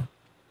 1.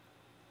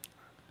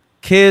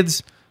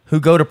 Kids who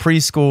go to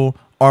preschool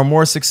are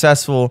more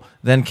successful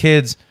than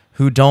kids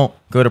who don't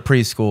go to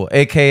preschool,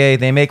 aka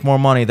they make more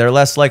money. They're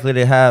less likely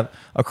to have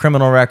a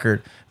criminal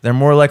record. They're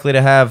more likely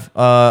to have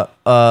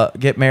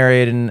get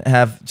married and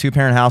have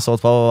 2-parent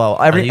households. Blah blah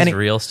blah. Are these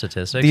real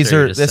statistics? These or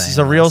you're are. just This is a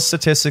saying real this?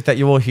 statistic that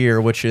you will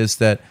hear, which is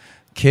that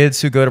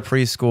kids who go to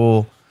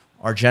preschool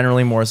are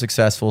generally more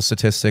successful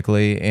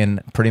statistically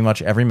in pretty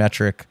much every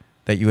metric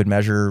that you would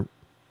measure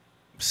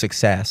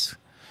success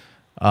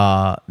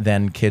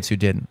than kids who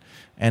didn't.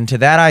 And to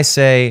that I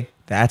say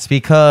that's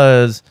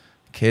because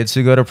kids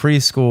who go to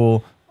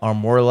preschool are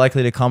more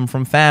likely to come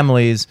from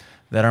families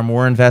that are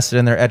more invested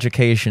in their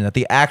education, that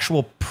the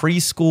actual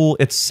preschool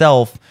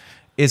itself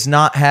is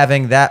not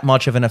having that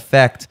much of an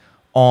effect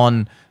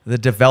on the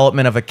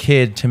development of a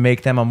kid to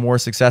make them a more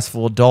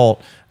successful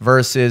adult,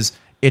 versus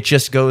it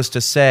just goes to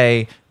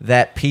say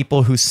that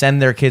people who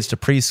send their kids to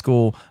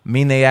preschool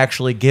mean they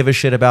actually give a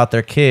shit about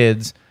their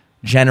kids,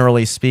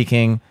 generally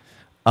speaking.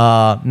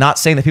 Not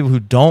saying that people who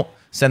don't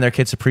send their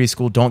kids to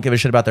preschool don't give a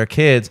shit about their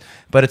kids,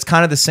 but it's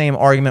kind of the same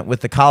argument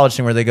with the college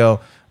thing where they go,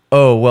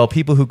 oh, well,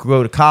 people who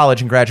go to college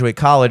and graduate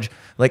college,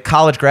 like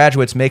college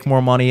graduates make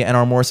more money and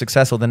are more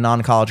successful than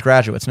non-college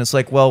graduates. And it's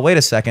like, well, wait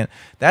a second.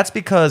 That's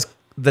because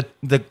the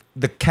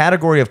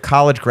category of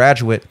college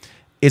graduate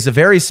is a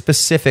very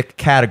specific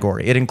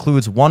category. It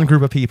includes one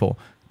group of people,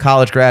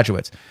 college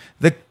graduates.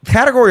 The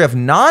category of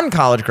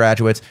non-college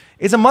graduates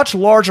is a much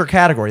larger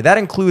category. That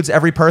includes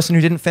every person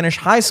who didn't finish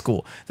high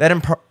school. That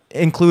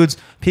includes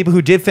people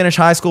who did finish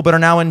high school but are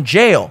now in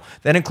jail.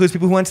 That includes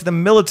people who went to the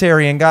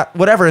military and got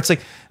whatever. It's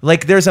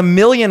like there's a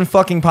million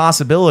fucking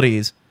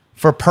possibilities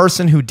for a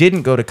person who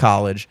didn't go to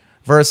college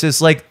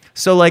versus like,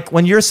 so like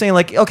when you're saying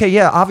like, okay,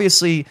 yeah,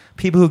 obviously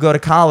people who go to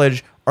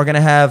college are going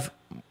to have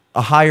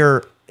a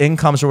higher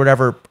incomes or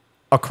whatever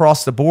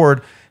across the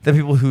board than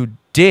people who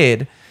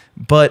did,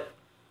 but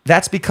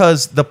that's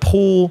because the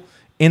pool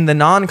in the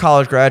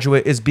non-college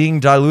graduate is being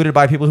diluted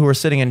by people who are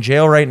sitting in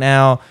jail right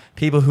now,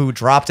 people who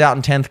dropped out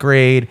in 10th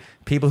grade,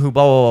 people who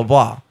blah, blah, blah,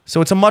 blah.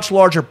 So it's a much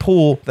larger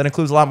pool that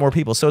includes a lot more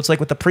people. So it's like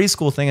with the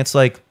preschool thing, it's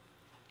like,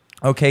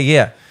 okay,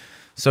 yeah.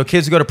 So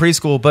kids who go to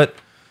preschool, but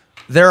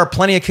there are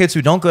plenty of kids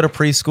who don't go to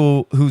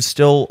preschool who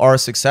still are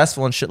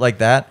successful and shit like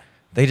that.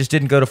 They just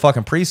didn't go to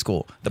fucking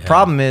preschool. The Yeah.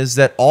 problem is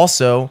that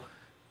also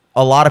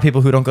a lot of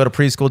people who don't go to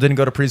preschool didn't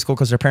go to preschool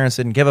because their parents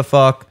didn't give a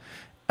fuck.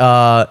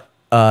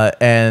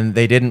 And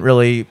they didn't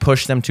really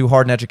push them too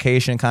hard in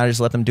education, kind of just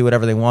let them do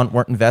whatever they want,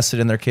 weren't invested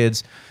in their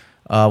kids,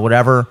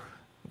 whatever,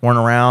 weren't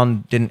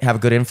around, didn't have a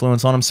good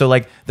influence on them. So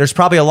like there's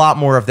probably a lot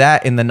more of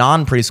that in the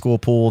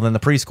non-preschool pool than the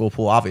preschool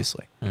pool,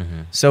 obviously.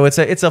 Mm-hmm. So it's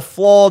a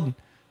flawed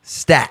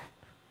stat.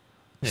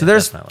 So Yeah,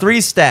 there's definitely. 3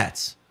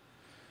 stats.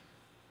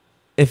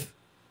 If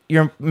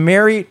you're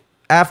married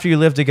after you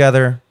live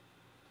together,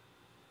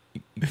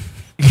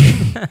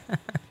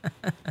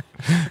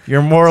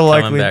 you're more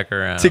likely back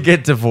around. to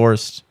get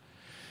divorced.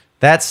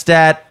 That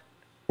stat,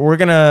 we're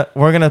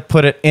gonna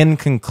put it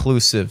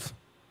inconclusive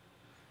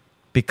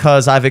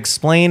because I've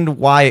explained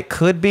why it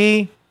could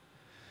be,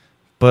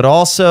 but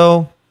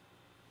also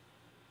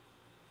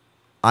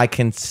I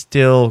can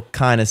still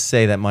kind of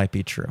say that might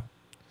be true.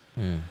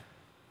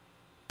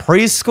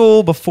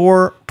 Preschool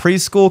before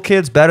preschool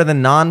kids better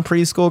than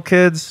non-preschool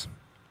kids.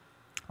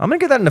 I'm gonna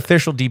get that an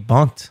official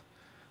debunked.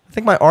 I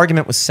think my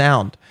argument was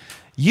sound.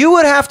 You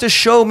would have to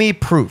show me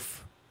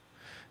proof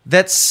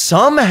that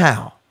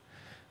somehow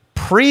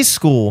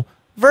preschool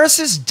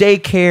versus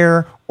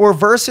daycare or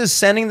versus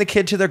sending the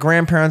kid to their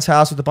grandparents'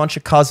 house with a bunch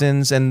of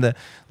cousins and the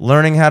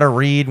learning how to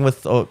read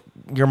with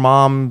your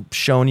mom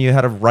showing you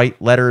how to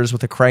write letters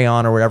with a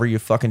crayon or whatever you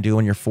fucking do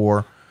when you're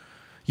 4.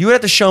 You would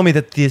have to show me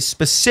that the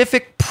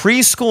specific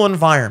preschool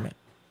environment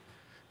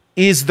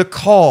is the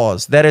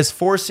cause that is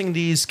forcing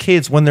these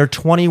kids when they're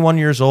 21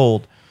 years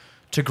old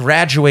to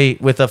graduate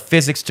with a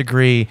physics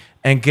degree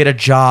and get a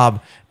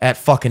job at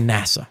fucking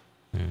NASA.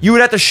 You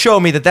would have to show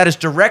me that that is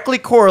directly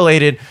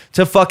correlated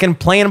to fucking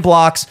playing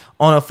blocks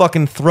on a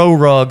fucking throw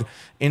rug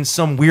in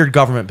some weird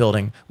government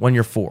building when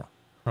you're 4.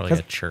 Or like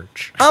a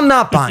church. I'm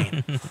not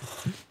buying it.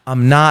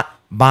 I'm not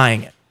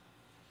buying it.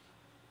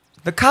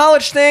 The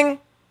college thing,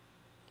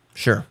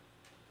 sure.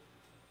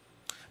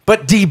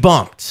 But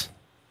debunked.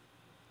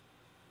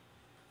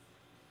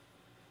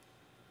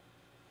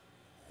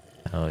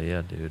 Oh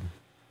yeah, dude.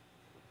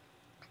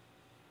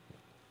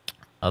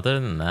 Other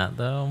than that,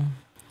 though,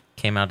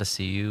 came out to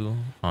see you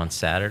on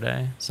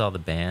Saturday. Saw the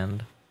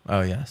band.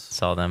 Oh, yes.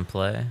 Saw them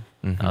play.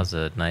 Mhm. That was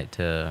a night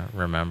to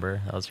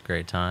remember. That was a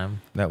great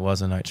time. That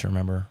was a night to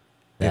remember.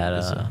 That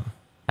was,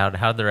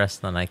 how'd the rest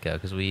of the night go?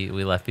 Because we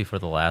left before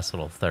the last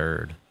little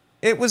third.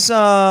 It was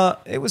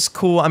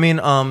cool. I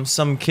mean,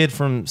 some kid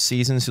from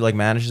Seasons who like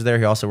manages there.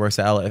 He also works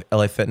at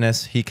LA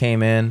Fitness. He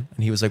came in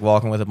and he was like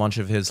walking with a bunch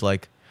of his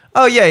like,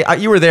 oh yeah,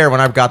 you were there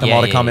when I got them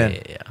all to come in.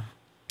 Yeah.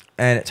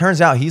 And it turns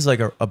out he's like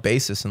a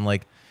bassist and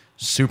like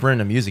super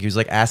into music. He was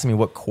like asking me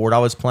what chord I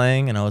was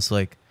playing, and I was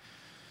like,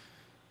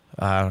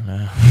 I don't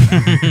know.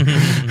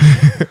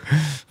 It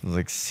was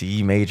like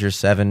C major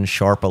 7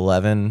 sharp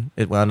 11.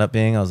 It wound up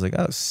being. I was like,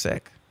 oh,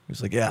 sick. He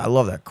was like, yeah, I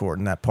love that chord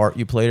and that part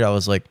you played. I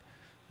was like,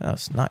 that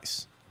was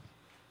nice.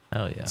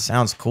 Oh yeah. It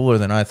sounds cooler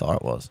than I thought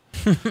it was.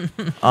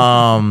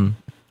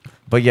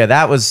 But yeah,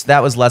 that was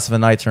less of a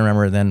night to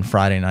remember than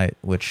Friday night,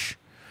 which.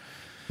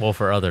 Well,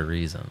 for other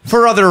reasons.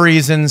 For other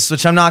reasons,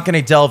 which I'm not going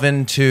to delve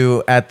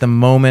into at the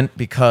moment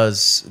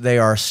because they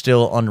are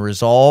still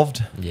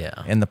unresolved. Yeah.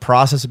 In the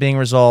process of being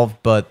resolved,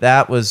 but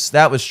that was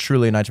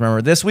truly a night to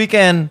remember. This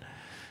weekend,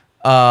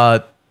 we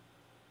got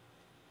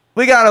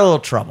a little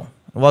trouble.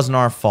 It wasn't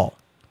our fault.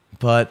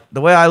 But the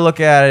way I look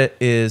at it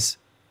is,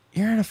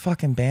 you're in a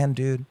fucking band,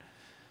 dude.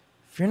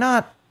 If you're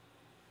not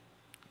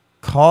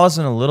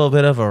causing a little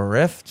bit of a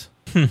rift,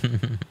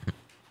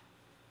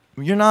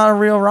 you're not a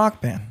real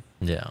rock band.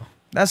 Yeah.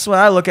 That's the way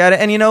I look at it.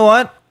 And you know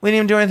what? We didn't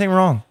even do anything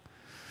wrong.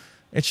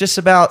 It's just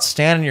about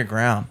standing your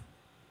ground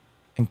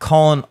and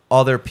calling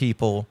other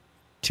people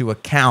to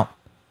account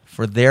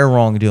for their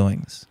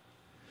wrongdoings.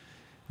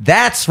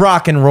 That's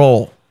rock and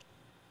roll.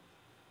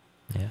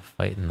 Yeah.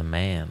 Fighting the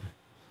man.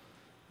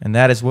 And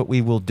that is what we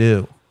will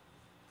do.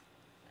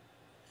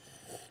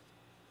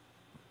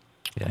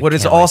 Yeah, What I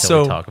is can't wait till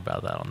also- we talk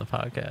about that on the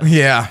podcast.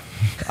 Yeah.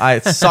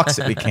 It sucks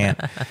that we can't.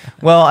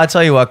 Well, I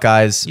tell you what,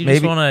 guys.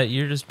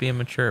 You're just being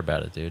mature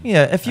about it, dude.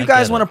 Yeah, if you I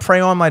guys get want it. to prey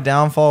on my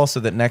downfall so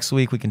that next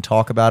week we can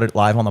talk about it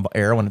live on the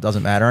air when it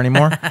doesn't matter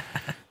anymore,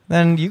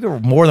 then you're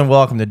more than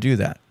welcome to do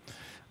that.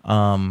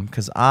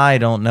 Because I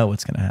don't know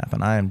what's going to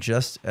happen. I am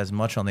just as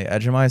much on the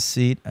edge of my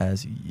seat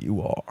as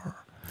you are.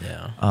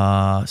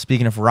 Yeah.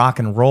 Speaking of rock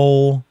and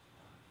roll,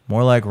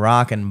 more like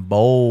rock and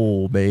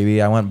bowl,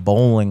 baby. I went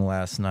bowling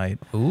last night.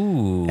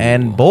 Ooh.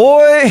 And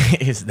boy,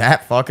 is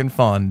that fucking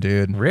fun,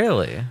 dude.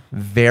 really?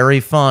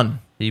 Very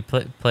fun. Do you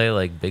play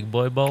like big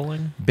boy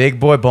bowling? Big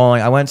boy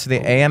bowling. I went to the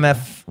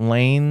AMF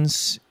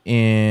lanes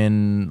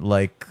in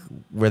like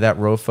where that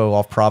Rofo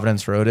off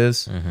Providence Road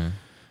is. Mm-hmm.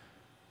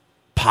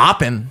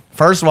 Popping.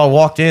 First of all, I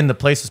walked in, the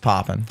place was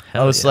popping.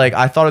 Hell I was yeah. like,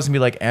 I thought it was gonna be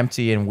like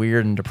empty and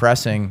weird and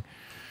depressing.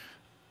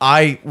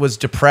 I was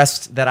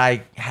depressed that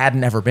I had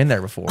never been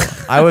there before.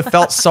 I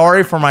felt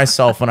sorry for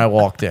myself when I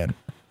walked in.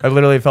 I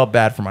literally felt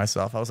bad for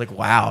myself. I was like,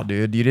 wow,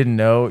 dude, you didn't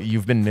know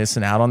you've been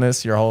missing out on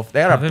this your whole.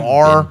 They had a Haven't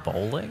bar. been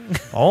bowling.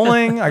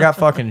 Bowling. I got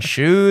fucking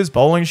shoes,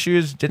 bowling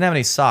shoes. Didn't have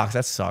any socks.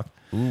 That sucked.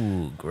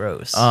 Ooh,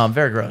 gross.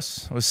 Very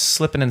gross. I was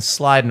slipping and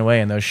sliding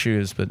away in those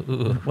shoes, but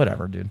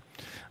whatever, dude.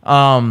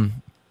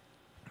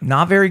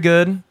 Not very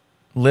good.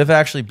 Liv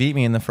actually beat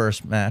me in the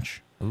first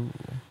match. Ooh.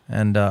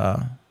 And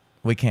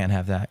we can't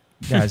have that.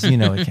 Guys, you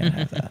know we can't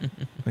have that.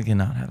 We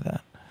cannot have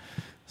that.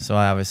 So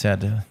I obviously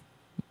had to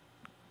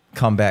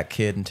comeback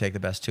kid and take the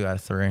best 2 out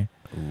of 3.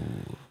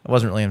 Ooh. I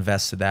wasn't really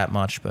invested that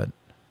much, but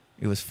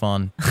it was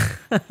fun.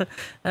 I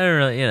don't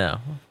really,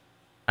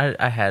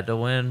 I had to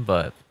win,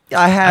 but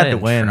I had to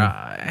didn't win.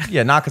 try.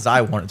 Yeah, not because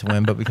I wanted to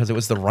win, but because it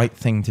was the right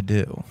thing to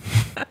do.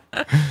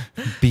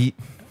 Beat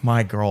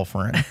my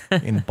girlfriend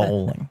in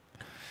bowling.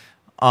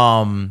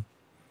 Yeah, I'm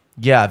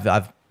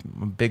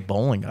a big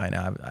bowling guy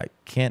now. I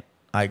can't.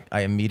 I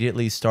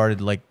immediately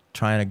started like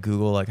trying to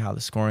Google like how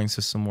the scoring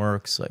system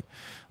works, like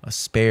a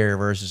spare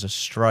versus a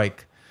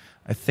strike.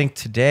 I think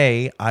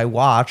today I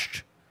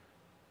watched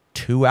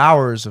 2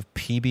 hours of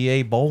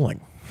PBA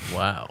bowling.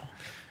 Wow.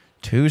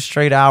 2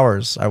 straight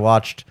hours. I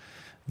watched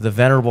the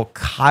venerable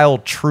Kyle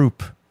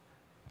Troop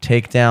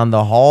take down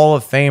the Hall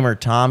of Famer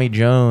Tommy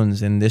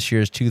Jones in this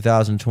year's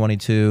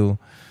 2022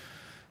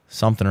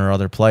 something or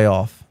other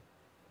playoff.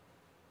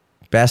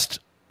 Best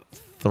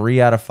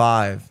 3 out of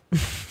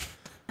 5.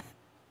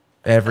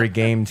 Every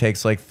game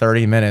takes like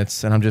 30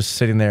 minutes, and I'm just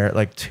sitting there at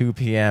like 2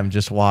 p.m.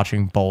 just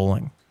watching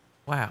bowling.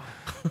 Wow.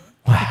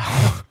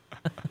 Wow.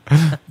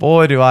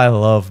 Boy, do I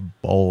love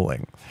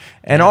bowling.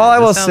 And all I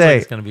This will sounds say, like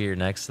it's gonna be your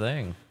next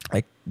thing.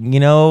 I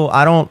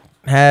don't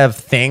have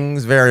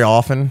things very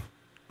often.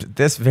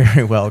 This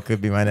very well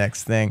could be my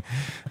next thing.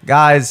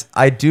 Guys,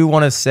 I do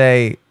want to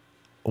say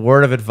a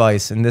word of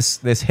advice, and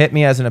this hit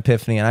me as an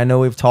epiphany, and I know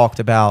we've talked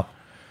about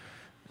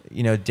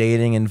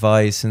dating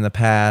advice in the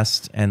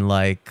past and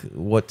like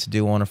what to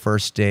do on a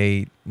first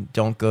date.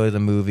 Don't go to the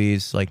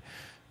movies. Like,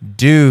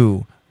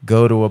 do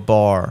go to a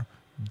bar.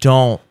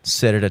 Don't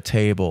sit at a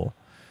table.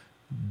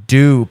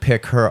 Do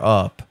pick her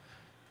up.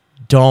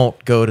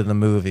 Don't go to the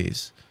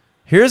movies.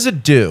 Here's a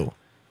do.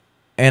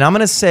 And I'm going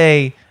to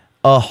say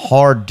a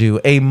hard do,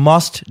 a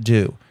must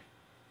do.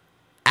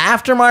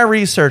 After my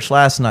research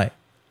last night,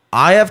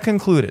 I have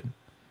concluded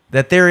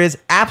that there is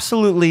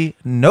absolutely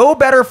no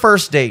better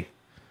first date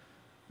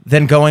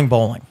than going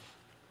bowling.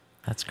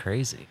 That's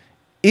crazy.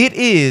 It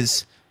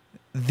is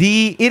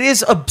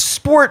a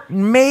sport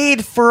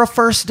made for a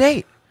first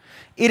date.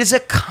 It is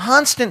a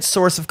constant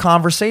source of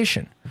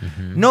conversation.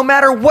 No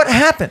matter what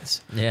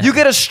happens. Yeah. You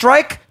get a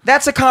strike,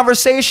 that's a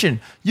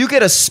conversation. You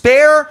get a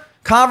spare,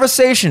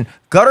 conversation.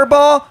 Gutter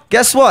ball,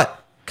 guess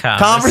what?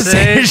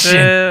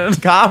 Conversation.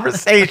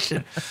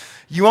 Conversation.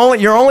 You're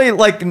only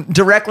like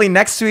directly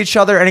next to each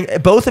other,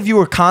 and both of you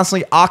are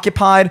constantly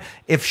occupied.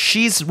 If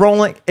she's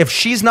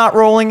not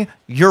rolling,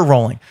 you're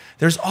rolling.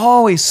 There's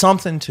always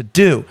something to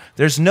do.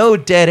 There's no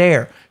dead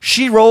air.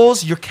 She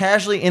rolls, you're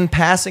casually in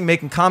passing,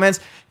 making comments.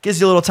 Gives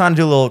you a little time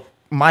to do a little,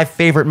 my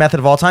favorite method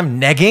of all time,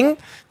 negging.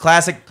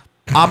 Classic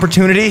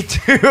opportunity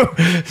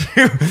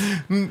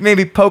to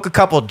maybe poke a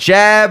couple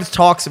jabs,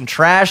 talk some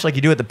trash like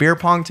you do at the beer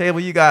pong table.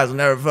 You guys will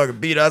never fucking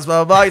beat us,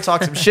 blah, blah, blah. You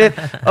talk some shit.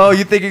 Oh,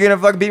 you think you're going to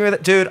fucking beat me with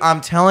it? Dude,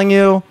 I'm telling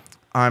you,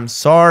 I'm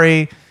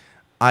sorry.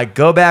 I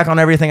go back on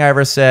everything I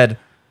ever said.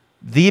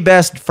 The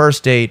best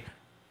first date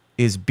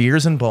is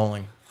beers and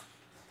bowling.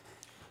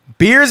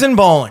 Beers and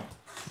bowling.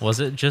 Was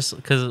it just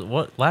because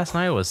last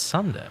night was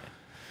Sunday?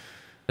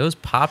 It was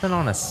popping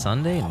on a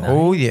Sunday night.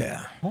 Oh,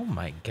 yeah. Oh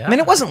my god. I mean,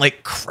 it wasn't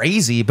like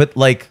crazy, but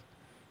like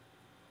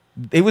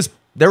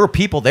there were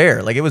people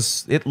there. Like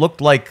it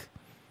looked like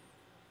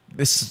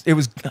it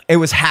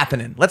was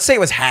happening. Let's say it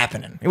was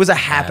happening. It was a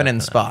happening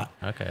spot.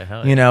 Okay,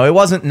 hell yeah. It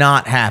wasn't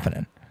not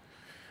happening.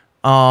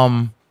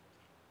 I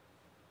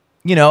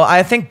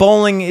think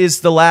bowling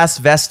is the last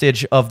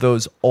vestige of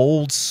those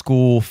old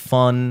school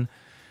fun,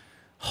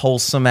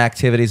 wholesome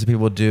activities that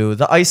people do.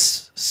 The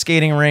ice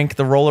skating rink,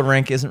 the roller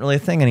rink isn't really a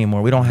thing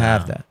anymore. We don't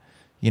have that.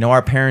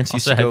 Our parents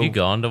used Also, to go. have you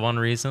gone to one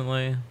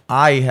recently?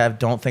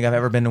 Don't think I've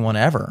ever been to one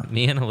ever.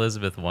 Me and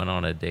Elizabeth went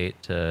on a date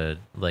to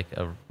like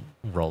a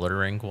roller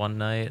rink one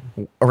night.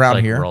 Around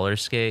like here? roller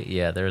skate.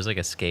 Yeah, there was like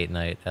a skate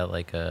night at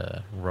like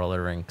a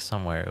roller rink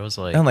somewhere. It was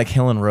like On like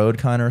Hill and Road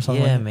kind of or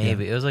something. yeah, like that?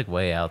 maybe it was like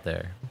way out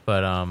there.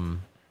 But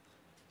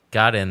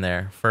got in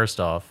there.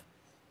 First off,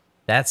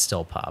 that's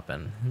still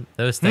popping.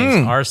 Those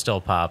things are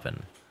still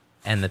popping,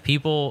 and the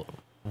people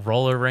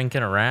roller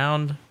rinking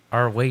around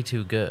are way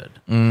too good.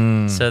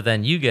 So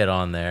then you get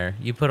on there,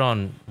 you put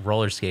on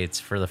roller skates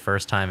for the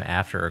first time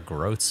after a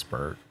growth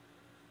spurt,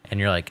 and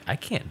you're like, I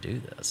can't do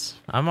this.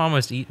 I'm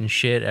almost eating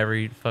shit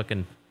every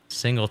fucking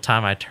single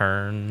time I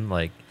turn.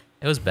 Like,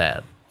 it was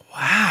bad.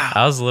 Wow.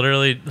 I was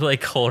literally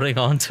like holding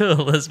on to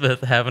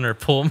Elizabeth, having her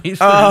pull me through the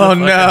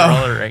fucking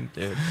roller rink,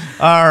 dude.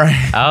 All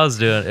right. I was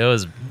doing it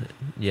was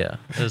yeah,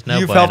 there's no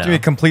You've bueno. helped me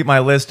complete my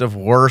list of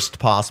worst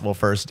possible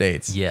first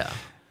dates. Yeah.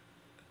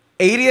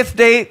 80th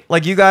date,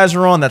 like you guys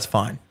are on, that's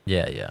fine.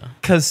 Yeah.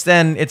 Because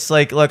then it's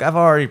like, look, I've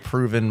already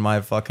proven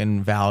my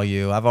fucking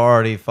value. I've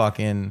already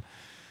fucking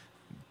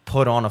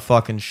put on a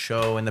fucking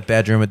show in the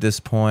bedroom at this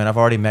point. I've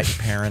already met your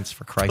parents,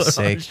 for Christ's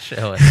sake.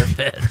 Show in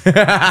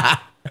the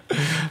bed.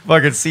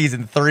 Fucking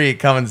season 3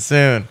 coming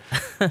soon.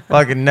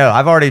 Fucking no,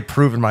 I've already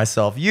proven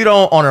myself. You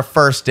don't on a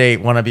first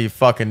date want to be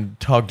fucking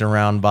tugged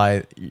around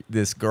by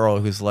this girl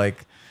who's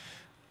like,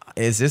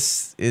 is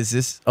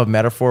this a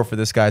metaphor for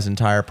this guy's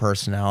entire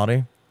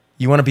personality?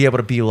 You want to be able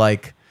to be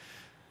like,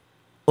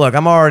 look,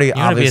 I'm already You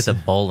want to be at obviously the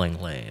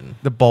bowling lane,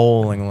 the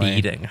bowling lane,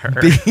 beating her,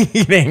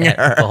 beating at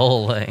her.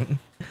 bowling,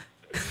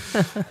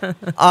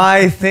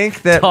 I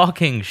think that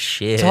talking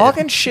shit.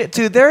 talking shit,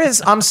 dude. There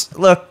is.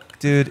 Look,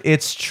 dude.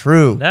 It's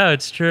true. No,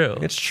 it's true.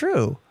 It's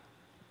true.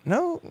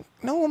 No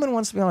woman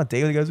wants to be on a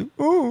date with you guys.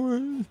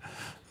 Oh,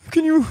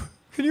 can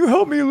you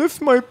help me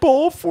lift my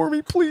ball for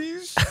me,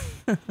 please?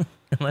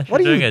 Unless What you're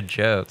are doing you- a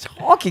joke.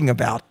 Talking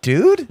about,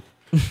 dude.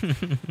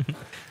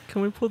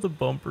 Can we pull the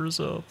bumpers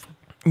up?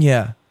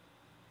 Yeah.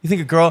 You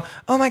think a girl,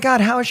 oh my God,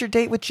 how was your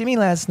date with Jimmy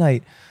last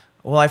night?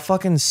 Well, I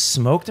fucking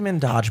smoked him in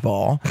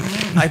dodgeball.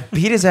 I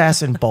beat his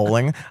ass in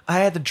bowling. I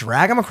had to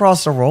drag him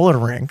across the roller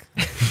rink.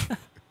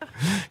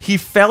 He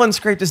fell and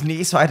scraped his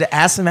knee, so I had to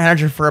ask the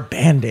manager for a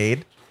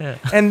Band-Aid. Yeah.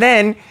 And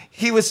then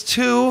he was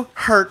too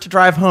hurt to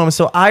drive home,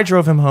 so I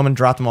drove him home and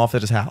dropped him off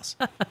at his house.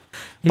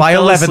 He By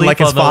fell 11, asleep like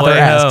his on the father way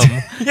asked.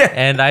 home, Yeah.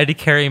 and I had to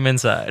carry him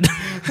inside.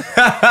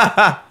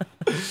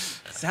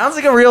 Sounds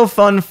like a real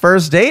fun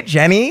first date,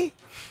 Jenny.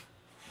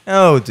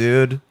 No,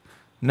 dude.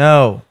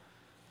 No.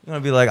 You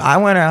want to be like, I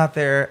went out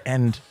there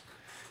and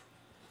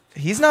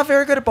he's not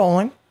very good at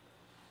bowling,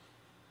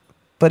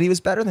 but he was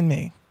better than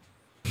me.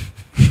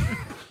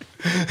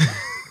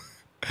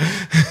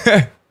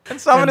 And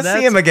so I'm going to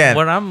see him again.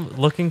 When I'm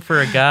looking for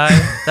a guy,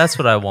 that's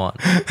what I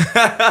want.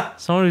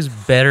 Someone who's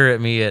better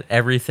at me at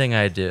everything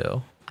I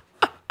do.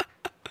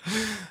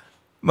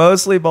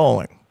 Mostly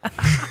bowling.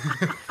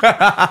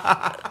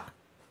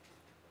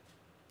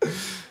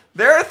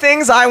 There are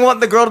things I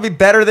want the girl to be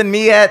better than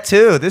me at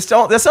too. This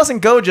doesn't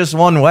go just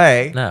one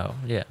way. No,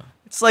 yeah.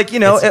 It's like, you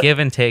know, It's give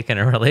and take in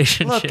a look,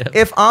 relationship.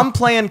 if I'm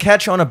playing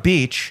catch on a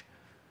beach,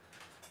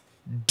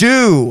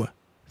 do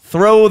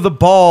throw the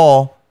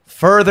ball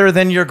further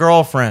than your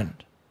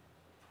girlfriend.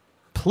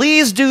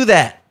 Please do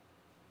that.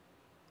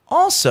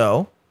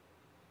 Also,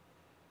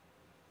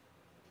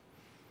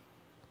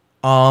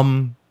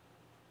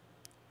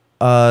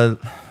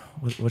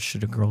 what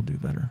should a girl do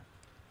better?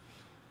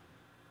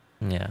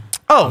 yeah.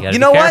 Oh, gotta you be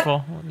know what?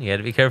 careful. You got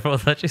to be careful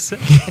with what you say.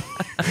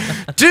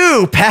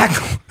 Do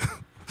pack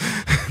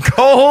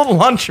cold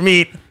lunch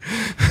meat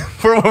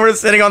for when we're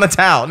sitting on the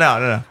towel.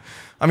 No.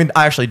 I mean,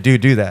 I actually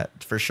do that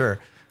for sure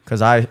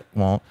because I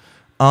won't.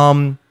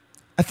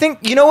 I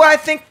think, you know what I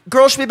think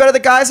girls should be better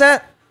than guys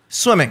at?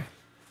 Swimming.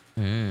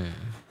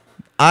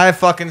 I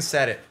fucking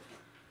said it.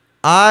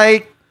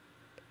 I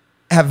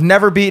have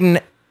never beaten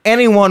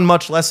anyone,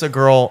 much less a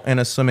girl, in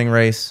a swimming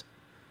race,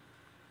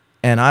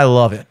 and I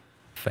love it.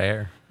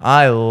 Fair.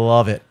 I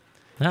love it.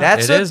 No,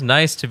 That's it a- is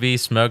nice to be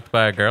smoked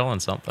by a girl in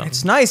something.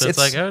 It's nice. So it's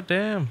It's- like, oh,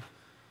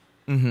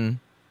 damn.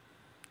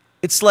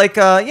 It's like,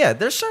 yeah,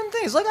 there's certain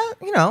things like,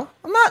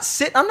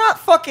 I'm not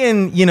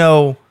fucking,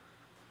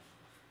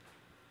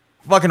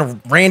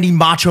 fucking Randy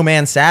Macho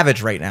Man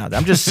Savage right now.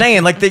 I'm just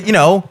saying, like, that,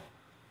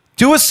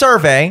 do a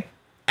survey,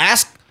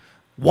 ask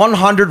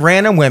 100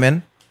 random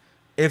women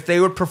if they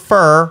would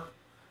prefer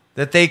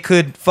that they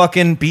could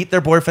fucking beat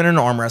their boyfriend in an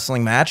arm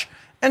wrestling match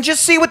and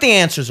just see what the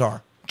answers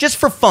are, just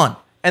for fun.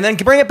 And then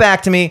bring it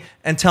back to me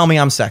and tell me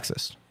I'm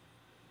sexist.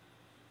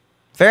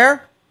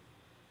 Fair?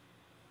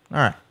 All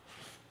right.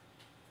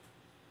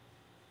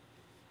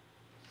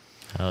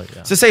 Hell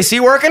yeah. Is this AC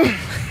working?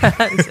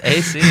 It's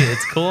AC.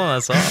 It's cooling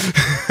us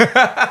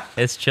off.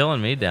 It's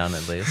chilling me down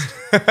at least.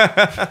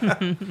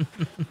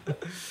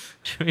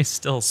 Jimmy's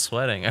still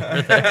sweating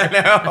over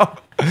there.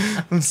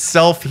 I'm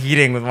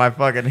self-heating with my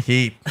fucking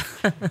heat.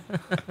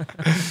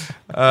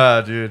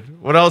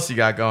 Dude. What else you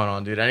got going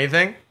on, dude?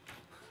 Anything?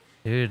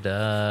 Dude,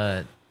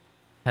 had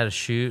a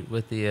shoot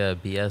with the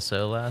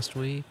BSO last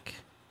week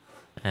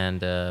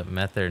and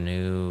met their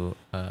new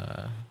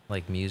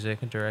like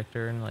music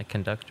director and like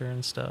conductor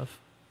and stuff.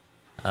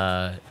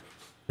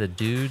 The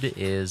dude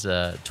is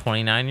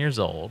 29 years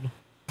old.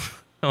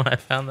 When I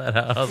found that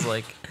out, I was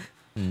like,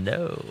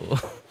 no.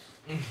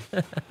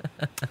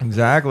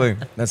 Exactly.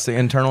 That's the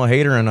internal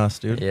hater in us,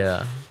 dude.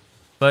 Yeah.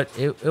 But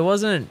it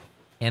wasn't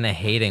in a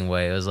hating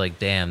way. It was like,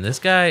 damn, this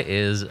guy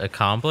is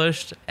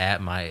accomplished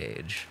at my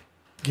age.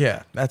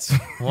 Yeah, that's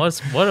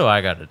What do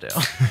I got to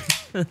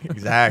do?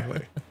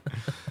 exactly.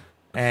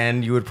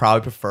 And you would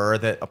probably prefer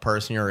that a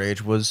person your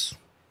age was,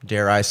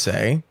 dare I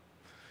say,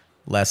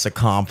 less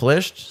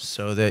accomplished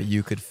so that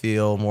you could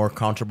feel more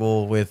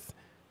comfortable with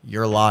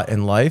your lot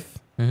in life.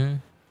 Mm-hmm.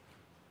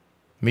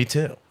 Me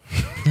too.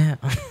 Yeah.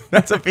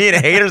 That's what being a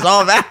hater's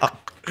all about.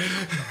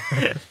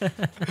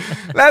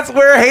 That's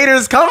where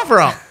haters come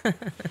from.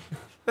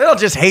 They don't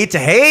just hate to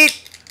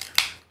hate.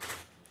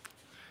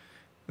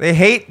 They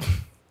hate.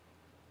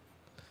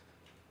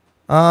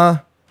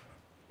 To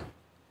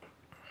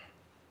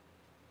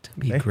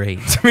be great.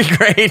 To be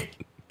great.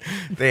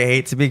 They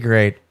hate to be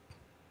great.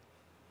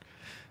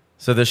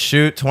 So the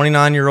shoot,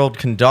 29-year-old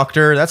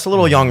conductor. That's a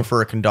little young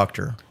for a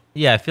conductor.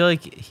 Yeah, I feel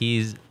like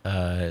he's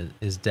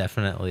is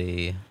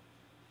definitely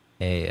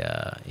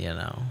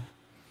a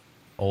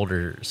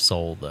older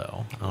soul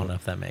though. I don't know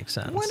if that makes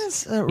sense. When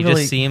is He really?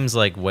 just seems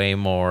like way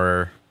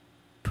more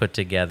put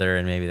together,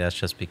 and maybe that's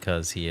just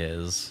because he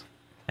is,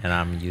 and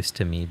I'm used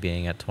to me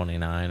being at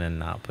 29 and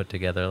not put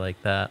together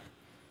like that.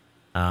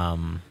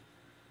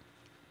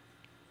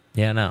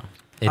 Yeah, no,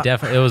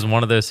 it was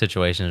one of those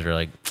situations where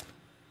like,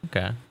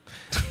 okay,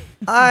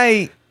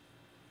 I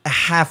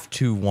have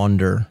to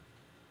wonder,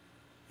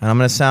 and I'm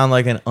going to sound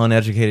like an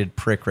uneducated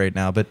prick right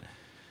now, but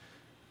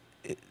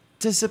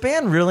does the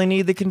band really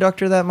need the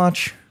conductor that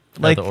much?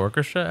 like the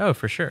orchestra. Oh,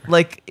 for sure.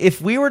 Like if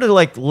we were to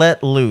like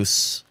let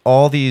loose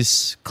all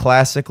these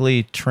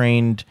classically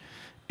trained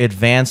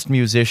advanced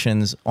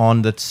musicians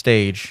on the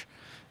stage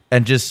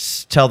and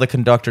just tell the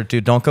conductor,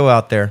 dude, don't go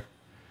out there.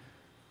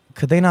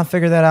 Could they not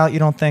figure that out? You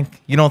don't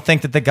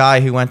think that the guy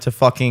who went to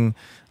fucking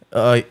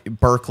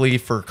Berkeley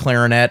for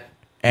clarinet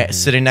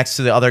sitting next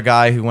to the other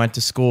guy who went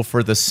to school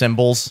for the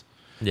cymbals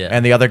Yeah.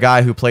 and the other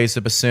guy who plays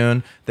the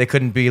bassoon, they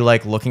couldn't be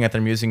like looking at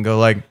their music and go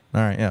like,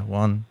 all right, yeah,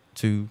 1,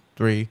 2,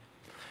 3.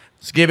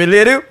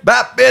 Skibby-doo,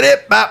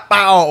 bop-biddy,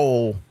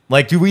 bop-bow.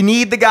 Like, do we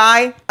need the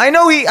guy? I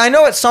know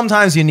it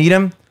sometimes you need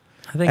him,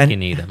 I think and- you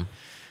need him.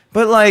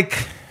 but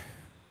like,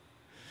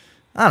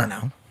 I don't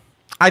know.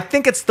 I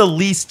think it's the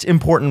least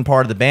important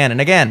part of the band.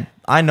 And again,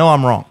 I know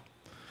I'm wrong,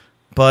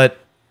 but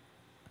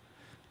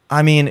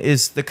I mean,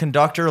 is the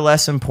conductor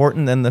less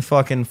important than the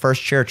fucking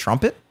first chair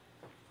trumpet?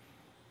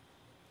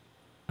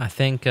 I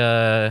think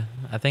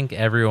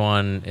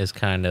everyone is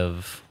kind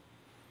of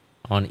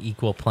on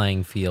equal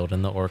playing field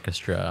in the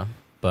orchestra,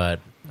 but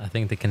I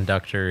think the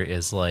conductor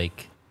is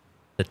like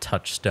the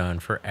touchstone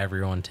for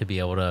everyone to be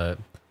able to,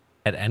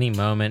 at any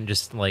moment,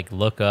 just like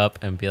look up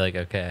and be like,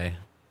 okay,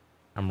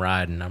 I'm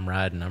riding, I'm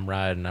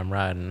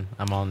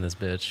on this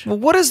bitch. Well,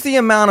 what is the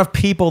amount of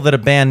people that a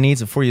band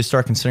needs before you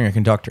start considering a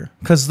conductor?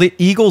 Because the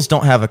Eagles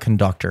don't have a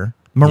conductor.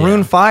 Maroon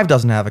Yeah. 5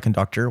 doesn't have a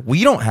conductor.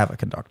 We don't have a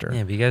conductor.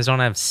 Yeah, but you guys don't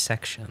have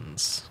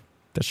sections.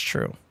 That's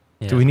true.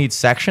 Yeah. Do we need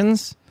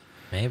sections?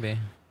 Maybe.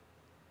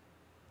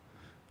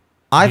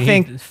 I You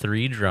think, need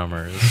 3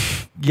 drummers,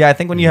 yeah, I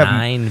think when you have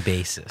 9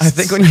 bassists. I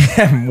think when you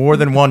have more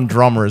than one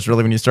drummer is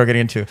really when you start getting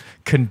into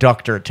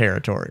conductor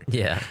territory.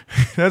 yeah.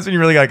 That's when you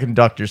really got to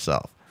conduct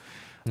yourself.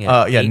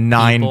 Yeah, 8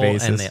 9 people,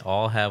 bases. and they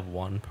all have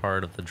one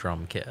part of the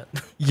drum kit.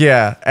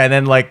 Yeah, and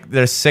then like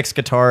there's 6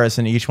 guitarists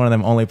and each one of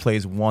them only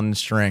plays one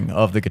string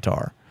of the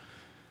guitar.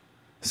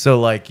 So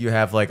like you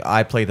have like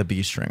I play the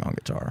B string on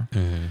guitar.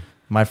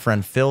 My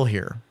friend Phil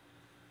here,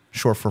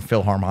 short for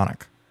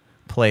Philharmonic,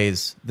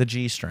 plays the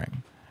G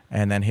string,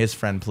 and then his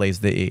friend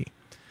plays the E.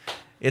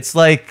 It's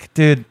like,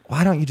 dude,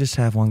 why don't you just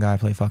have one guy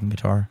play fucking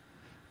guitar?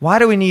 Why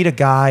do we need a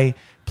guy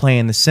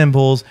playing the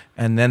cymbals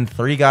and then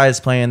 3 guys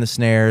playing the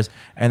snares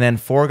and then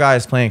 4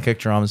 guys playing kick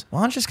drums? Why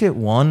don't you just get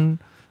one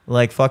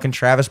like fucking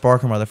Travis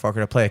Barker motherfucker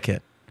to play a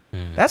kit?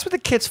 That's what the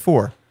kit's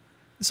for.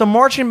 It's a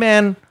marching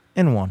band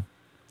in one.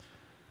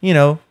 You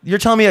know, you're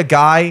telling me a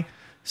guy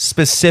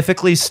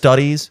specifically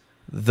studies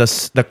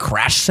the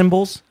crash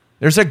cymbals?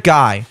 There's a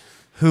guy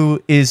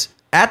who is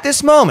at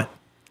this moment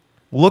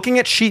looking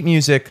at sheet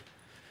music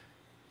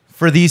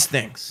for these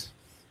things.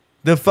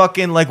 The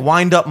fucking like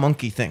wind up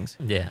monkey things.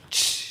 Yeah.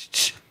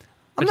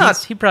 I'm But not.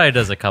 he probably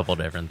does a couple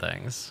different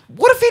things.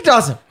 What if he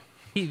doesn't?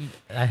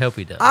 I hope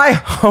he does. I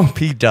hope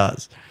he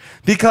does.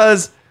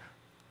 Because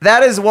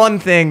that is one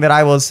thing that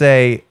I will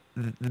say,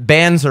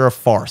 bands are a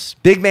farce.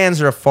 Big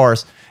bands are a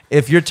farce.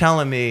 If you're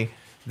telling me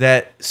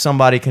that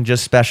somebody can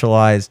just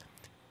specialize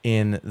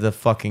in the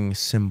fucking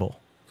cymbal.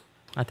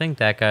 I think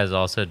that guy's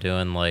also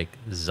doing like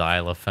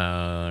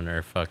xylophone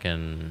or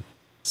fucking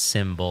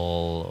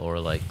cymbal, or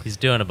like he's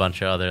doing a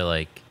bunch of other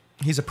like,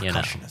 He's a you know,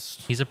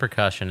 percussionist. he's a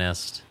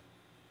percussionist.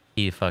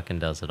 He fucking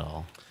does it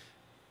all.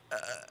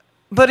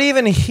 But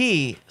even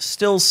he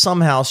still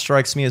somehow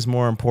strikes me as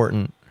more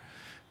important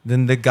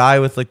than the guy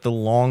with like the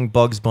long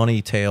Bugs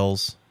Bunny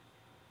tails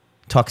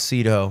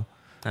tuxedo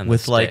And the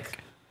with like stick.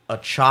 a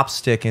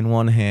chopstick in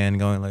one hand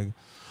going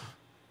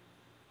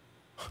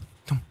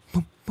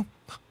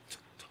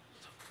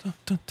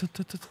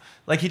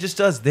like he just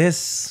does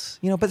this,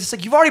 you know, but it's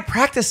like you've already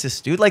practiced this,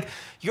 dude. Like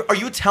are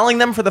you telling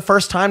them for the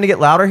first time to get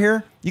louder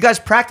here? You guys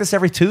practice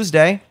every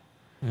Tuesday.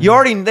 They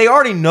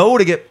already know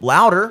to get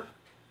louder.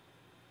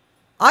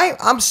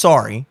 I'm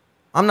sorry.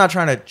 I'm not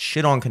trying to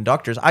shit on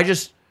conductors. I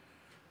just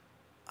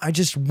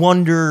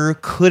wonder,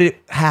 could it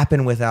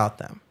happen without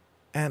them?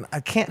 And I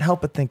can't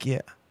help but think,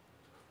 yeah.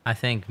 I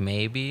think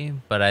maybe,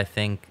 but I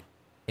think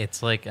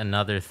it's like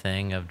another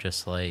thing of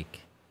just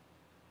like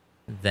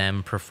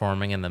them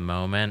performing in the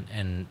moment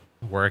and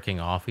working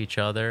off each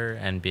other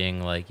and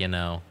being like, you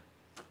know,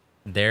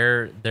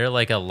 they're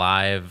like a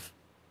live,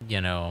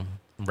 you know,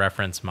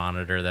 reference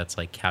monitor that's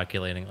like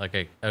calculating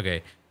like,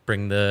 okay,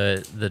 bring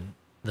the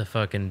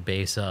fucking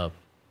bass up,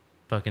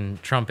 fucking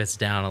trumpets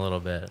down a little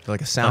bit. They're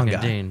like a sound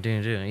Fucking guy. ding,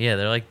 ding, ding. Yeah,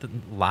 they're like the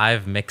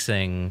live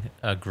mixing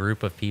a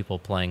group of people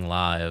playing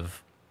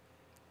live.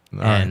 All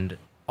right. And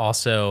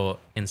also,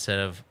 instead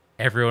of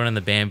everyone in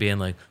the band being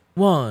like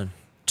 1,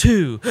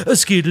 2, a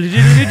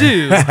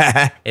skidly-doo-doo-doo.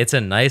 It's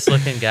a nice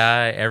looking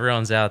guy.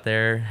 Everyone's out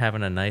there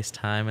having a nice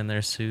time in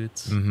their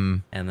suits. Mm-hmm.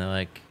 And they're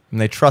like, And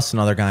they trust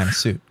another guy in a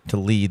suit to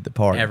lead the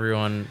party.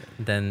 everyone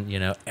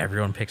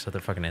picks up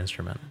their fucking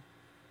instrument.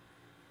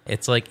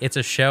 It's like, it's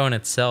a show in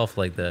itself,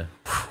 like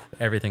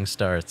everything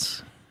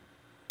starts.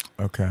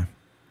 Okay.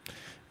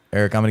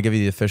 Eric, I'm going to give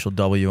you the official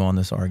W on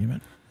this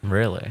argument.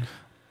 Really?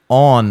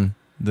 On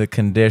the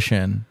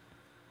condition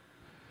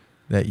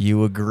that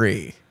you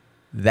agree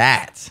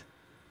that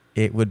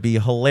it would be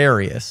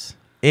hilarious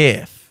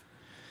if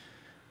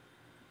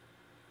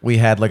we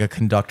had like a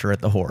conductor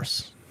at the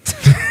horse.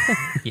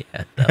 Yeah,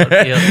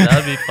 that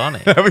would be funny.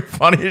 That'd be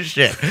funny as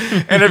shit.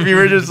 And if you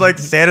were just like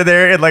standing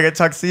there in like a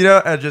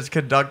tuxedo and just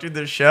conducting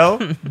the show,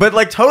 but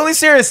like totally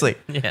seriously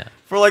Yeah.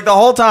 for like the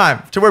whole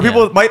time, to where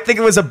people Yeah. might think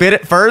it was a bit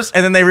at first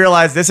and then they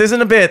realize this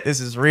isn't a bit, this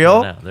is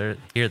real. No, they're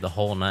here the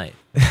whole night.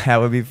 That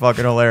would be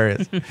fucking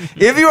hilarious.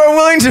 If you are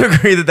willing to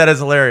agree that that is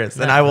hilarious,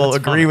 then No, I will that's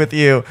agree fine. with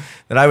you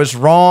that I was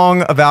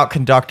wrong about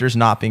conductors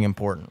not being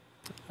important.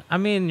 I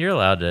mean, you're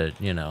allowed to,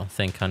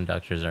 think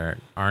conductors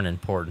aren't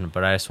important,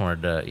 but I just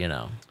wanted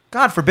to,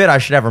 God forbid I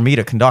should ever meet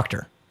a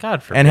conductor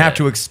God forbid. and have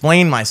to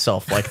explain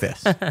myself like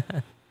this. I and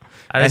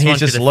just he's want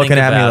just you to looking think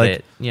at me about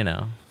like-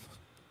 it,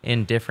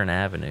 in different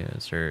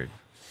avenues, or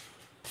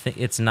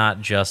it's not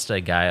just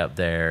a guy up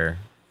there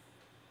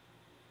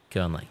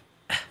going like,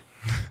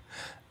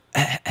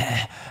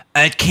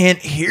 I can't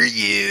hear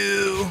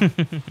you.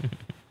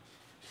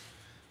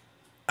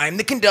 I'm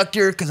the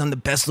conductor because I'm the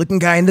best looking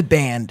guy in the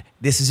band.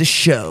 This is a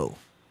show.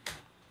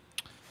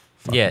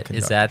 Fucking yeah, conductor.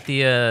 is that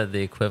the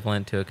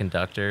equivalent to a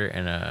conductor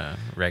in a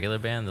regular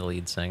band, the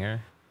lead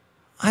singer?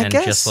 I and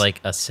guess. just like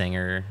a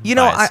singer You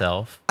know, by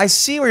itself. I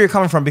see where you're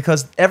coming from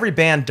because every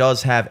band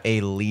does have a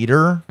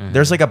leader.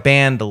 There's like a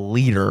band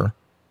leader,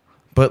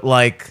 but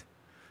like,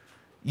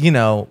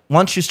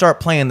 once you start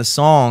playing the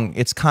song,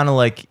 it's kind of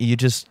like you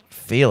just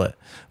feel it.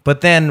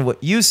 But then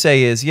what you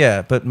say is,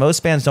 yeah, but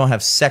most bands don't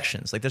have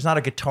sections. Like there's not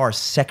a guitar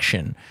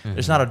section.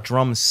 There's not a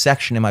drum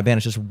section in my band.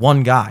 It's just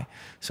one guy.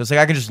 So it's like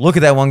I can just look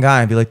at that one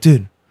guy and be like,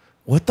 dude,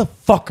 what the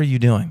fuck are you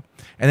doing?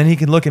 And then he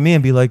can look at me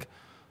and be like,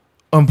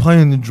 I'm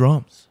playing the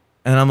drums.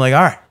 And I'm like,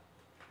 all right,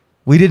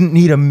 we didn't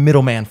need a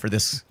middleman for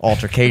this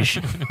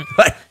altercation.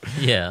 Like,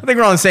 Yeah, I think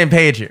we're on the same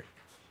page here,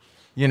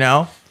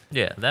 yeah,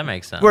 that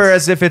makes sense.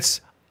 Whereas if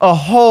it's a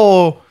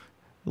whole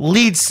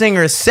lead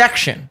singer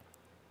section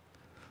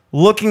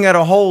looking at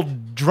a whole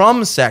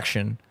drum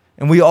section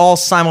and we all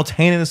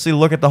simultaneously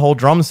look at the whole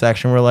drum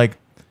section, we're like,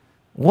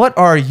 what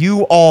are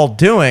you all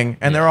doing?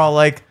 And they're all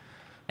like,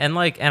 And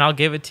I'll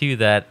give it to you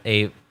that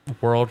a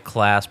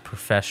world-class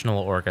professional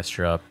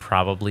orchestra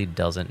probably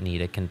doesn't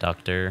need a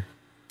conductor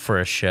for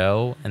a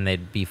show, and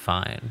they'd be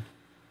fine.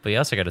 But you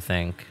also got to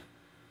think,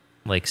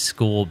 like,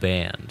 school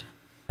band.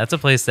 That's a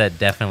place that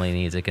definitely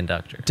needs a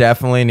conductor.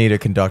 definitely need a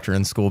conductor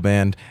in school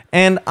band.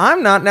 And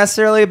I'm not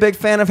necessarily a big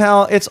fan of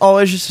how it's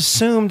always just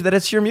assumed that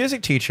it's your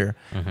music teacher.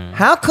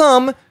 How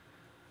come?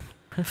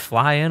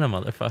 Fly in a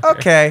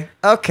motherfucker.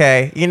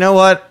 Okay. You know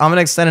what? I'm going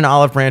to extend an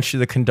olive branch to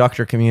the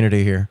conductor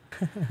community here.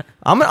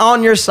 I'm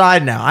on your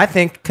side now. I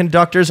think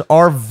conductors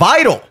are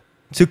vital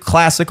to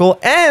classical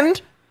and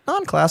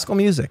non-classical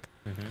music.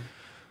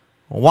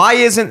 Why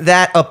isn't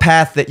that a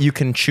path that you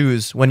can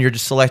choose when you're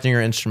just selecting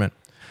your instrument?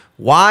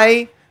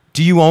 Why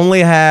do you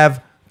only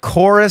have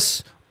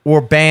chorus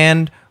or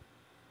band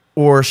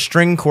or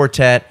string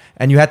quartet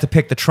and you have to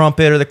pick the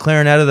trumpet or the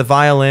clarinet or the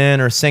violin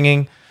or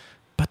singing,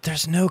 but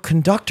there's no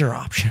conductor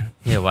option?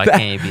 Yeah, why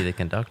can't you be the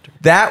conductor?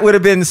 That would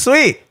have been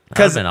sweet. That would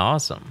Because have been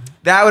awesome.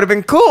 that would have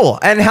been cool.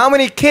 And how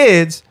many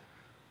kids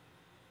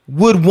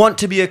would want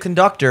to be a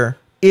conductor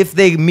if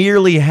they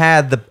merely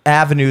had the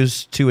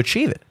avenues to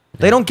achieve it?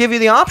 They don't give you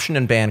the option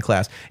in band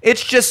class.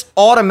 It's just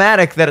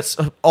automatic that it's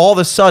all of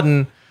a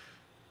sudden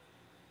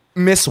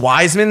Miss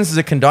Wiseman's is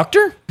a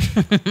conductor?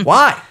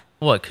 Why?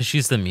 What, because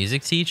she's the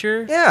music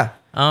teacher? Yeah.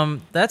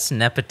 That's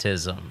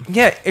nepotism.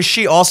 Yeah. Is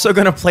she also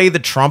going to play the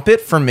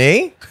trumpet for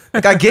me?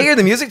 Like, I get you're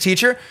the music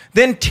teacher.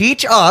 Then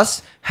teach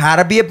us how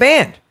to be a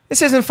band.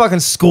 This isn't fucking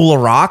School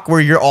of Rock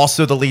where you're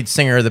also the lead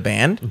singer of the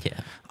band. Yeah.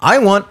 I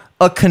want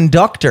a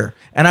conductor,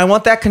 and I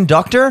want that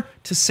conductor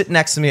to sit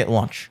next to me at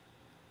lunch.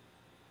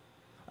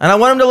 And I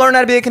want him to learn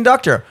how to be a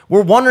conductor.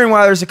 We're wondering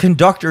why there's a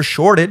conductor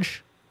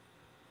shortage.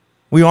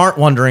 We aren't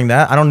wondering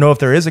that. I don't know if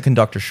there is a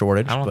conductor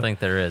shortage. I don't but- think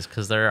there is,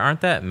 because there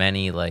aren't that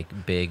many,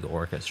 like, big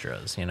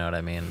orchestras. You know what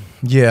I mean?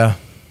 Yeah.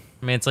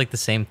 I mean, it's like the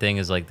same thing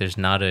as, like, there's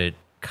not a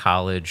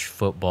college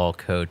football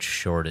coach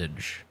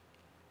shortage.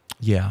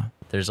 Yeah.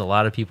 There's a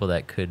lot of people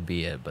that could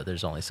be it, but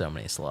there's only so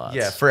many slots.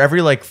 Yeah, for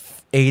every like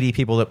 80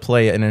 people that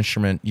play an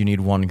instrument, you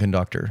need one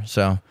conductor.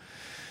 So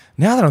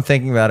now that I'm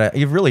thinking about it,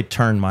 you've really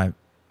turned my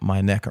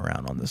neck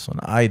around on this one.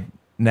 I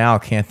now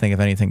can't think of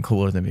anything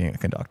cooler than being a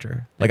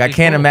conductor. Like, I It'd be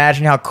can't cool.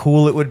 imagine how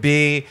cool it would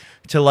be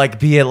to like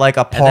be at like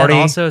a And party.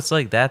 then also, it's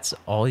like, that's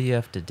all you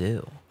have to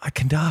do. I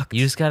conduct.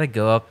 You just got to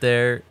go up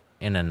there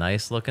in a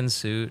nice looking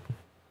suit,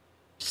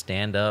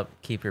 stand up,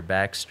 keep your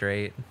back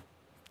straight,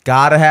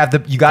 Gotta have the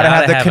Gotta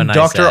have a nice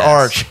conductor ass.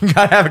 arch. You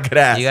gotta have a good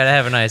ass. You gotta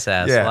have a nice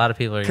ass. Yeah. A lot of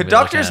people are gonna be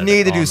Conductors looking at need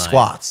it to do all night.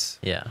 squats.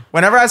 Yeah.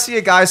 Whenever I see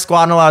a guy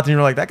squatting a lot, then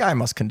you're like, that guy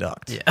must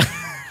conduct. Yeah.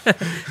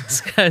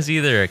 This guy's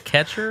either a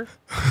catcher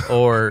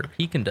or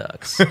he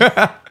conducts.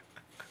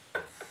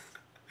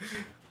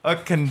 A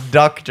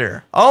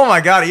conductor. Oh my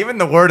god, even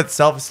the word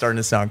itself is starting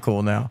to sound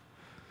cool now.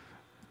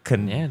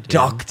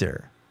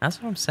 Conductor.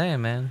 That's what I'm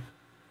saying, man.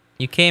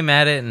 You came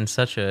at it in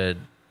such a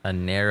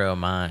narrow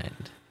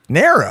mind.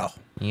 Narrow.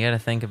 You got to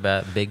think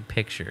about big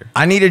picture.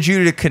 I needed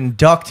you to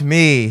conduct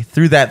me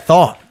through that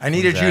thought. I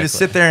needed you to Exactly.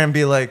 sit there and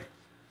be like,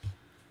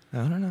 I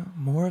don't know,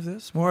 more of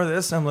this, more of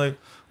this. I'm like,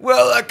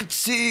 well, I could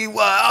see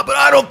why, but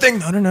I don't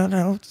think. No.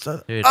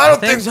 Dude, I don't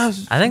think so.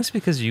 I think it's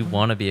because you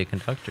want to be a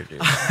conductor,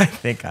 dude. I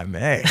think I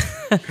may.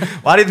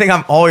 Why do you think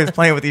I'm always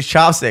playing with these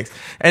chopsticks?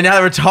 And now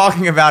that we're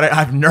talking about it,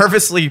 I've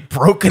nervously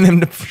broken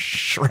them to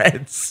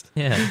shreds.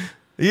 Yeah.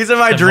 These are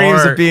my The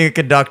dreams more- of being a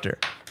conductor.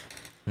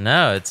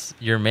 No,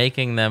 you're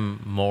making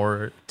them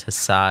more to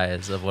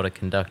size of what a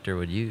conductor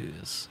would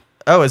use.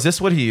 Oh, is this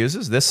what he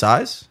uses? This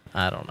size?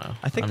 I don't know.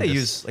 I think I'm they just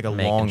use like a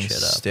making long shit up.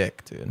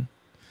 stick, dude.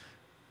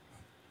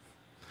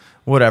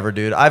 Whatever,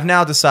 dude. I've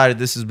now decided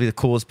this is the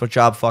coolest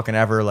job fucking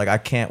ever. Like, I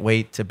can't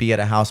wait to be at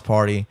a house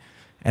party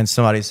and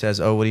somebody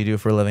says, oh, what do you do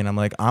for a living? I'm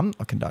like, I'm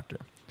a conductor.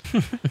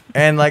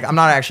 And like, I'm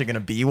not actually going to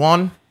be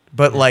one,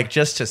 but like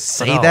just to But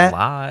say I'll that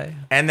lie.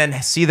 and then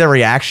see the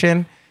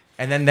reaction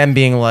and then them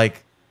being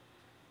like,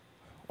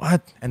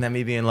 what? And then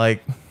me being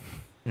like,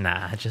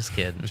 Nah, just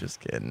kidding. just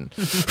kidding.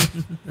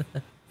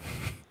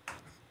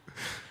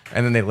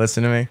 And then they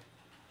listen to me.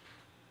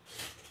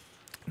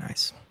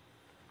 Nice.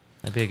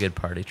 That'd be a good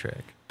party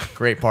trick.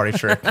 Great party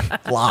trick.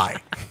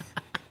 Lie.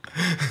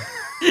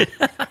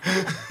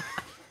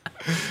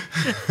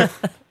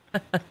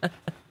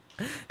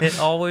 It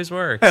always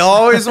works. It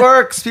always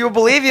works. People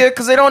believe you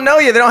because they don't know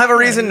you. They don't have a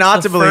reason not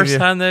It's to the believe first you.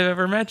 time they've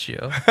ever met you.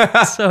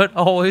 So it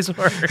always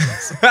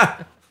works.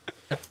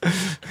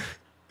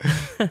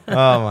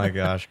 Oh my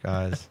gosh,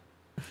 guys.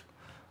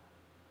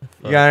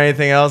 You got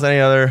anything else? Any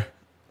other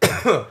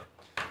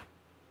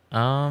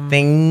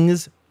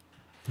things?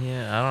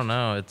 Yeah, I don't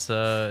know. It's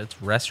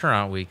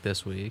restaurant week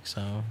this week,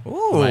 so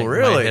Ooh, might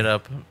really? hit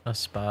up a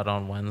spot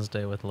on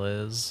Wednesday with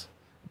Liz.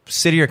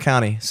 City or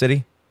county?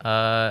 City?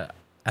 I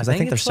 'Cause I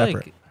think they're it's like-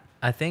 separate.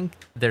 I think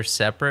they're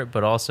separate,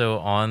 but also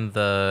on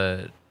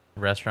the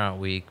restaurant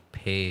week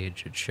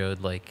page, it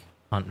showed like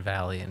Hunt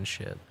Valley and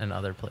shit and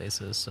other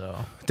places.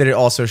 So Did it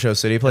also show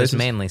city it's places?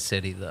 mainly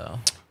city though.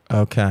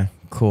 Okay,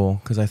 cool.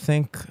 Because I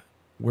think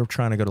we're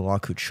trying to go to La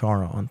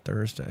Cuchara on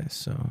Thursday,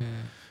 so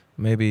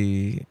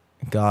maybe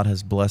God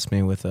has blessed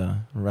me with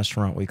a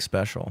restaurant week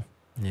special.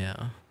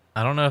 Yeah,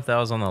 I don't know if that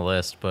was on the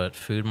list, but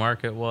Food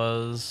Market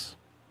was,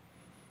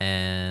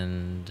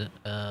 and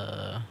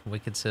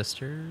Wicked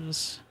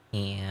Sisters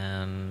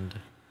and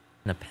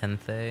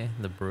Nepenthe,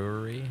 the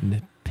brewery,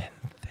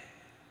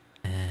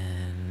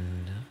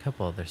 and a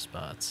couple other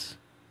spots.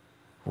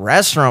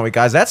 Restaurant week,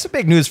 guys. That's a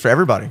big news for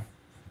everybody.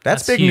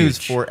 That's big news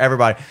huge. for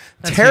everybody.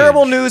 That's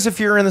Terrible huge. news if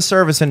you're in the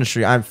service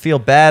industry. I feel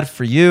bad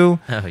for you.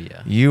 Oh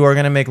yeah. You are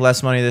going to make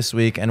less money this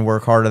week and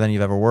work harder than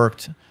you've ever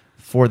worked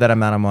for that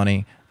amount of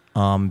money,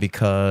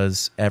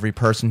 because every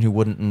person who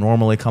wouldn't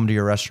normally come to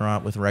your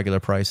restaurant with regular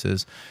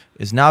prices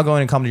is now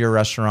going to come to your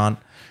restaurant,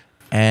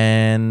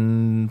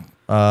 and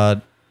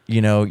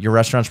your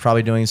restaurant's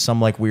probably doing some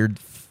like weird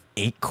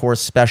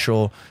 8-course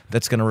special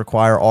that's going to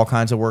require all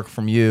kinds of work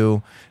from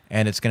you,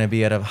 and it's going to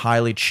be at a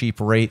highly cheap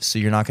rate, so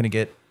you're not going to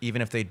get,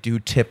 even if they do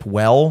tip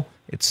well,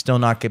 it's still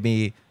not going to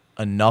be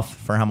enough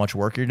for how much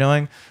work you're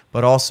doing.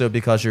 But also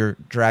because you're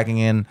dragging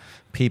in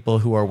people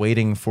who are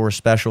waiting for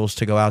specials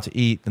to go out to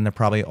eat, then they're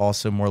probably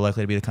also more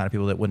likely to be the kind of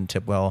people that wouldn't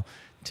tip well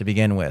to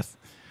begin with.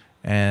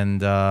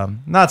 And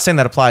not saying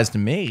that applies to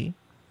me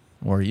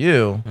or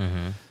you,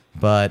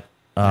 but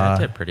I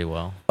did pretty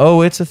well.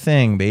 oh, it's a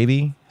thing,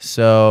 baby.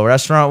 So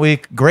restaurant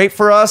week, great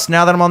for us.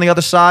 Now that I'm on the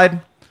other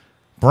side,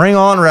 bring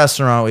on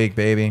restaurant week,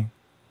 baby.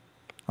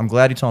 I'm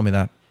glad you told me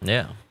that.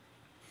 Yeah.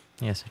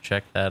 Yeah, so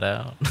check that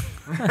out.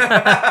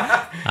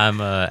 I'm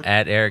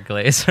at Eric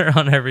Glazer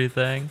on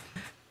everything.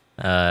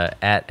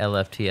 At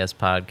LFTS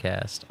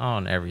Podcast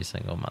on every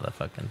single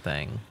motherfucking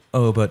thing.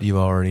 Oh, but you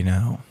already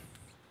know.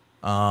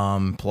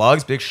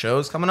 Plugs, big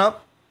shows coming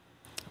up.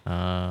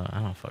 I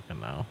don't fucking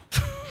know.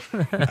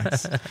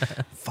 Nice.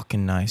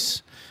 Fucking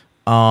nice.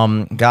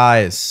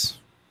 Guys,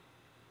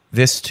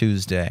 this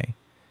Tuesday,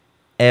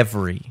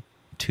 every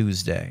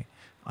Tuesday,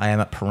 I am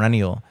at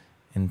Perennial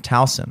in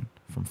Towson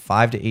from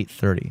 5 to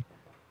 8:30.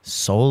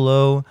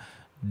 Solo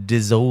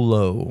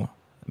Dizzolo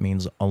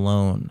means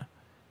alone.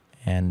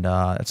 And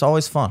it's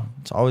always fun.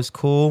 It's always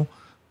cool.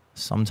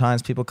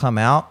 Sometimes people come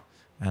out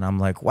and I'm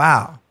like,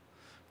 wow,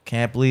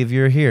 can't believe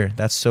you're here.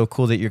 That's so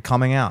cool that you're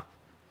coming out.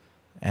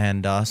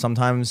 And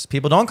sometimes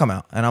people don't come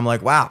out and I'm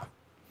like, wow,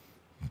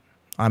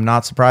 I'm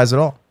not surprised at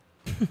all.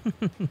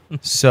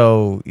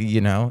 So,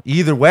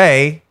 either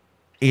way,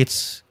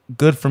 it's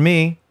good for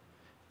me.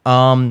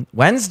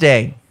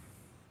 Wednesday,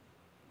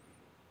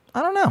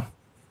 I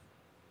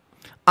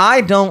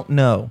don't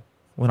know.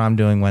 what I'm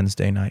doing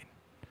Wednesday night.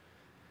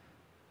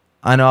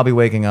 I know I'll be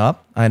waking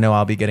up. I know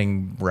I'll be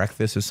getting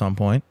breakfast at some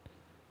point.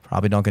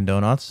 Probably Dunkin'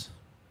 Donuts,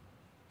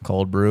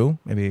 cold brew,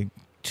 maybe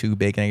 2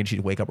 bacon, egg, and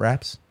cheese wake-up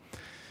wraps.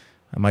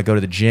 I might go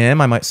to the gym.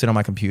 I might sit on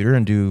my computer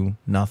and do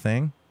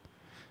nothing.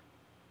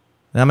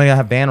 Then I'm going to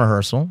have band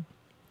rehearsal.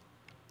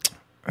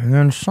 And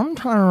then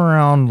sometime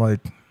around like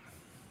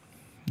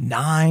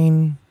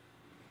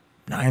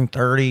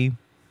 9:30,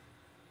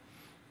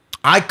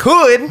 I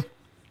could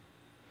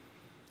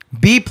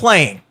be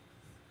playing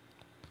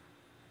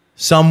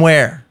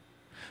somewhere.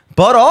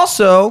 But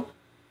also,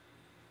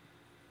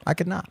 I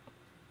could not.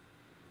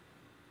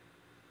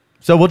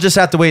 So we'll just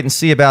have to wait and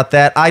see about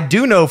that. I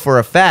do know for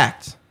a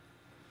fact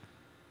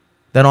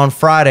that on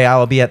Friday I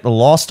will be at the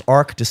Lost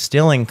Ark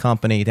Distilling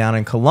Company down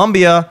in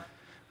Columbia.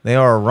 They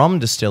are a rum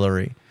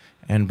distillery.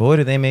 And boy,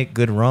 do they make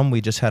good rum.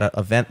 We just had an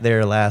event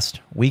there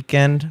last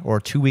weekend or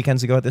 2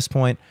 weekends ago at this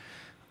point.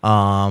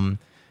 I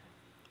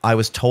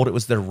was told it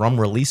was their rum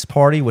release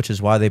party, which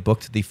is why they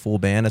booked the full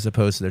band as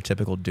opposed to their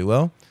typical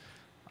duo.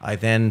 I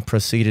then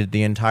proceeded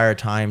the entire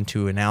time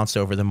to announce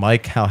over the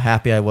mic how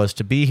happy I was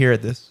to be here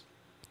at this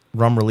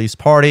rum release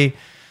party.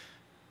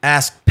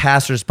 Ask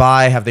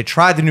passersby, have they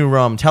tried the new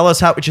rum? Tell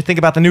us what you think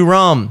about the new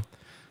rum.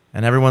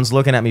 And everyone's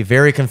looking at me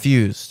very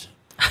confused.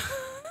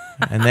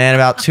 And then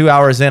about 2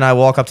 hours in, I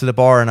walk up to the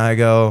bar and I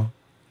go,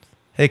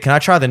 hey, can I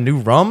try the new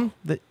rum?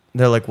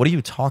 They're like, what are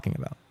you talking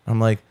about? I'm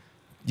like,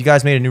 you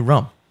guys made a new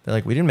rum. They're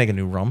like, we didn't make a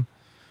new rum.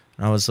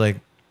 And I was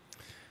like,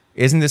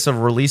 isn't this a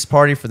release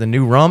party for the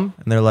new rum?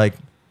 And they're like,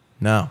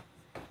 no.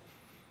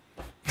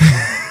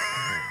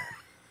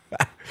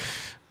 I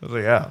was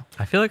like, yeah.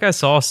 I feel like I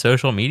saw a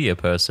social media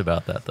post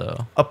about that,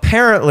 though.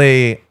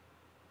 Apparently,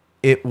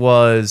 it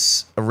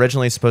was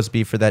originally supposed to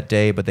be for that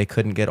day, but they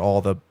couldn't get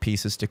all the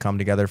pieces to come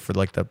together for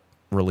like the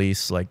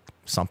release, like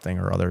something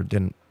or other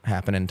didn't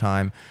happen in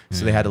time.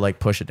 So they had to like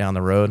push it down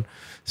the road.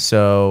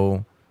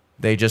 So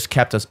they just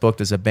kept us booked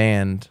as a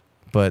band,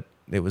 but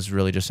it was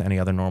really just any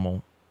other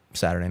normal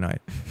Saturday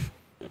night.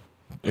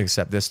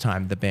 Except this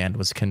time the band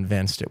was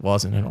convinced it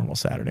wasn't a normal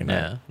Saturday night.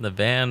 Yeah, the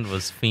band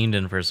was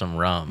fiending for some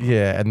rum.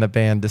 Yeah, and the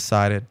band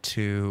decided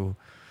to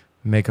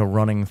make a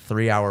running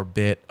 3-hour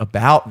bit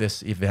about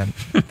this event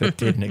that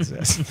didn't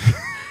exist.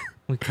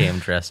 We came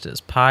dressed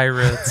as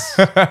pirates.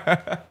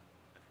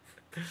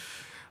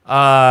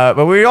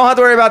 But we don't have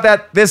to worry about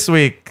that this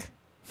week.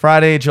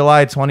 Friday,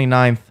 July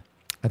 29th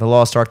at the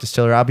Lost Ark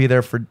Distillery. I'll be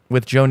there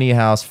with Joe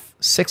Niehaus,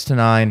 6 to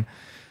 9.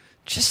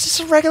 Just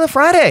a regular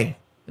Friday.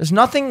 There's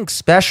nothing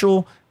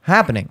special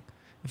happening.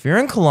 If you're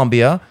in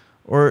Columbia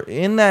or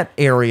in that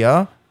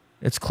area,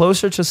 it's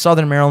closer to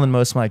Southern Maryland than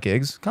most of my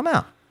gigs, come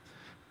out.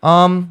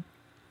 And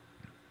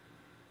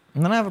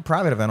then I have a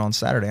private event on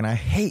Saturday, and I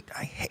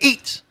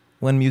hate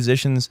when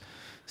musicians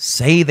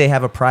say they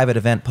have a private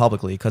event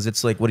publicly, because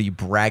it's like, what are you,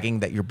 bragging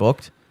that you're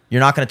booked?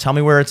 You're not going to tell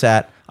me where it's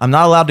at. I'm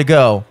not allowed to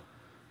go,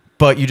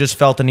 but you just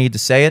felt the need to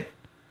say it?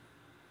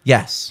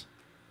 Yes.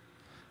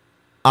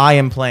 I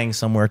am playing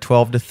somewhere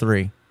 12 to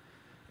 3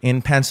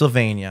 in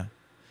Pennsylvania,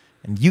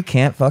 and you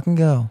can't fucking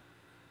go.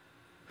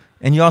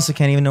 And you also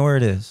can't even know where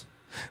it is.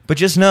 But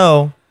just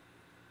know,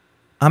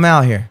 I'm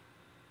out here.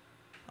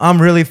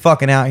 I'm really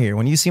fucking out here.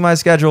 When you see my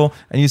schedule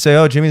and you say,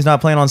 oh, Jimmy's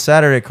not playing on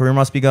Saturday, career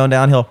must be going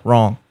downhill.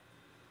 Wrong.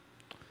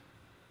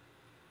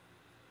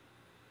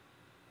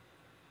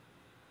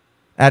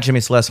 At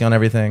Jimmy Selesky on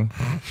everything.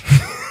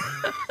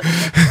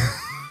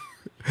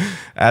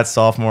 At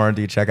Sophomore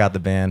D, check out the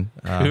band.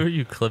 Who are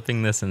you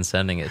clipping this and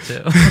sending it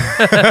to?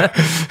 I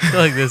feel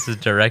like this is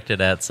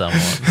directed at someone.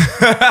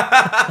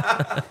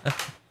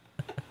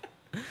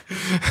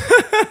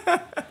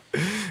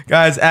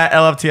 Guys, at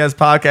LFTS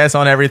Podcast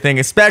on everything,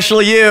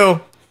 especially you.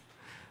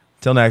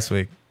 Till next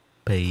week.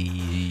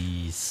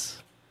 Peace.